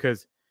was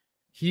because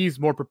he's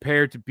more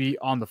prepared to be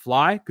on the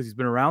fly because he's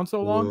been around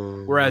so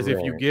long. Whereas if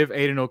you give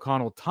Aiden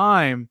O'Connell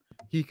time,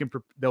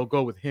 they'll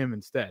go with him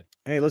instead.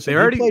 Hey, listen,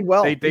 he played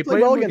well. They played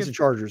well against the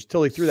Chargers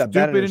until he threw that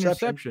bad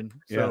interception.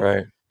 So,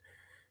 right.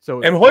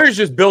 So, and Hoyer's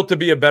just built to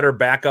be a better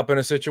backup in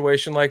a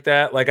situation like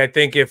that. Like, I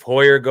think if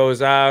Hoyer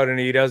goes out and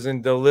he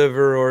doesn't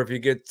deliver, or if he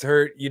gets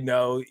hurt,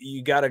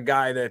 you got a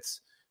guy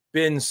that's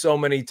been so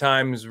many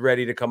times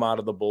ready to come out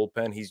of the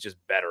bullpen. He's just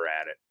better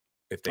at it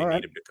if they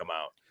need him to come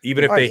out,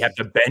 even if they have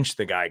to bench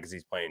the guy because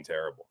he's playing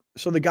terrible.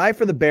 So the guy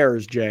for the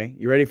Bears, Jay,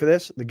 you ready for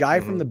this? The guy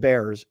from the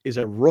Bears is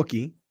a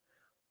rookie,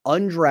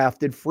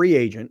 undrafted free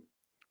agent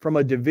from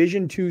a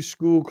Division II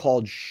school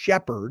called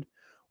Shepherd,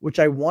 which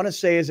I want to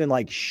say is in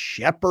like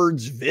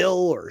Shepherdsville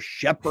or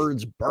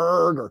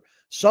Shepherdsburg or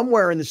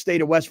somewhere in the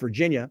state of West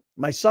Virginia.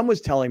 My son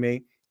was telling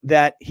me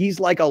that he's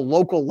like a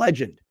local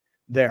legend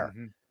there.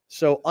 Mm-hmm.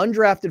 So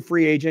undrafted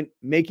free agent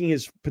making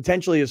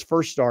potentially his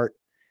first start.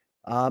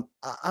 I'm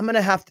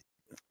gonna have to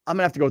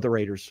go with the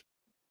Raiders.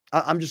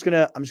 I'm just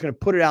gonna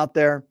put it out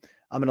there.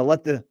 I'm gonna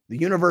let the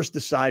universe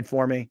decide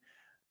for me.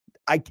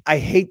 I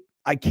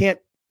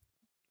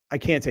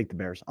can't take the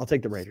Bears. I'll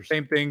take the Raiders.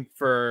 Same thing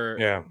for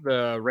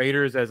the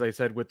Raiders, as I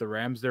said with the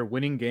Rams. They're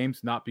winning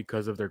games not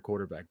because of their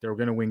quarterback. They're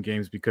going to win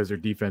games because their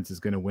defense is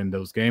going to win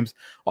those games.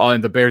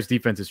 And the Bears'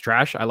 defense is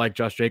trash. I like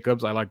Josh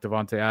Jacobs. I like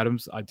Devontae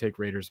Adams. I'd take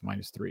Raiders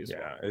 -3 as well.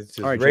 Yeah, it's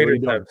just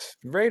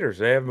Raiders.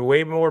 They have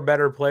way more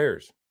better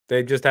players.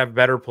 They just have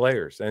better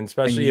players. And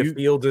especially if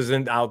Fields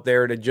isn't out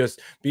there to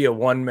just be a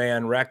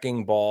one-man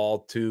wrecking ball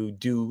to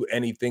do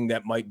anything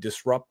that might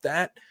disrupt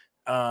that.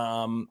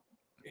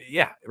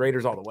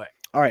 Raiders all the way.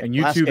 All right. And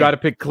you two got to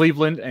pick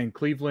Cleveland, and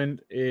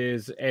Cleveland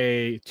is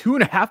a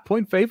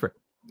 2.5-point favorite.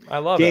 I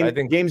love it. I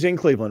think game's in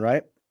Cleveland,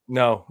 right?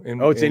 No.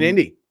 It's in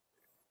Indy.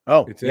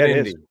 Oh, it's in Indy.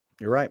 It is.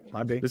 You're right.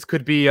 Might be. This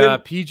could be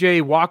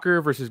PJ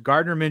Walker versus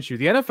Gardner Minshew.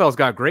 The NFL's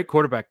got great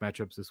quarterback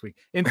matchups this week.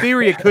 In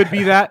theory, it could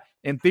be that.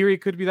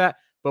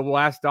 But we'll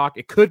ask Doc.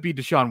 It could be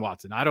Deshaun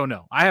Watson. I don't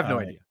know. I have no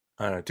idea.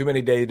 I don't know, too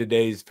many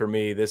day-to-days for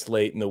me this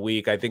late in the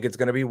week. I think it's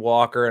going to be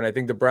Walker, and I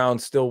think the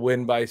Browns still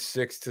win by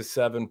 6 to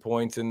 7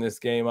 points in this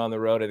game on the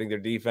road. I think their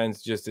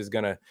defense just is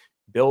going to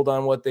build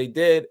on what they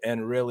did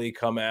and really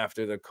come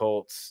after the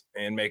Colts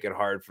and make it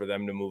hard for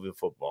them to move the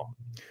football.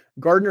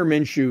 Gardner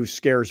Minshew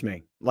scares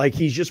me. Like,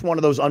 he's just one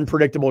of those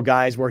unpredictable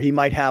guys where he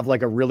might have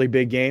like a really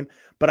big game,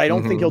 but I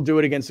don't think he'll do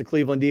it against the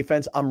Cleveland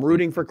defense. I'm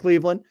rooting for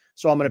Cleveland,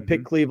 so I'm going to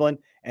pick Cleveland,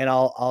 and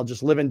I'll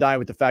just live and die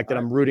with the fact that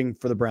I'm rooting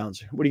for the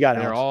Browns. What do you got,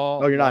 Alex?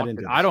 Oh, you're not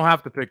into this. I don't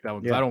have to pick that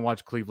one because I don't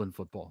watch Cleveland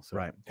football. So.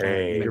 Right.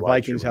 Hey, your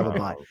Vikings have a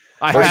bye.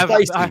 They're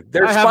spicy.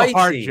 I have a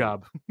hard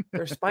job.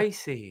 They're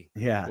spicy.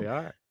 Yeah. They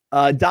are.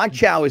 Doc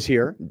Chow is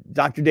here.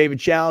 Dr. David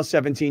Chow,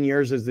 17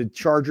 years as the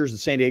Chargers, the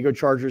San Diego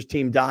Chargers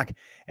team doc.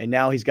 And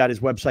now he's got his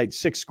website,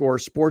 Six Score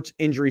Sports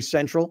Injury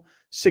Central,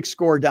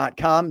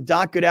 sixscore.com.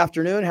 Doc, good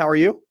afternoon. How are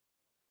you?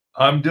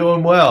 I'm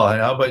doing well.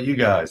 And how about you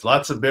guys?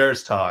 Lots of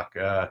Bears talk.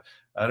 I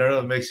don't know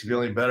if it makes you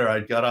feel any better. I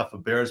got off a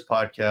Bears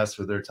podcast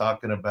where they're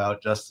talking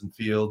about Justin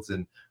Fields.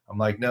 And I'm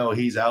like, no,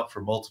 he's out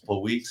for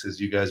multiple weeks, as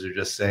you guys are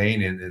just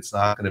saying. And it's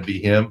not going to be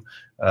him.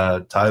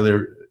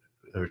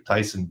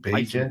 Tyson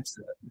Bagent,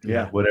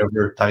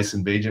 whatever,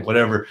 Tyson Bagent,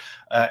 whatever.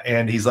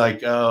 And he's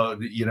like, oh,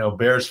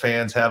 Bears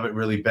fans have it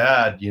really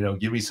bad.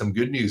 Give me some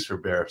good news for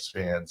Bears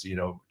fans,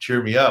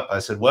 cheer me up. I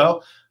said,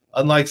 well,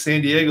 unlike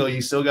San Diego,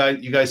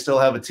 you guys still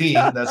have a team.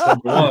 That's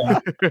number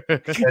one.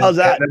 How's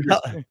that?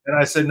 And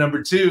I said,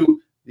 number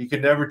two, you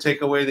can never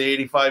take away the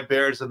 85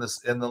 Bears in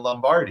the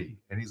Lombardi.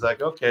 And he's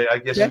like, okay, I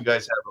guess you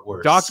guys have it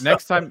worse. Doc,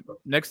 next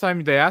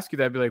time they ask you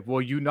that, be like,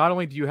 well, you not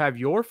only do you have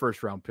your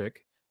first round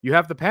pick, you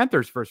have the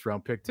Panthers' first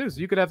round pick too, so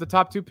you could have the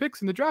top 2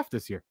 picks in the draft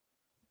this year.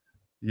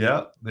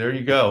 Yeah, there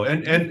you go.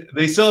 And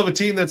they still have a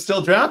team that's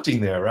still drafting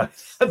there, right?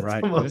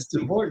 That's the most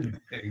important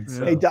thing.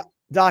 So. Hey,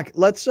 Doc,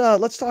 let's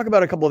talk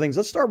about a couple of things.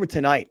 Let's start with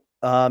tonight.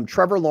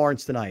 Trevor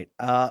Lawrence tonight.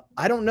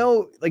 I don't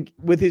know, like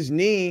with his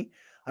knee,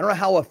 I don't know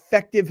how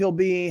effective he'll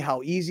be,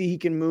 how easy he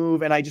can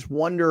move, and I just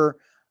wonder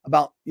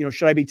about,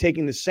 should I be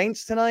taking the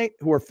Saints tonight,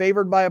 who are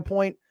favored by a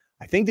point?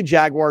 I think the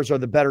Jaguars are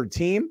the better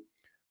team.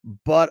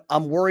 But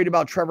I'm worried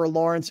about Trevor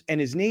Lawrence and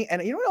his knee.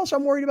 And you know what else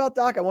I'm worried about,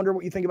 Doc? I wonder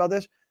what you think about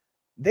this.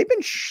 They've been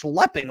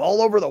schlepping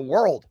all over the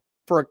world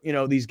for,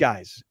 these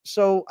guys.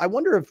 So I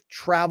wonder if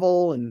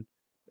travel and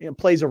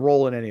plays a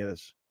role in any of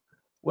this.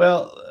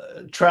 Well,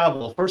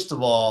 travel, first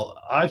of all,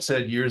 I've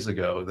said years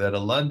ago that a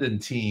London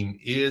team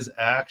is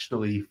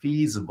actually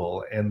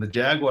feasible, and the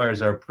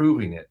Jaguars are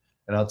proving it.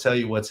 And I'll tell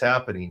you what's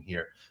happening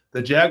here.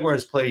 The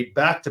Jaguars played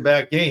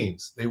back-to-back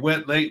games. They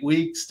went late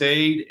week,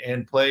 stayed,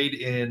 and played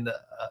in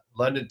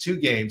London 2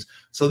 games.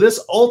 So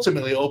this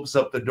ultimately opens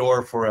up the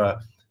door for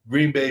a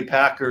Green Bay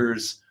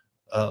Packers,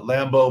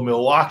 Lambeau,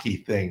 Milwaukee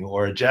thing,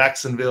 or a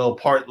Jacksonville,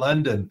 Part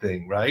London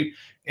thing, right?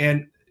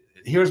 And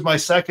here's my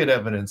second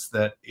evidence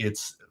that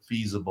it's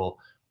feasible.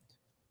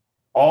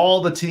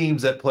 All the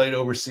teams that played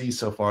overseas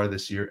so far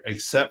this year,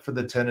 except for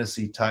the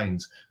Tennessee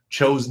Titans,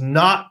 chose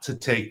not to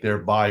take their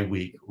bye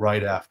week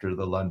right after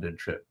the London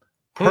trip.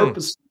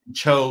 Purposely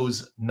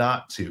chose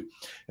not to,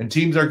 and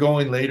teams are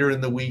going later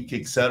in the week,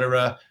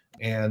 etc.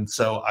 And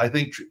so I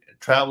think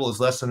travel is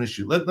less an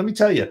issue. Let me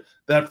tell you,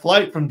 that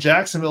flight from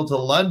Jacksonville to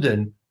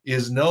London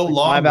is no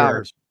longer 5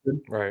 hours.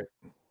 Right.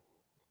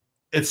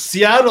 It's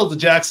Seattle to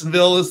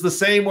Jacksonville is the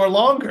same or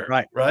longer.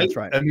 Right. That's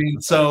right. I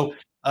mean, so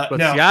but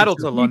now Seattle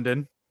to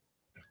London.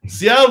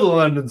 Seattle to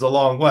London's a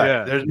long way.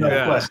 Yeah, There's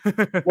no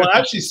question. Well,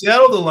 actually,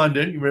 Seattle to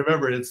London, you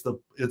remember it's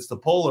the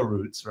polar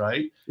routes,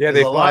 right? Yeah,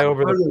 they fly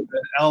over than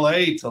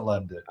LA to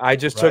London. I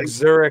just took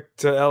Zurich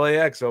to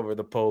LAX over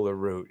the polar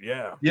route.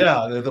 Yeah.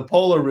 Yeah, the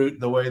polar route,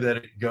 the way that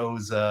it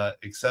goes,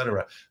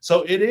 etc.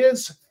 So it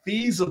is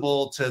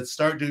feasible to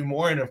start doing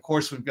more. And of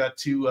course, we've got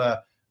 2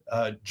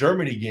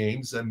 Germany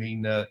games. I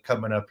mean,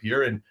 coming up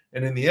here, and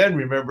in the end,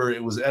 remember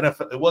it was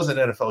NFL. It wasn't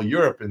NFL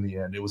Europe in the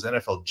end. It was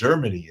NFL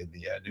Germany in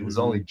the end. It was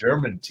only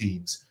German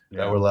teams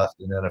that were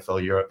left in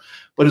NFL Europe.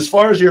 But as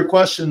far as your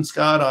question,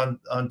 Scott,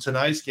 on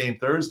tonight's game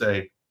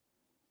Thursday,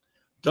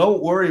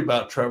 don't worry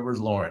about Trevor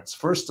Lawrence.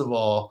 First of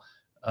all,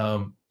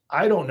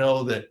 I don't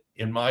know that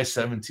in my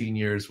 17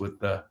 years with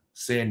the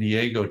San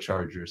Diego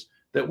Chargers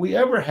that we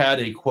ever had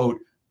a quote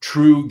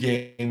true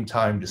game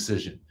time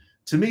decision.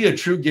 To me, a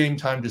true game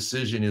time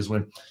decision is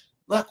when,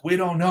 look, we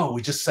don't know.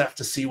 We just have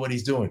to see what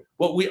he's doing.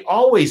 What we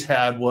always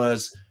had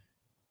was,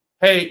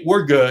 hey,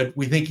 we're good.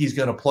 We think he's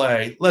going to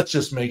play. Let's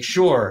just make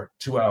sure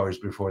 2 hours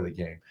before the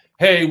game.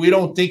 Hey, we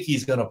don't think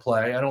he's going to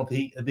play. I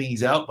think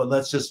he's out, but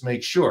let's just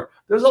make sure.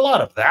 There's a lot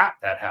of that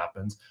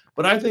happens.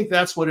 But I think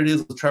that's what it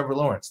is with Trevor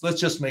Lawrence.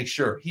 Let's just make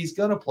sure he's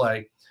going to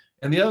play.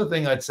 And the other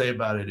thing I'd say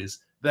about it is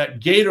that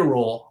gator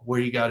roll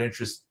where he got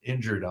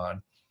injured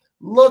on,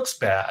 looks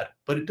bad,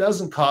 but it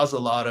doesn't cause a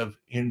lot of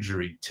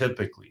injury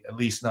typically, at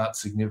least not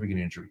significant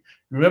injury.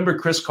 Remember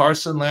Chris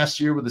Carson last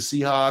year with the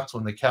Seahawks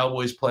when the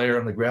Cowboys player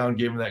on the ground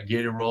gave him that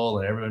gator roll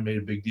and everyone made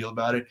a big deal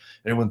about it.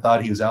 Everyone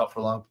thought he was out for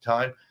a long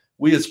time.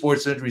 We at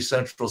Sports Injury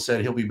Central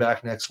said he'll be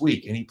back next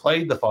week, and he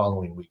played the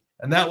following week,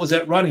 and that was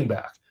at running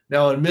back.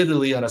 Now,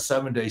 admittedly, on a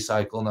 7-day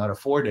cycle, not a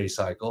 4-day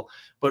cycle,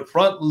 but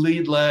front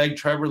lead leg,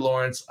 Trevor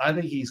Lawrence, I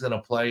think he's going to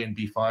play and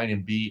be fine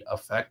and be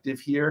effective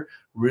here.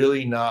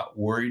 Really not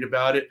worried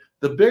about it.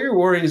 The bigger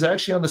worry is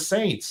actually on the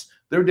Saints.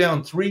 They're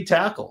down 3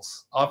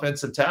 tackles,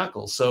 offensive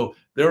tackles. So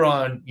they're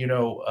on,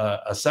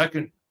 a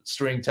second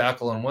string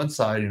tackle on one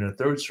side and a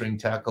third string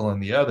tackle on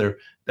the other.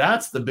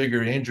 That's the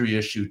bigger injury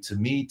issue to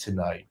me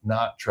tonight,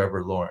 not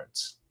Trevor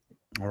Lawrence.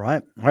 All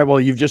right. Well,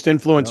 you've just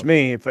influenced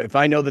me. If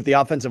I know that the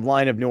offensive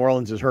line of New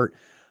Orleans is hurt,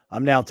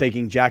 I'm now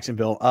taking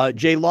Jacksonville.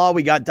 Jay Law,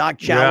 we got Doc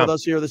Chow with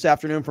us here this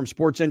afternoon from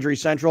Sports Injury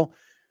Central.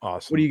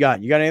 Awesome. What do you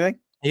got? You got anything?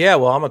 Yeah,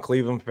 well, I'm a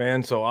Cleveland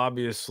fan, so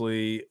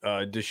obviously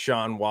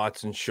Deshaun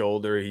Watson's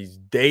shoulder, he's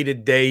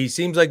day-to-day. He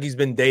seems like he's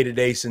been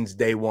day-to-day since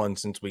day one,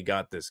 since we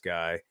got this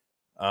guy.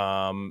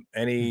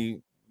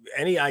 Any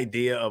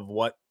idea of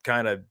what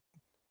kind of,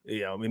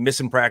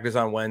 missing practice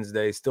on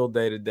Wednesday, still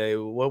day-to-day.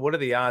 What are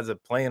the odds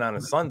of playing on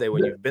a Sunday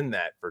when you've been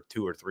that for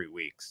 2 or 3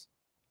 weeks?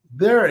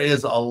 There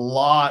is a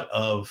lot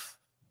of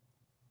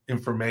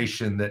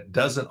information that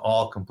doesn't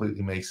all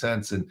completely make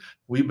sense. And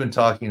we've been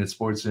talking at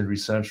Sports Injury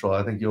Central.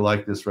 I think you'll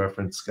like this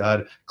reference,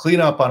 Scott.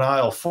 Clean up on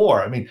aisle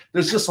 4. I mean,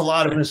 there's just a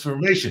lot of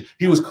misinformation.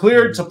 He was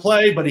cleared to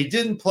play, but he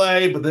didn't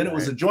play. But then it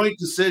was a joint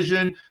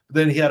decision.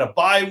 Then he had a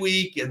bye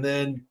week and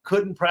then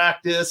couldn't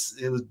practice.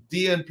 It was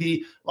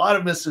DNP. A lot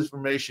of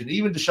misinformation.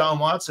 Even Deshaun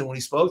Watson, when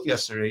he spoke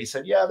yesterday, he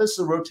said, yeah, this is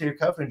a rotator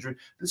cuff injury.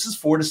 This is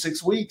 4 to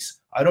 6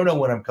 weeks. I don't know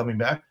when I'm coming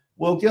back.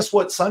 Well, guess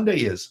what Sunday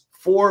is?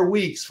 4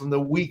 weeks from the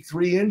week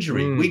 3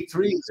 injury. Week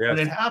 3 is when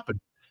it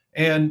happened.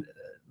 And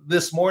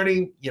this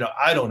morning,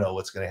 I don't know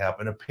what's going to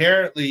happen.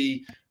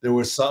 Apparently, there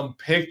were some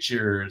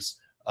pictures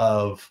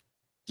of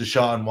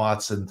Deshaun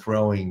Watson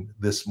throwing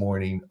this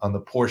morning on the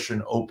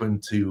portion open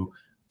to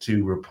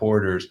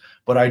reporters,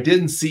 but I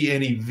didn't see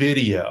any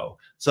video.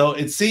 So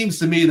it seems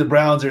to me the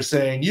Browns are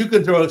saying you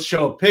can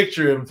show a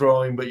picture of him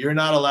throwing, but you're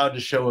not allowed to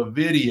show a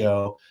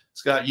video.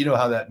 Scott, you know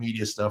how that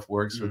media stuff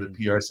works, where the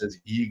PR says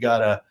you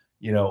gotta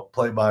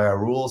play by our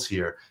rules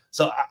here.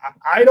 So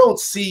I don't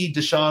see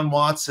Deshaun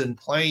Watson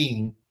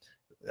playing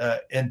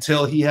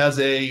until he has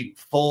a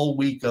full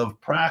week of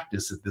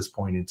practice at this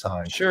point in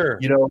time. Sure.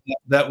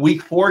 That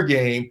week 4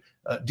 game,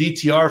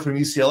 DTR from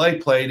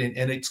UCLA played,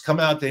 and it's come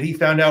out that he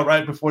found out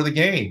right before the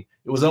game.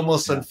 It was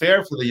almost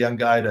unfair for the young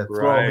guy to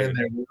throw him in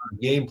there with a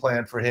game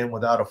plan for him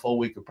without a full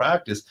week of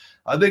practice.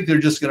 I think they're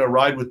just going to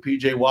ride with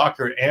PJ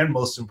Walker and,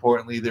 most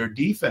importantly, their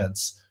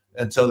defense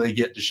until they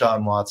get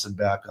Deshaun Watson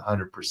back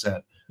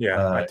 100%.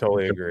 Yeah, I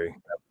totally agree.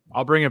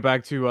 I'll bring it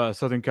back to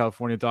Southern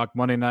California, Doc.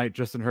 Monday night,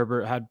 Justin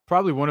Herbert had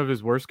probably one of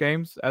his worst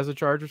games as a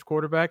Chargers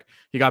quarterback.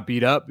 He got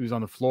beat up. He was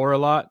on the floor a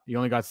lot. He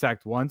only got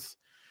sacked once.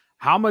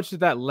 How much did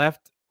that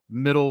left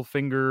middle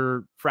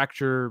finger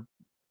fracture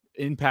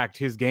impact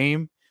his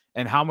game?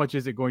 And how much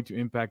is it going to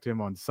impact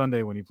him on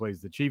Sunday when he plays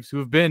the Chiefs, who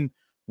have been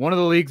one of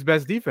the league's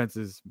best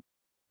defenses?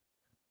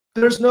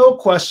 There's no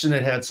question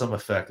it had some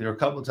effect. There were a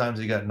couple of times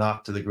he got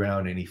knocked to the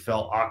ground and he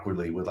fell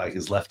awkwardly with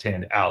his left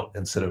hand out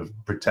instead of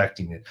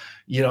protecting it.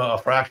 A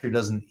fracture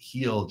doesn't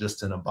heal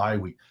just in a bye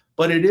week,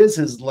 but it is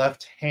his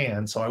left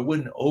hand, so I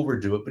wouldn't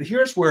overdo it. But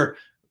here's where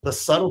the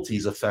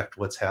subtleties affect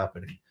what's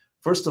happening.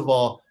 First of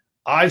all,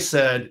 I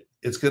said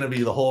it's going to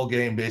be the whole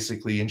game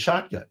basically in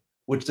shotgun,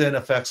 which then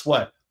affects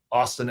what?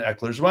 Austin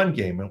Eckler's run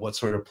game and what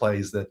sort of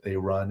plays that they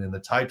run and the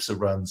types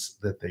of runs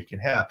that they can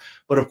have.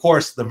 But of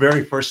course, the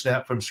very first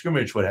snap from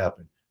scrimmage, what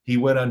happened? He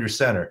went under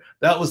center.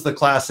 That was the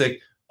classic,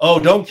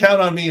 don't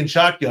count on me in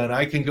shotgun.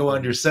 I can go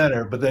under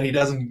center, but then he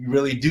doesn't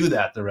really do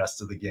that the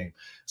rest of the game.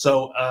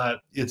 So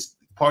it's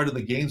part of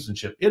the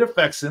gamesmanship. It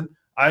affects him.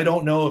 I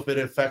don't know if it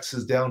affects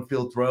his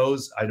downfield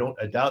throws. I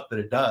doubt that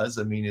it does.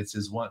 I mean, it's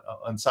his one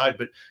side,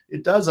 but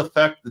it does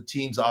affect the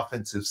team's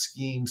offensive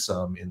scheme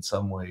in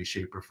some way,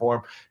 shape, or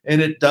form.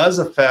 And it does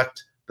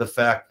affect the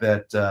fact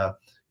that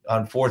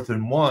on 4th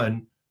and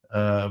 1,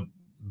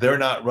 they're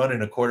not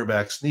running a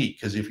quarterback sneak,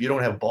 because if you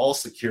don't have ball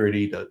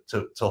security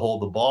to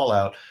hold the ball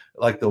out,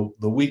 like the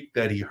week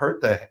that he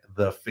hurt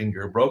the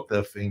finger, broke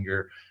the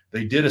finger,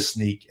 they did a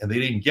sneak and they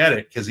didn't get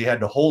it because he had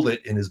to hold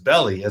it in his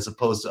belly as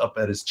opposed to up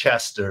at his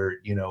chest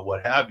or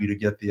what have you to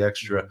get the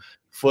extra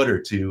foot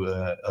or two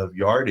of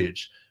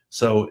yardage.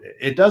 So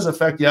it does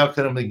affect the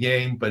outcome of the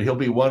game, but he'll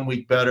be 1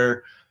 week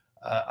better.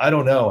 I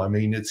don't know. I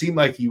mean, it seemed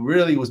like he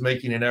really was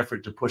making an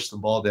effort to push the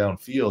ball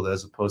downfield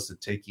as opposed to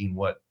taking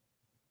what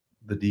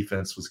the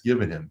defense was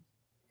giving him.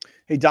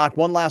 Hey, Doc,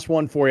 one last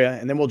one for you,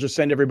 and then we'll just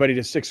send everybody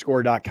to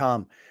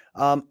sixscore.com.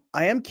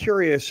 I am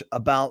curious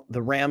about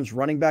the Rams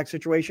running back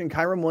situation.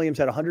 Kyron Williams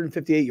had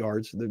 158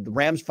 yards. The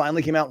Rams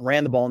finally came out and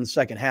ran the ball in the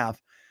second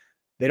half.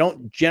 They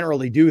don't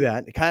generally do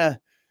that. It kind of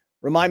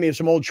remind me of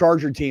some old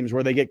Charger teams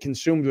where they get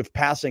consumed with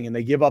passing and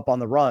they give up on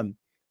the run.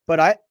 But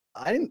I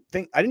didn't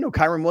know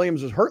Kyron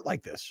Williams was hurt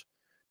like this.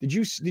 Did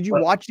you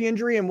watch the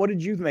injury, and what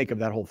did you make of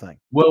that whole thing?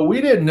 Well,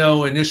 we didn't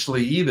know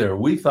initially either.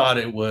 We thought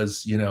it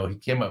was, he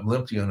came up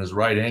limping on his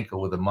right ankle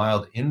with a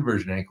mild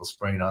inversion ankle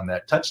sprain on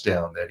that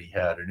touchdown that he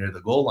had or near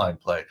the goal line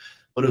play.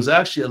 but it was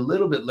actually a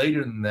little bit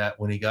later than that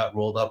when he got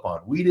rolled up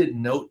on. We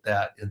didn't note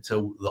that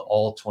until the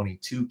All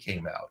 22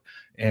 came out.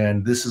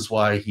 And this is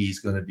why he's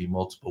going to be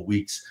multiple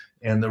weeks.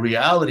 And the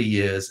reality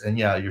is, and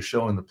yeah, you're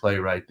showing the play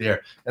right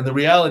there. And the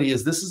reality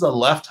is this is a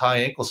left high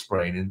ankle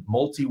sprain, and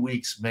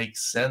multi-weeks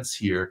makes sense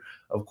here.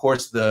 Of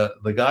course, the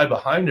guy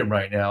behind him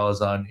right now is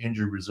on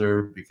injured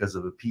reserve because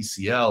of a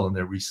PCL, and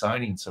they're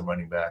re-signing some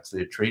running backs. They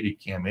had traded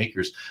Cam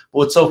Akers. But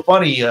what's so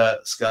funny,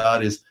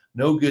 Scott, is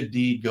no good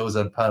deed goes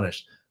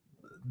unpunished.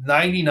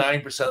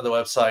 99% of the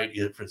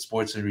website for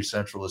Sports Injury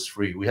Central is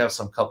free. We have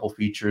some couple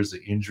features,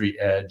 the Injury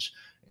Edge,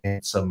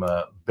 and some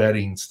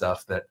betting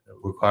stuff that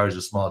requires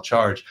a small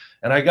charge.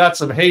 And I got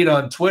some hate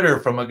on Twitter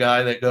from a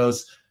guy that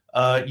goes,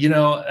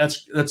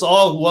 that's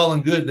all well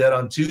and good that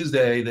on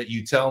Tuesday that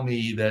you tell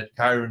me that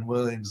Kyron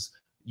Williams,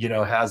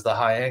 has the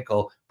high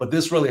ankle, but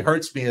this really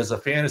hurts me as a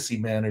fantasy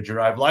manager.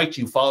 I've liked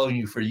you, following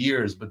you for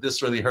years, but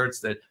this really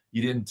hurts that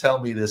you didn't tell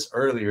me this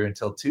earlier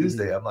until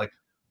Tuesday. Mm-hmm. I'm like,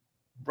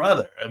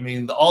 brother, I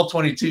mean, the All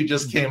 22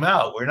 just came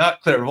out. We're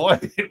not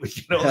clairvoyant. We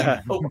can only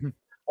know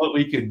what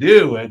we can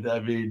do. And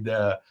I mean,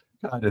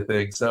 kind of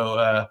thing.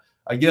 So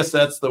I guess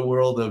that's the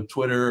world of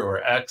Twitter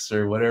or X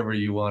or whatever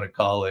you want to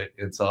call it.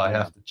 And so I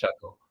have to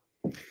chuckle.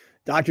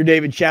 Dr.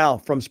 David Chow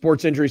from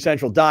Sports Injury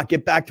Central. Doc,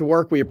 get back to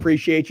work. We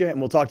appreciate you, and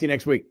we'll talk to you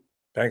next week.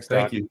 Thanks, Doc.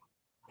 Thank you.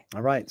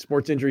 All right.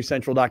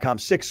 SportsInjuryCentral.com.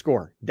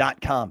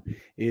 SixScore.com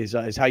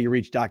is how you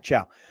reach Doc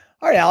Chow.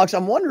 All right, Alex,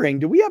 I'm wondering,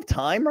 do we have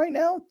time right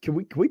now? Can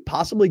we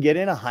possibly get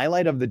in a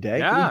highlight of the day?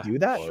 Yeah, can we do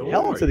that? Sure,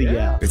 Hell to the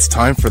yeah. It's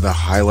time for the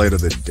highlight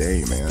of the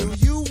day, man.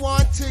 Do you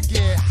want to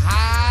get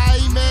high,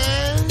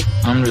 man?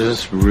 I'm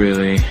just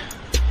really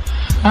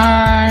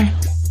high.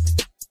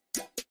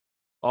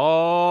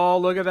 Oh,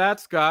 look at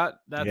that, Scott.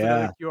 That's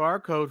another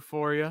QR code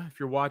for you if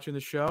you're watching the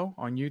show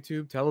on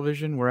YouTube,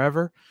 television,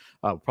 wherever.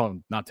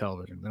 Probably not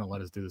television. They don't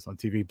let us do this on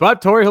TV.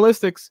 But Tori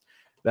Holistics,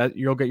 that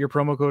you'll get your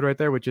promo code right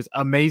there, which is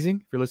amazing.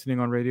 If you're listening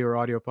on radio or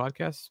audio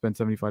podcast, spend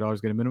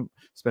 $75, get a minimum.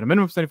 Spend a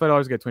minimum of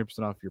 $75, get 20%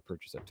 off your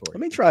purchase at Tori.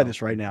 Let me try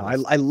this right now.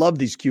 I love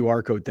these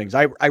QR code things.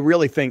 I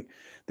really think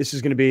this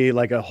is going to be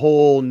like a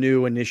whole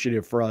new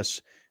initiative for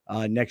us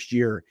next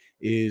year.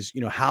 Is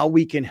how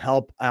we can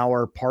help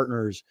our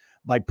partners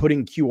by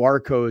putting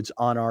QR codes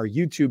on our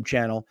YouTube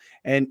channel.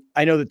 And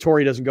I know that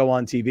Tori doesn't go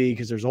on TV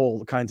because there's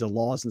all kinds of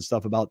laws and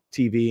stuff about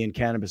TV and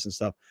cannabis and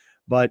stuff.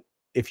 But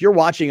if you're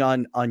watching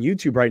on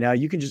YouTube right now,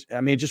 you can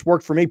it just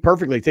worked for me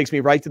perfectly. It takes me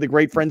right to the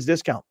Great Friends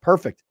discount.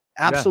 Perfect.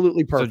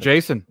 Absolutely perfect. So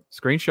Jason,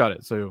 screenshot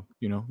it. So,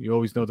 you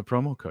always know the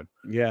promo code.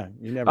 Yeah.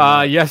 You never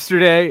know.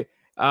 Yesterday,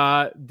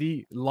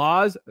 the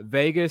Las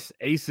Vegas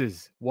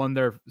Aces won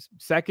their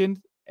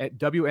second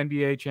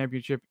WNBA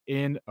championship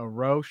in a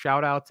row.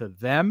 Shout out to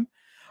them.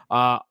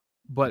 But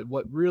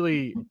what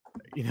really,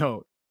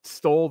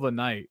 stole the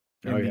night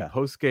in the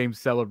post-game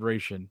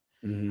celebration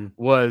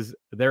was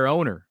their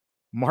owner,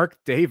 Mark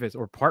Davis,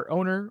 or part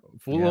owner,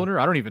 full owner.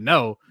 I don't even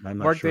know.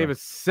 Mark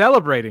Davis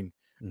celebrating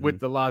with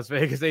the Las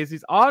Vegas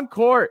Aces on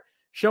court,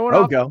 showing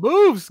off the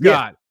moves,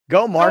 Scott.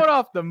 Go, Mark. Showing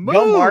off the moves.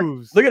 Go, Mark.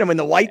 Look at him in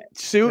the white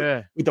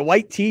suit with the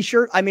white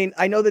T-shirt. I mean,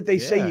 I know that they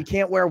say you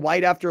can't wear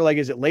white after,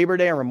 is it Labor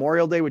Day or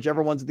Memorial Day,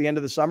 whichever one's at the end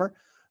of the summer.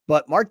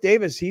 But Mark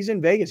Davis, he's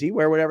in Vegas. He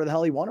wear whatever the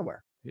hell he want to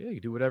wear. Yeah,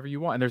 you do whatever you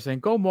want. And they're saying,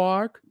 go,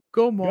 Mark.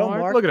 Go, Mark. Go,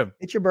 Mark. Look at him.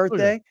 It's your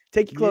birthday.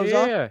 Take your clothes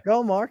off.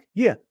 Go, Mark.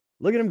 Yeah.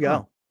 Look at him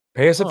go.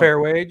 Pay us a fair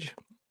wage.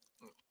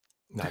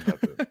 No,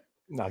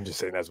 I'm just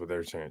saying that's what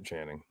they're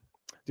chanting.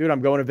 Dude,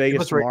 I'm going to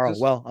Vegas tomorrow.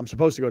 Well, I'm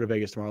supposed to go to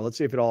Vegas tomorrow. Let's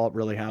see if it all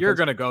really happens. You're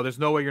going to go. There's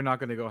no way you're not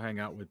going to go hang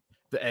out with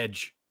the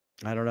Edge.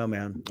 I don't know,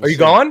 man. Are you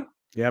going?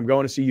 Yeah, I'm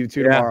going to see you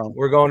tomorrow.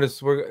 We're going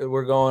December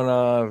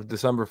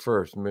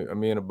 1st.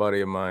 Me and a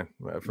buddy of mine.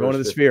 Going to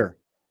the Sphere.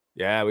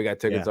 Yeah, we got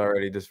tickets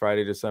already this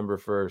Friday, December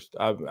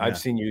 1st. I've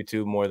seen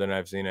U2 more than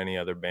I've seen any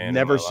other band.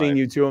 Never seen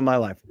U2 in my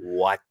life.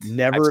 What?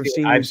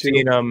 I've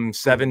seen them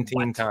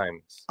 17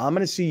 times. I'm going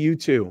to see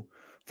U2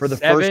 for the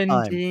first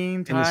time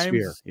 17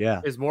 times.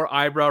 Yeah, is more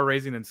eyebrow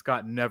raising than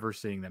Scott never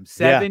seeing them.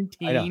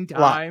 17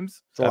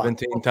 times.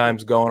 17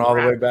 times going all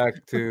the way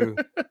back to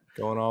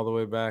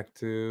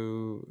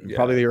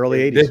probably the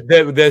early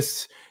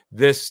 80s.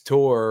 This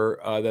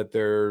tour that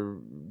they're,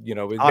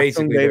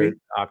 basically their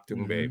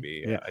Octung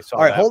Baby. Yeah. I saw.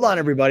 All right, hold on,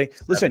 everybody.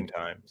 Listen,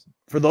 times.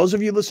 For those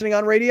of you listening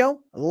on radio,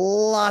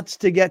 lots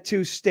to get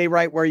to. Stay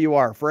right where you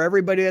are. For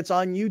everybody that's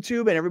on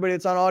YouTube and everybody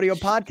that's on audio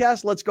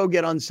podcast, let's go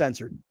get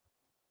uncensored.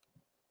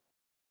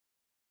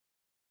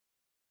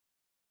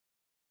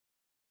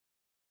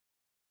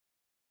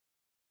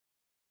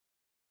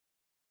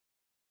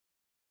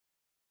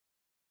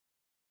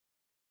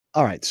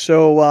 All right,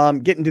 so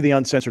getting to the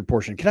uncensored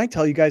portion. Can I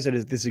tell you guys that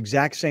at this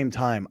exact same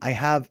time,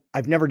 I've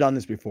never done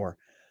this before.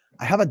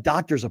 I have a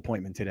doctor's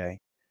appointment today,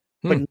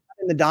 but not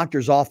in the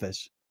doctor's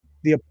office.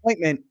 The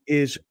appointment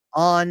is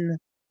on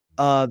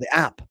the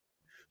app.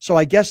 So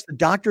I guess the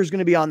doctor is going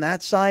to be on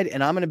that side,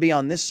 and I'm going to be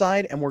on this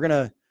side, and we're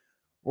gonna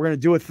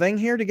do a thing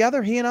here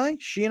together. She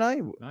and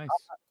I. Nice.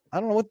 I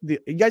don't know what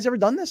you guys ever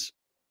done this?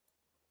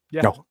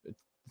 Yeah. No.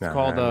 It's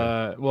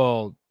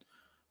called.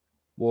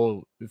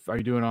 Well, are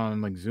you doing it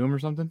on Zoom or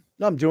something?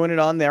 No, I'm doing it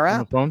on their app. On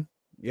the phone?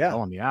 Yeah.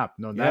 Oh, on the app.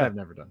 No, that I've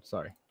never done.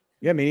 Sorry.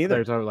 Yeah, me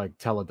neither. There's like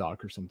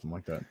Teledoc or something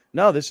like that.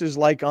 No, this is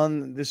like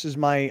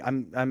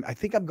I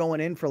think I'm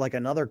going in for like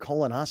another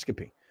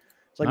colonoscopy.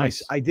 It's like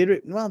nice. I did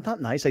it. Well,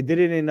 not nice. I did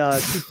it in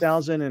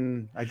 2000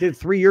 and I did it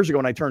 3 years ago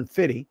when I turned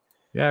 50.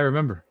 Yeah, I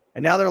remember.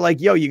 And now they're like,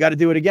 yo, you got to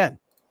do it again.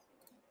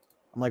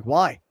 I'm like,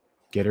 why?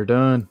 Get her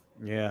done.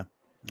 Yeah,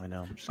 I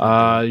know.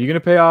 You're gonna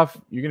pay off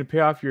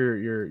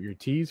your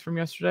tease from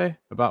yesterday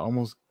about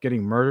almost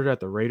getting murdered at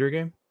the Raider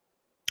game?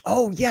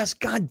 Oh yes,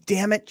 god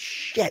damn it.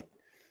 Shit.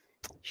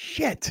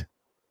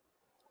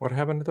 What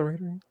happened to the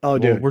Raider? Oh,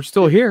 dude. Well, we're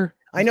still here.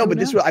 I know, but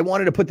I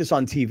wanted to put this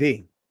on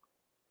TV.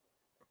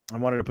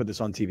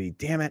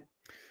 Damn it.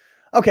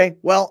 Okay,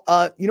 well,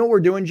 you know what we're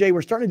doing, Jay?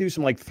 We're starting to do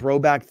some like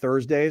throwback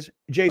Thursdays.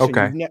 Jason,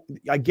 okay.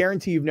 I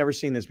guarantee you've never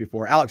seen this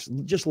before. Alex,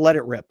 just let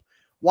it rip.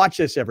 Watch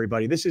this,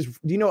 everybody. This is,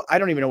 I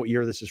don't even know what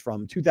year this is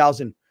from.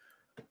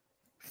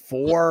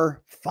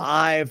 2004,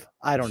 5,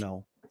 I don't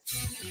know.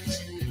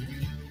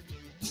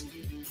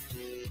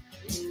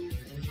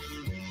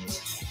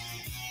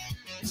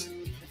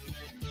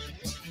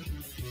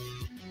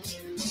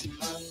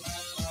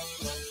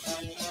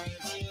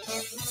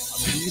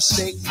 You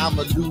say I'm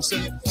a loser.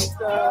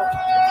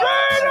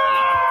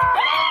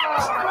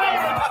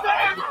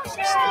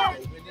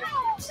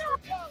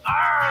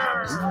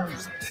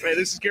 Hey,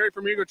 this is Gary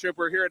from Eagle Trip.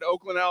 We're here at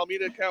Oakland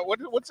Alameda.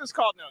 What's this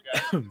called now,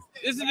 guys?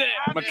 Isn't it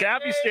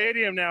McAfee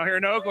Stadium now here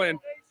in Oakland?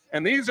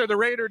 And these are the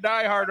Raider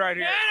diehard right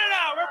here.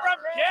 Canada!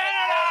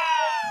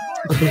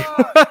 We're from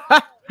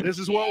Canada! This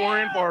is what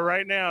we're in for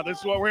right now.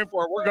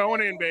 We're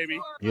going in, baby.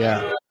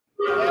 Yeah.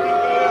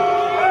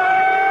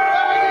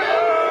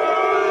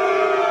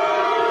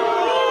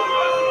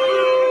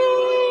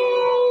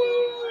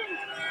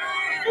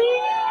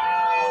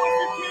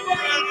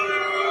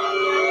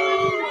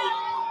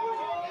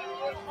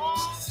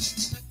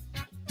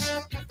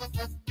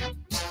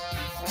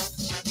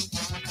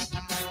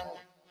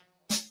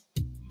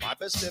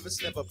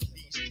 Never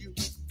pleased you,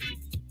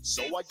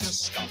 so I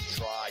just stopped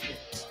trying.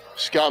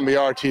 Scott and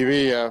BR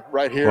TV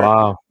right here.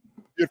 Wow.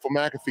 Beautiful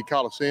McAfee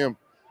Coliseum.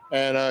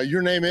 And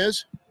your name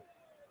is?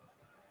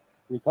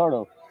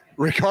 Ricardo.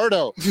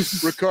 Ricardo,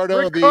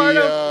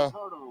 the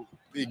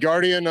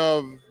guardian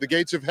of the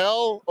gates of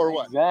hell, or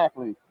what?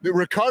 Exactly.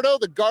 Ricardo,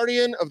 the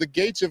guardian of the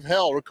gates of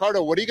hell.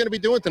 Ricardo, what are you going to be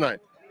doing tonight?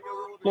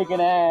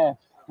 Kicking ass.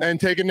 And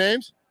taking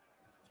names?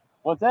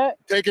 What's that?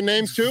 Taking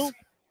names too?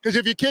 Because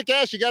if you kick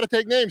ass, you got to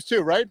take names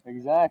too, right?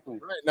 Exactly.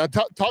 Right. Now,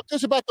 talk to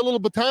us about the little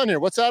baton here.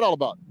 What's that all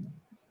about?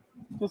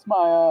 Just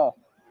my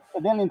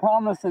Dylan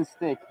Tomlinson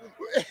stick.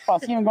 If I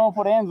see him going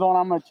for the end zone,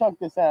 I'm going to chuck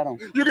this at him.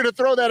 You're going to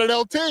throw that at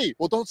LT.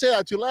 Well, don't say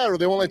that too loud or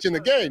they won't let you in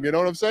the game. You know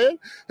what I'm saying?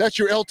 That's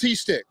your LT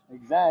stick.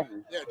 Exactly.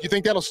 Yeah. Do you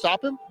think that'll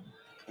stop him?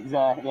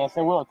 Exactly. Yes,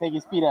 it will. Take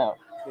his speed out.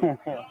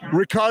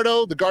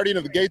 Ricardo, the guardian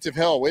of the gates of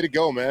hell. Way to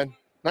go, man.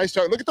 Nice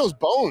talk. Look at those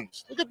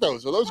bones. Look at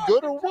those. Are those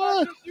good or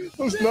what?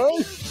 Those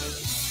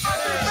nice.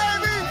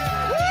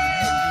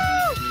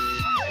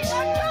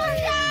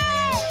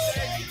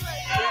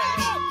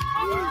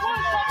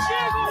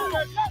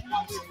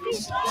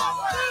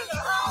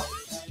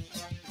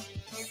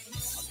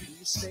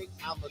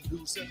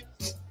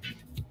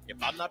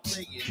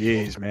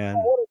 Jeez, man.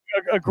 What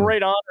a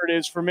great honor it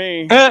is for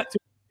me to be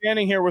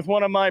standing here with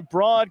one of my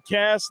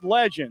broadcast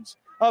legends,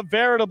 a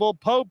veritable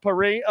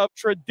potpourri of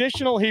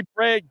traditional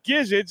Hebraic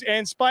gizzards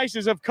and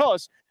spices. Of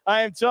course,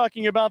 I am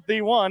talking about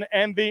the one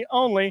and the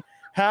only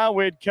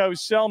Howard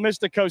Cosell.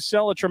 Mr.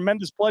 Cosell, a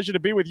tremendous pleasure to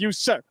be with you,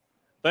 sir.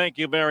 Thank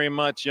you very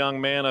much, young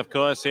man. Of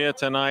course, here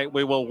tonight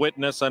we will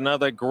witness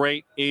another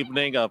great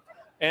evening of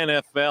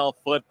NFL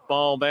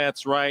football.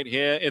 That's right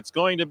here. It's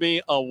going to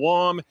be a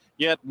warm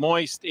yet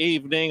moist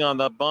evening on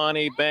the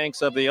bonny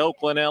banks of the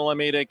Oakland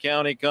Alameda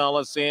County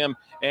Coliseum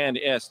and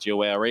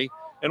estuary.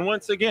 And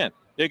once again,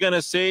 you're going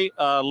to see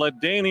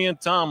LaDainian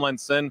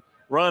Tomlinson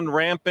run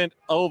rampant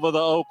over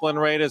the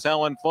Oakland Raiders.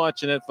 How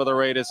unfortunate for the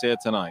Raiders here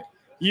tonight.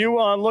 You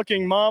are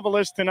looking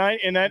marvelous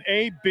tonight in that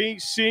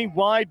ABC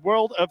Wide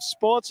World of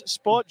Sports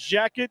sport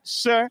jacket,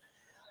 sir.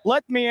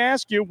 Let me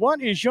ask you,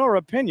 what is your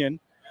opinion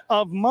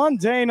of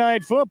Monday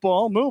Night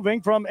Football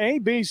moving from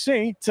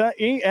ABC to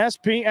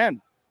ESPN?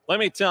 Let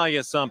me tell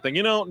you something.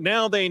 You know,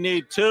 now they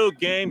need 2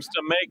 games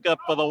to make up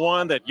for the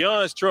one that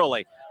yours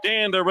truly,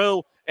 Dan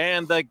DeRue,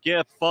 and the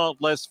gift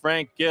faultless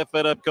Frank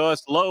Gifford, of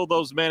course, lo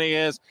those many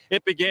years.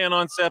 It began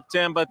on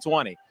September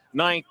 20,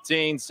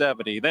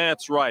 1970.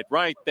 That's right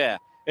there.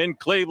 In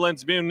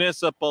Cleveland's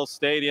Municipal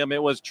Stadium.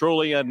 It was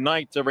truly a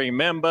night to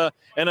remember.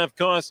 And, of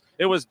course,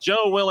 it was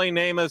Joe Willie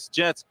Namath's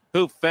Jets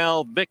who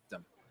fell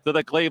victim to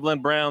the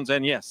Cleveland Browns.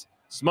 And, yes,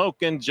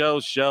 Smokin'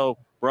 Joe's show,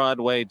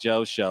 Broadway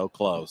Joe's show,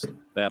 closed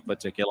that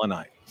particular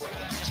night.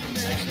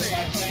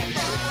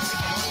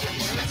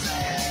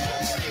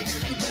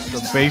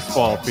 The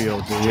baseball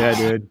field, dude. Yeah,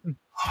 dude.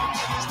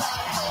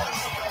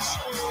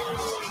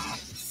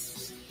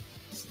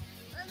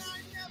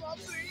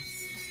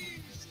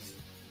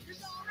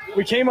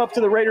 We came up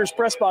to the Raiders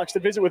press box to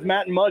visit with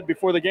Matt and Mudd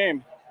before the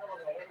game.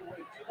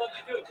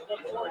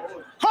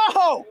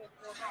 Ho!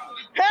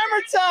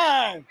 Hammer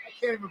time! I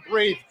can't even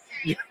breathe.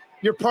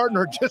 Your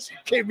partner just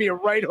gave me a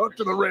right hook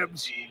to the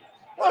ribs.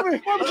 Why would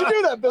you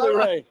do that, Billy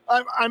Ray?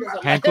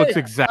 Hank looks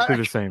exactly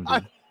the same,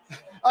 dude.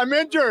 I'm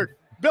injured.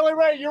 Billy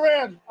Ray, you're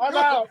in. I'm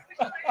out.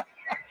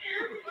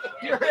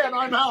 You're in.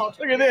 I'm out.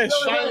 Look at this.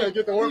 Look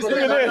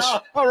at this.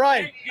 All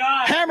right.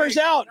 Hammer's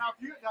out. Now,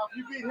 if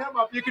you beat him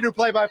up, you can do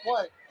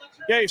play-by-play.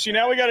 Okay, so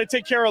now we got to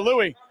take care of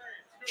Louis.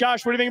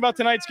 Josh, what do you think about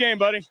tonight's game,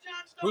 buddy?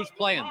 Who's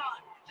playing?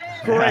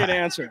 Great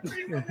answer.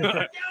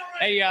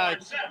 Hey,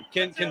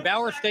 can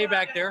Bauer stay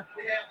back there?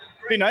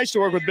 Be nice to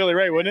work with Billy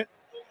Ray, wouldn't it?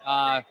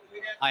 I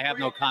have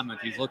no comment.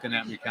 He's looking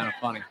at me kind of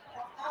funny.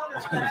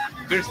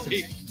 Good to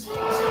see.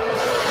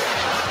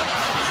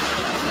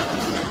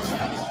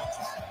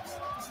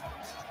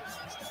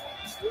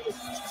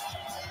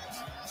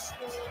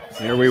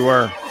 Here we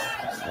were,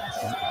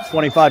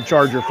 25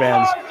 Charger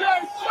fans.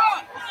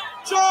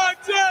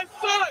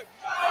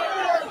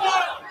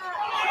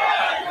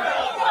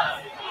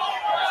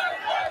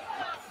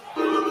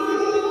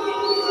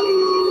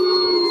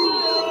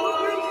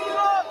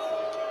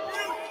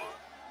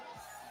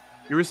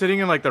 You were sitting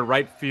in like the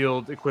right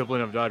field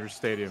equivalent of Dodger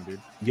Stadium, dude.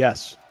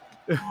 Yes.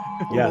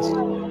 Yes.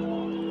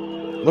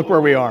 Look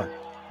where we are.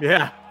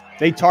 Yeah.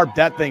 They tarped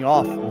that thing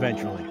off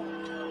eventually.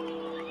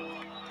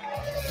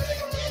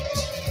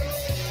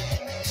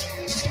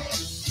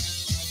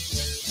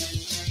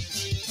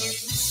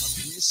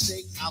 You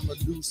say I'm a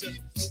loser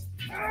if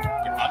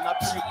I'm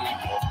not playing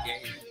your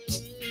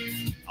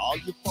game. All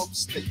you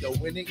folks think you're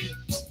winning,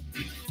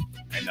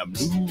 and I'm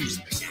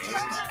losing the game.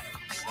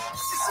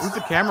 Who's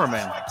the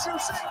cameraman?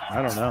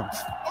 I don't know.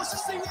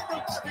 It's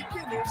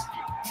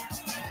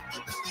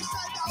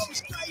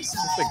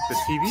like the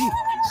TV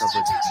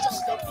coverage.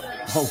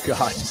 Oh,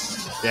 God.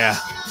 Yeah.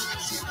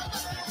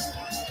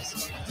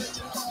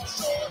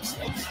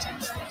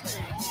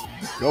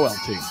 Go,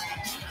 LT.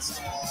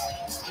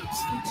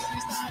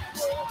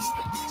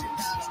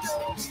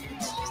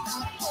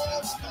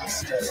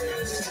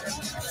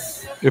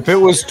 If it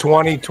was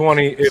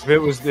 2020,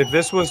 if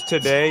this was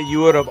today, you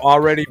would have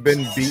already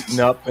been beaten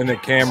up and the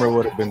camera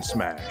would have been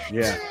smashed.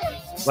 Yeah.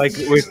 Like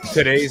with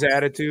today's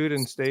attitude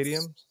in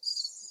stadiums.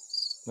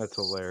 That's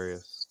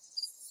hilarious.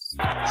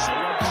 Nate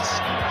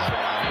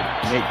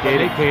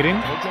Kading.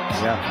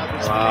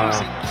 Yeah. Wow.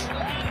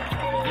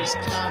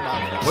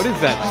 What is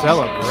that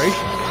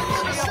celebration?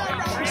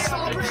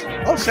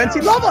 Oh, Sensi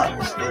Lava.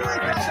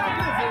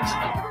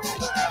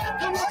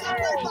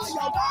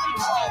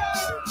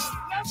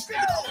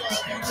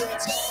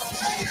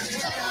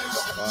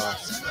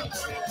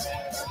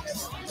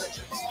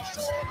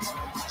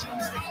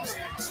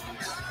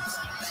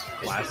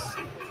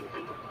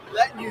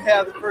 Letting you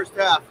have the first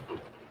half.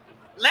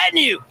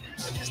 Letting you.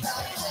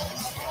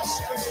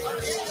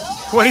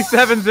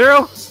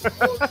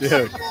 27-0?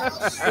 Dude, look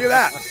at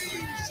that.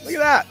 Look at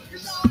that.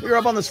 You're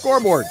up on the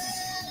scoreboard.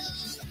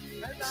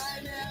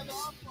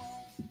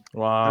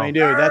 Wow. I mean,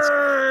 dude,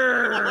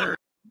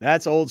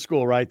 that's old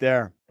school right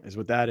there, is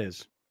what that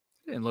is.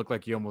 Didn't look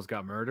like you almost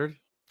got murdered.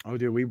 Oh,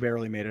 dude, we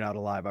barely made it out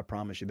alive. I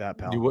promise you that,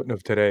 pal. You wouldn't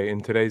have today.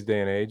 In today's day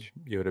and age,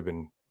 you would have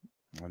been.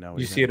 I know.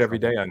 You see it every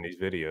day on these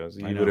videos.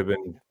 You would have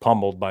been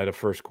pummeled by the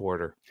first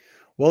quarter.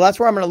 Well, that's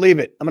where I'm going to leave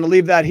it. I'm going to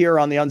leave that here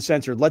on the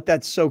Uncensored. Let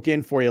that soak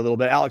in for you a little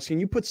bit. Alex, can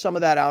you put some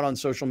of that out on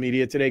social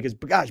media today? Because,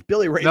 gosh,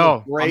 Billy Ray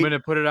looked great. I'm going to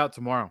put it out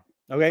tomorrow.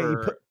 Okay.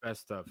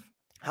 Best stuff.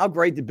 How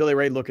great did Billy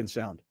Ray look and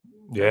sound?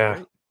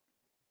 Yeah.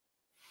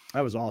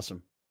 That was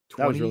awesome.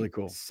 That was really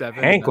cool.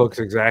 Hank looks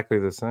exactly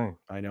the same.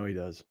 I know he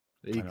does.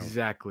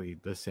 Exactly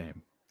the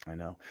same. I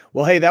know.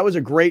 Well, hey, that was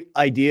a great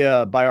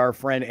idea by our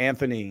friend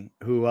Anthony,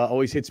 who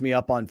always hits me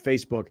up on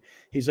Facebook.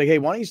 He's like, hey,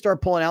 why don't you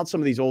start pulling out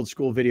some of these old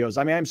school videos?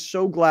 I mean, I'm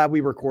so glad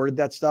we recorded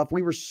that stuff.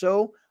 We were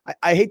so,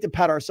 I hate to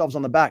pat ourselves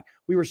on the back.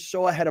 We were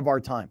so ahead of our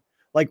time.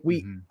 Like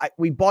we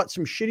bought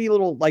some shitty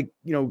little, like,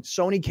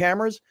 Sony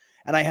cameras,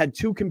 and I had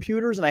 2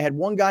 computers, and I had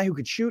one guy who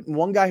could shoot and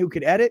one guy who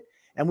could edit.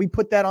 And we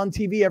put that on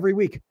TV every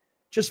week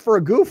just for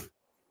a goof.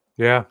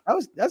 Yeah.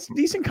 That's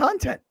decent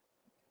content.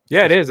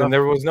 Yeah, it is. And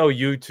there was no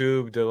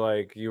YouTube to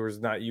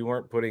you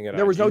weren't putting it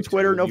There was no YouTube.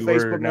 Twitter, no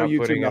Facebook, no YouTube,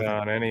 putting nothing. it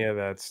on any of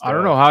that stuff. I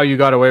don't know how you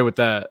got away with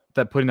that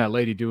putting that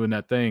lady doing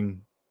that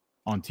thing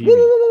on TV.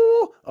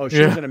 Oh,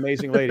 she was an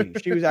amazing lady.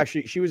 She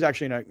was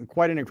actually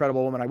quite an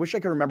incredible woman. I wish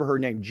I could remember her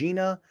name.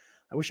 Gina.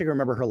 I wish I could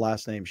remember her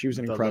last name. She was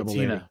an incredible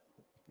lady.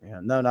 Yeah,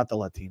 no, not the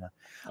Latina.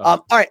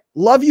 All right.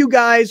 Love you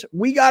guys.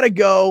 We got to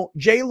go.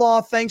 J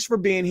Law, thanks for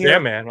being here. Yeah,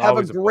 man. Have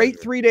a great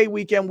 3-day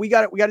weekend. We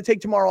got to take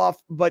tomorrow off,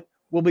 but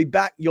we'll be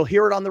back. You'll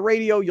hear it on the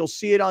radio. You'll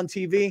see it on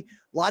TV.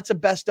 Lots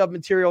of best of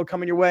material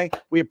coming your way.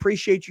 We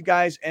appreciate you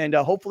guys. And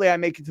hopefully I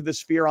make it to the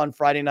Sphere on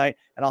Friday night,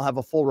 and I'll have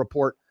a full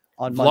report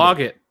on Monday. Vlog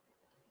it.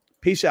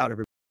 Peace out,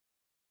 everybody.